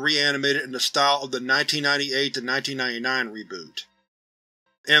have been reanimated in the style of the 1998–1999 reboot.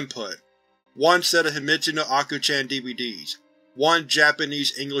 Input: 1 set of Himitsu no Aku-chan DVDs. 1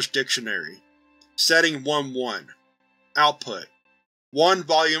 Japanese-English dictionary. Setting 1-1. Output: 1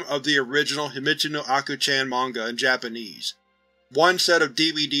 volume of the original Himitsu no Aku-chan manga in Japanese. 1 set of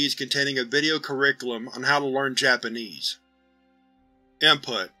DVDs containing a video curriculum on how to learn Japanese.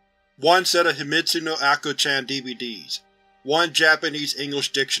 Input: 1 set of Himitsu no Aku-chan DVDs. 1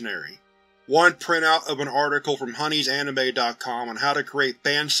 Japanese-English dictionary. 1 printout of an article from honeysanime.com on how to create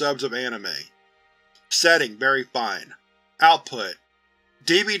fan subs of anime. Setting very fine. Output: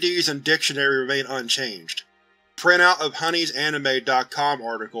 DVDs and dictionary remain unchanged. Printout of honeysanime.com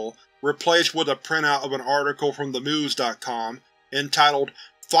article replaced with a printout of an article from themuse.com entitled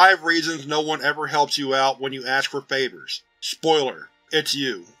 5 Reasons No One Ever Helps You Out When You Ask for Favors. Spoiler: it's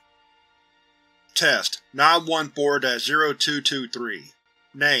you. Test 914-0223.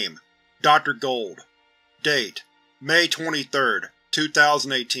 Name: Dr. Gold. Date: May 23,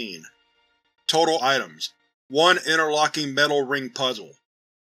 2018. Total items: 1 interlocking metal ring puzzle.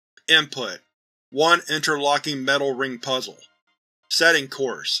 Input: 1 interlocking metal ring puzzle. Setting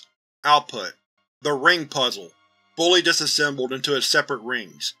coarse. Output: the ring puzzle. fully disassembled into its separate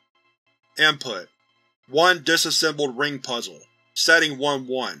rings. Input: 1 disassembled ring puzzle. Setting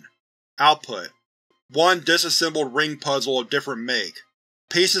 1-1. Output: 1 disassembled ring puzzle of different make.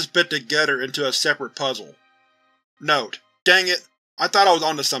 Pieces fit together into a separate puzzle. Note: dang it, I thought I was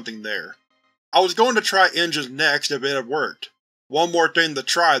onto something there. I was going to try engines next if it had worked. One more thing to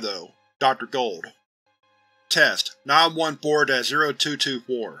try though. Dr. Gold. Test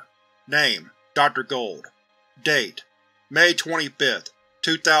 914-0224. Name: Dr. Gold. Date: May 25th,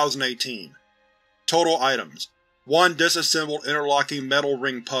 2018. Total items: 1 disassembled interlocking metal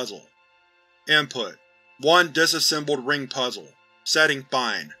ring puzzle. Input: 1 disassembled ring puzzle. Setting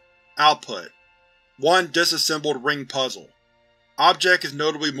fine. Output: 1 disassembled ring puzzle. Object is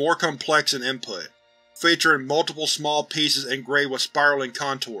notably more complex than input, featuring multiple small pieces engraved with spiraling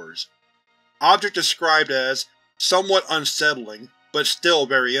contours. Object described as somewhat unsettling, but still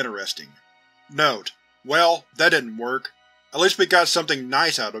very interesting. Note: well, that didn't work. At least we got something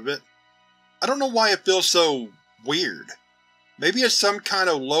nice out of it. I don't know why it feels so weird. Maybe it's some kind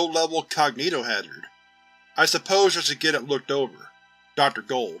of low-level cognito hazard. I suppose just to get it looked over. Dr.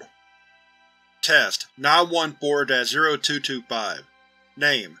 Gold. Test 914-0225.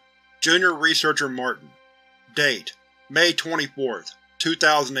 Name: Junior Researcher Martin. Date: May 24th,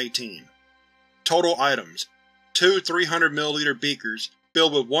 2018. Total items: 2 300ml beakers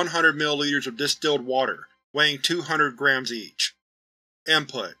filled with 100 ml of distilled water, weighing 200 grams each.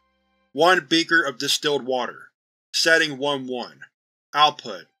 Input: 1 beaker of distilled water. Setting 1-1.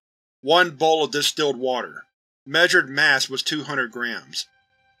 Output: 1 bowl of distilled water. Measured mass was 200 grams.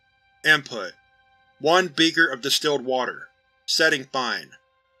 Input: 1 beaker of distilled water. Setting fine.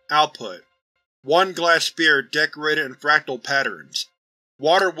 Output: 1 glass sphere decorated in fractal patterns.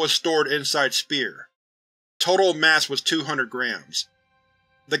 Water was stored inside sphere. Total mass was 200 grams.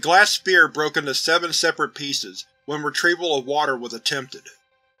 The glass sphere broke into 7 separate pieces when retrieval of water was attempted.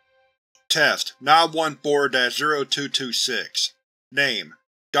 Test 914-0226. Name: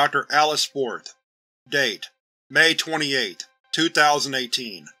 Dr. Alice Forth. Date: May 28,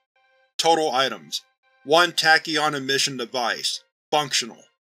 2018. Total items: 1 tachyon emission device. Functional.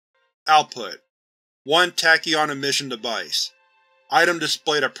 Output: 1 tachyon emission device. Item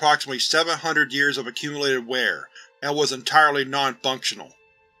displayed approximately 700 years of accumulated wear and was entirely non-functional.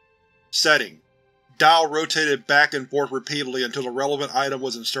 Setting: dial rotated back and forth repeatedly until the relevant item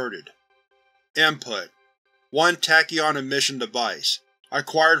was inserted. Input: 1 tachyon emission device,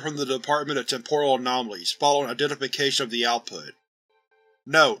 acquired from the Department of Temporal Anomalies following identification of the output.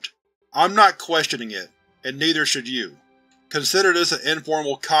 Note: I'm not questioning it, and neither should you. Consider this an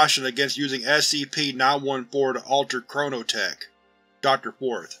informal caution against using SCP-914 to alter chronotech. Dr.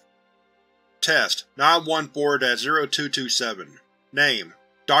 Forth. Test 914-0227. Name: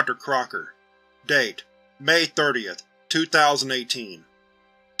 Dr. Crocker. Date: May 30th, 2018.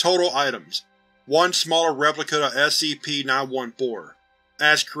 Total items: 1 smaller replica of SCP-914,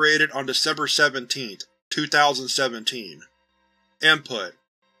 as created on December 17th, 2017. Input: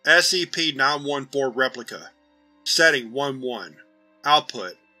 SCP-914 replica. Setting 1-1.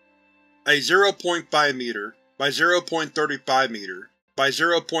 Output: a 0.5 meter by 0.35 meter by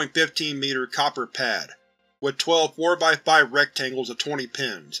 0.15 meter copper pad, with 12 4x5 rectangles of 20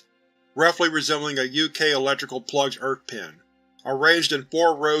 pins, roughly resembling a UK electrical plug's earth pin, arranged in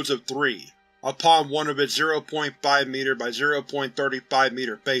 4 rows of 3, upon one of its 0.5 meter by 0.35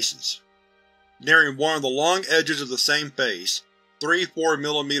 meter faces. Nearing one of the long edges of the same face, 3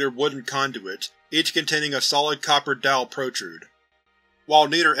 4mm wooden conduits, each containing a solid copper dowel protrude. While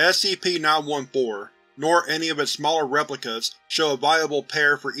neither SCP-914 nor any of its smaller replicas show a viable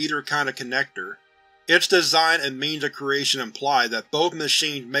pair for either kind of connector, its design and means of creation imply that both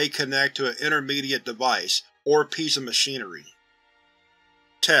machines may connect to an intermediate device or piece of machinery.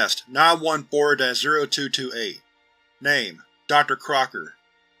 Test 914-0228. Name: Dr. Crocker.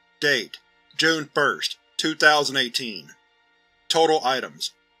 Date: June 1st, 2018. Total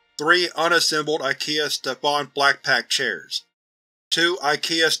items: 3 unassembled IKEA Stefan Blackpack chairs, 2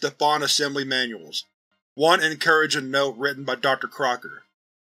 IKEA Stefan assembly manuals, 1 encouraging note written by Dr. Crocker.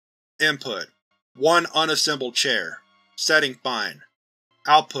 Input: 1 unassembled chair. Setting fine.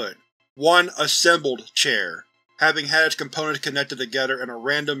 Output: 1 assembled chair, having had its components connected together in a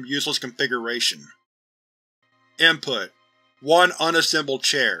random, useless configuration. Input: 1 unassembled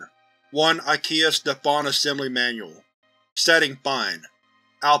chair. 1 IKEA Stefan assembly manual. Setting fine.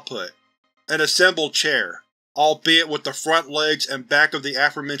 Output: an assembled chair, albeit with the front legs and back of the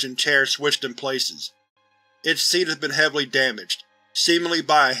aforementioned chair switched in places. Its seat has been heavily damaged, seemingly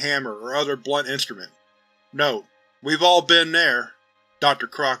by a hammer or other blunt instrument. Note: we've all been there. Dr.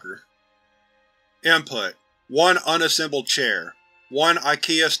 Crocker. Input: 1 unassembled chair, 1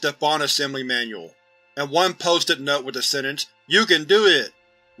 IKEA Stefan assembly manual, and 1 post-it note with the sentence, "You can do it!"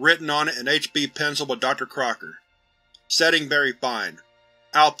 written on it in HB pencil by Dr. Crocker. Setting very fine.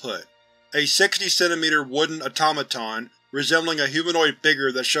 Output: a 60 cm wooden automaton resembling a humanoid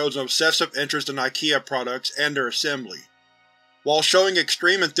figure that shows an obsessive interest in IKEA products and their assembly. While showing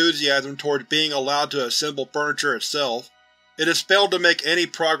extreme enthusiasm towards being allowed to assemble furniture itself, it has failed to make any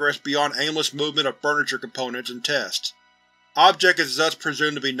progress beyond aimless movement of furniture components in tests. Object is thus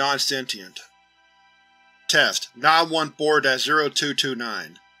presumed to be non-sentient. Test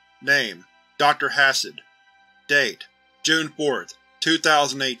 914-0229. Name: Dr. Hassad. Date: June 4th,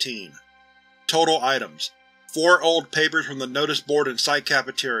 2018. Total items: 4 old papers from the notice board and site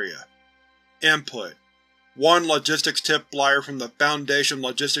cafeteria. Input: 1 logistics tip flyer from the Foundation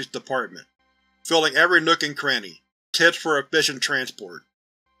Logistics Department, filling every nook and cranny. Tips for efficient transport.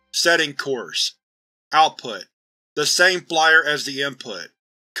 Setting course. Output: the same flyer as the input,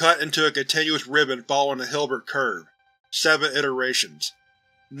 cut into a continuous ribbon following a Hilbert curve. 7 iterations.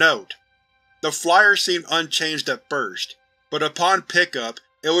 Note: the flyer seemed unchanged at first, but upon pickup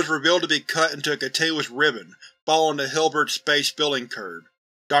it was revealed to be cut into a continuous ribbon following the Hilbert space filling curve.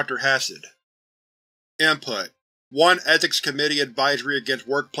 Dr. Hassad. Input: 1 Ethics Committee Advisory Against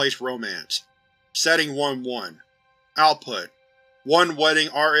Workplace Romance. Setting 1-1. Output: 1 wedding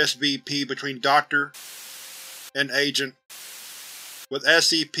RSVP between Dr. and Agent, with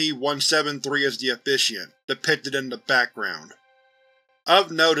SCP-173 as the officiant, depicted in the background.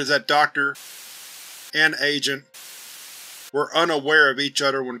 Of note is that Dr. and Agent were unaware of each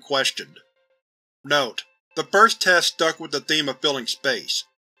other when questioned. Note: the first test stuck with the theme of filling space.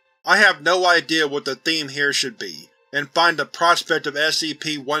 I have no idea what the theme here should be, and find the prospect of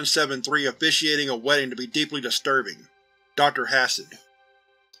SCP-173 officiating a wedding to be deeply disturbing. Dr. Hassad.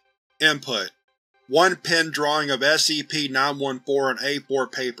 Input: 1 pen drawing of SCP-914 on A4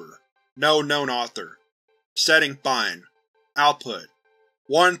 paper. No known author. Setting fine. Output: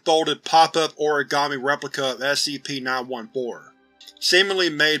 1 folded pop-up origami replica of SCP-914, seemingly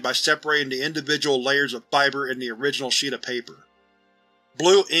made by separating the individual layers of fiber in the original sheet of paper.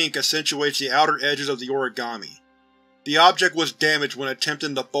 Blue ink accentuates the outer edges of the origami. The object was damaged when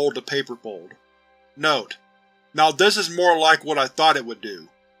attempting to fold the paper fold. Note: now this is more like what I thought it would do.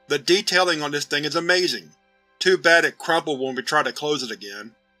 The detailing on this thing is amazing. Too bad it crumpled when we tried to close it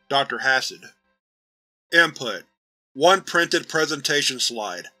again. Dr. Hassad. Input: 1 printed presentation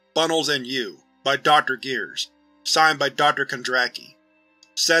slide, Funnels and You, by Dr. Gears, signed by Dr. Kondraki.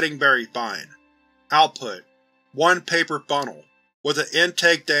 Setting very fine. Output: 1 paper funnel, with an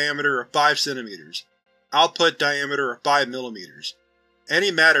intake diameter of 5 cm, output diameter of 5 mm.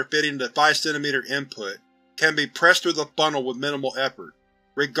 Any matter fitting the 5 cm input can be pressed through the funnel with minimal effort,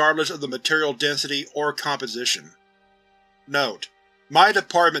 regardless of the material density or composition. Note: my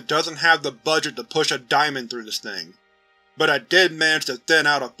department doesn't have the budget to push a diamond through this thing, but I did manage to thin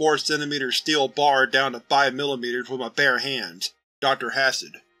out a 4 cm steel bar down to 5 mm with my bare hands. Dr.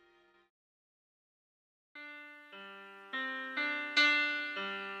 Hassad.